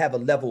 You have a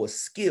level of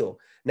skill.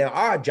 Now,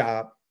 our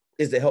job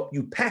is to help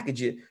you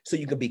package it so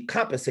you can be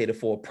compensated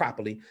for it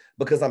properly,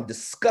 because I'm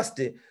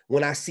disgusted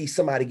when I see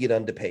somebody get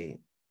underpaid.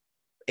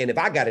 And if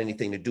I got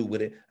anything to do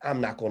with it,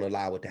 I'm not going to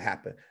allow it to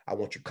happen. I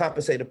want you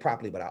compensated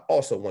properly, but I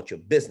also want your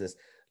business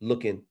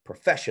looking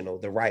professional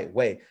the right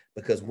way,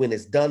 because when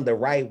it's done the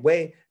right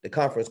way, the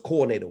conference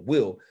coordinator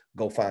will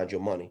go find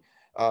your money.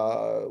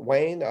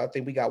 Wayne, I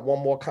think we got one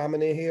more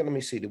comment in here. Let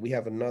me see. Do we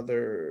have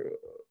another?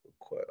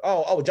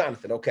 Oh,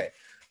 Jonathan. Okay.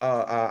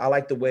 I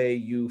like the way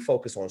you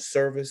focus on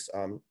service.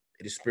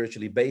 It is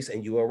spiritually based,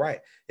 and you are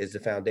right. It's the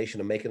foundation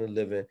of making a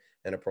living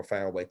in a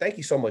profound way. Thank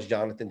you so much,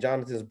 Jonathan.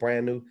 Jonathan is a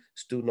brand new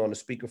student on the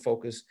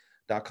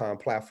speakerfocus.com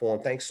platform.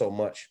 Thanks so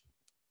much.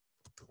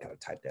 Gotta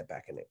type that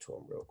back in there to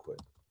him real quick.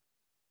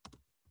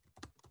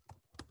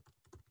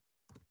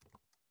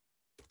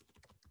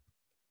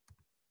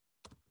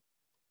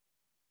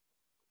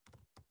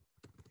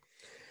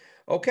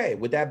 Okay,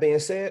 with that being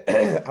said,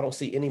 I don't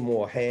see any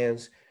more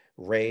hands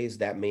raised.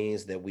 That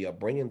means that we are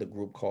bringing the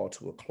group call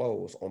to a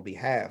close. On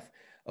behalf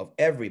of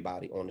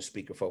everybody on the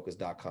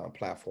speakerfocus.com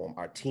platform,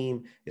 our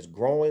team is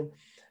growing.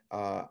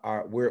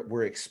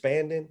 We're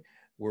expanding.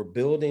 We're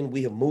building.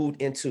 We have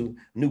moved into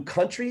new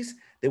countries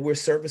that we're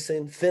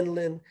servicing: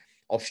 Finland,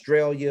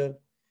 Australia,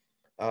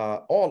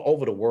 all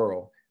over the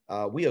world.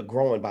 We are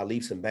growing by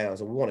leaps and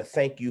bounds, and we want to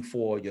thank you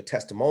for your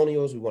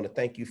testimonials. We want to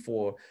thank you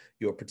for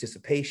your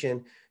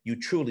participation. You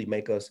truly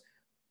make us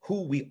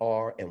who we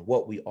are and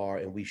what we are,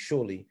 and we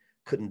surely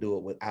couldn't do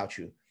it without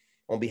you.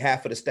 On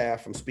behalf of the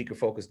staff from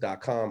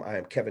speakerfocus.com, I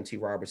am Kevin T.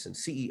 Robertson,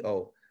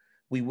 CEO.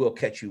 We will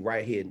catch you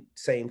right here,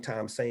 same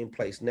time, same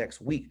place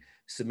next week.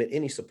 Submit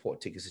any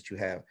support tickets that you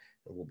have,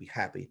 and we'll be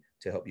happy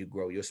to help you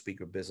grow your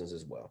speaker business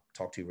as well.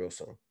 Talk to you real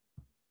soon.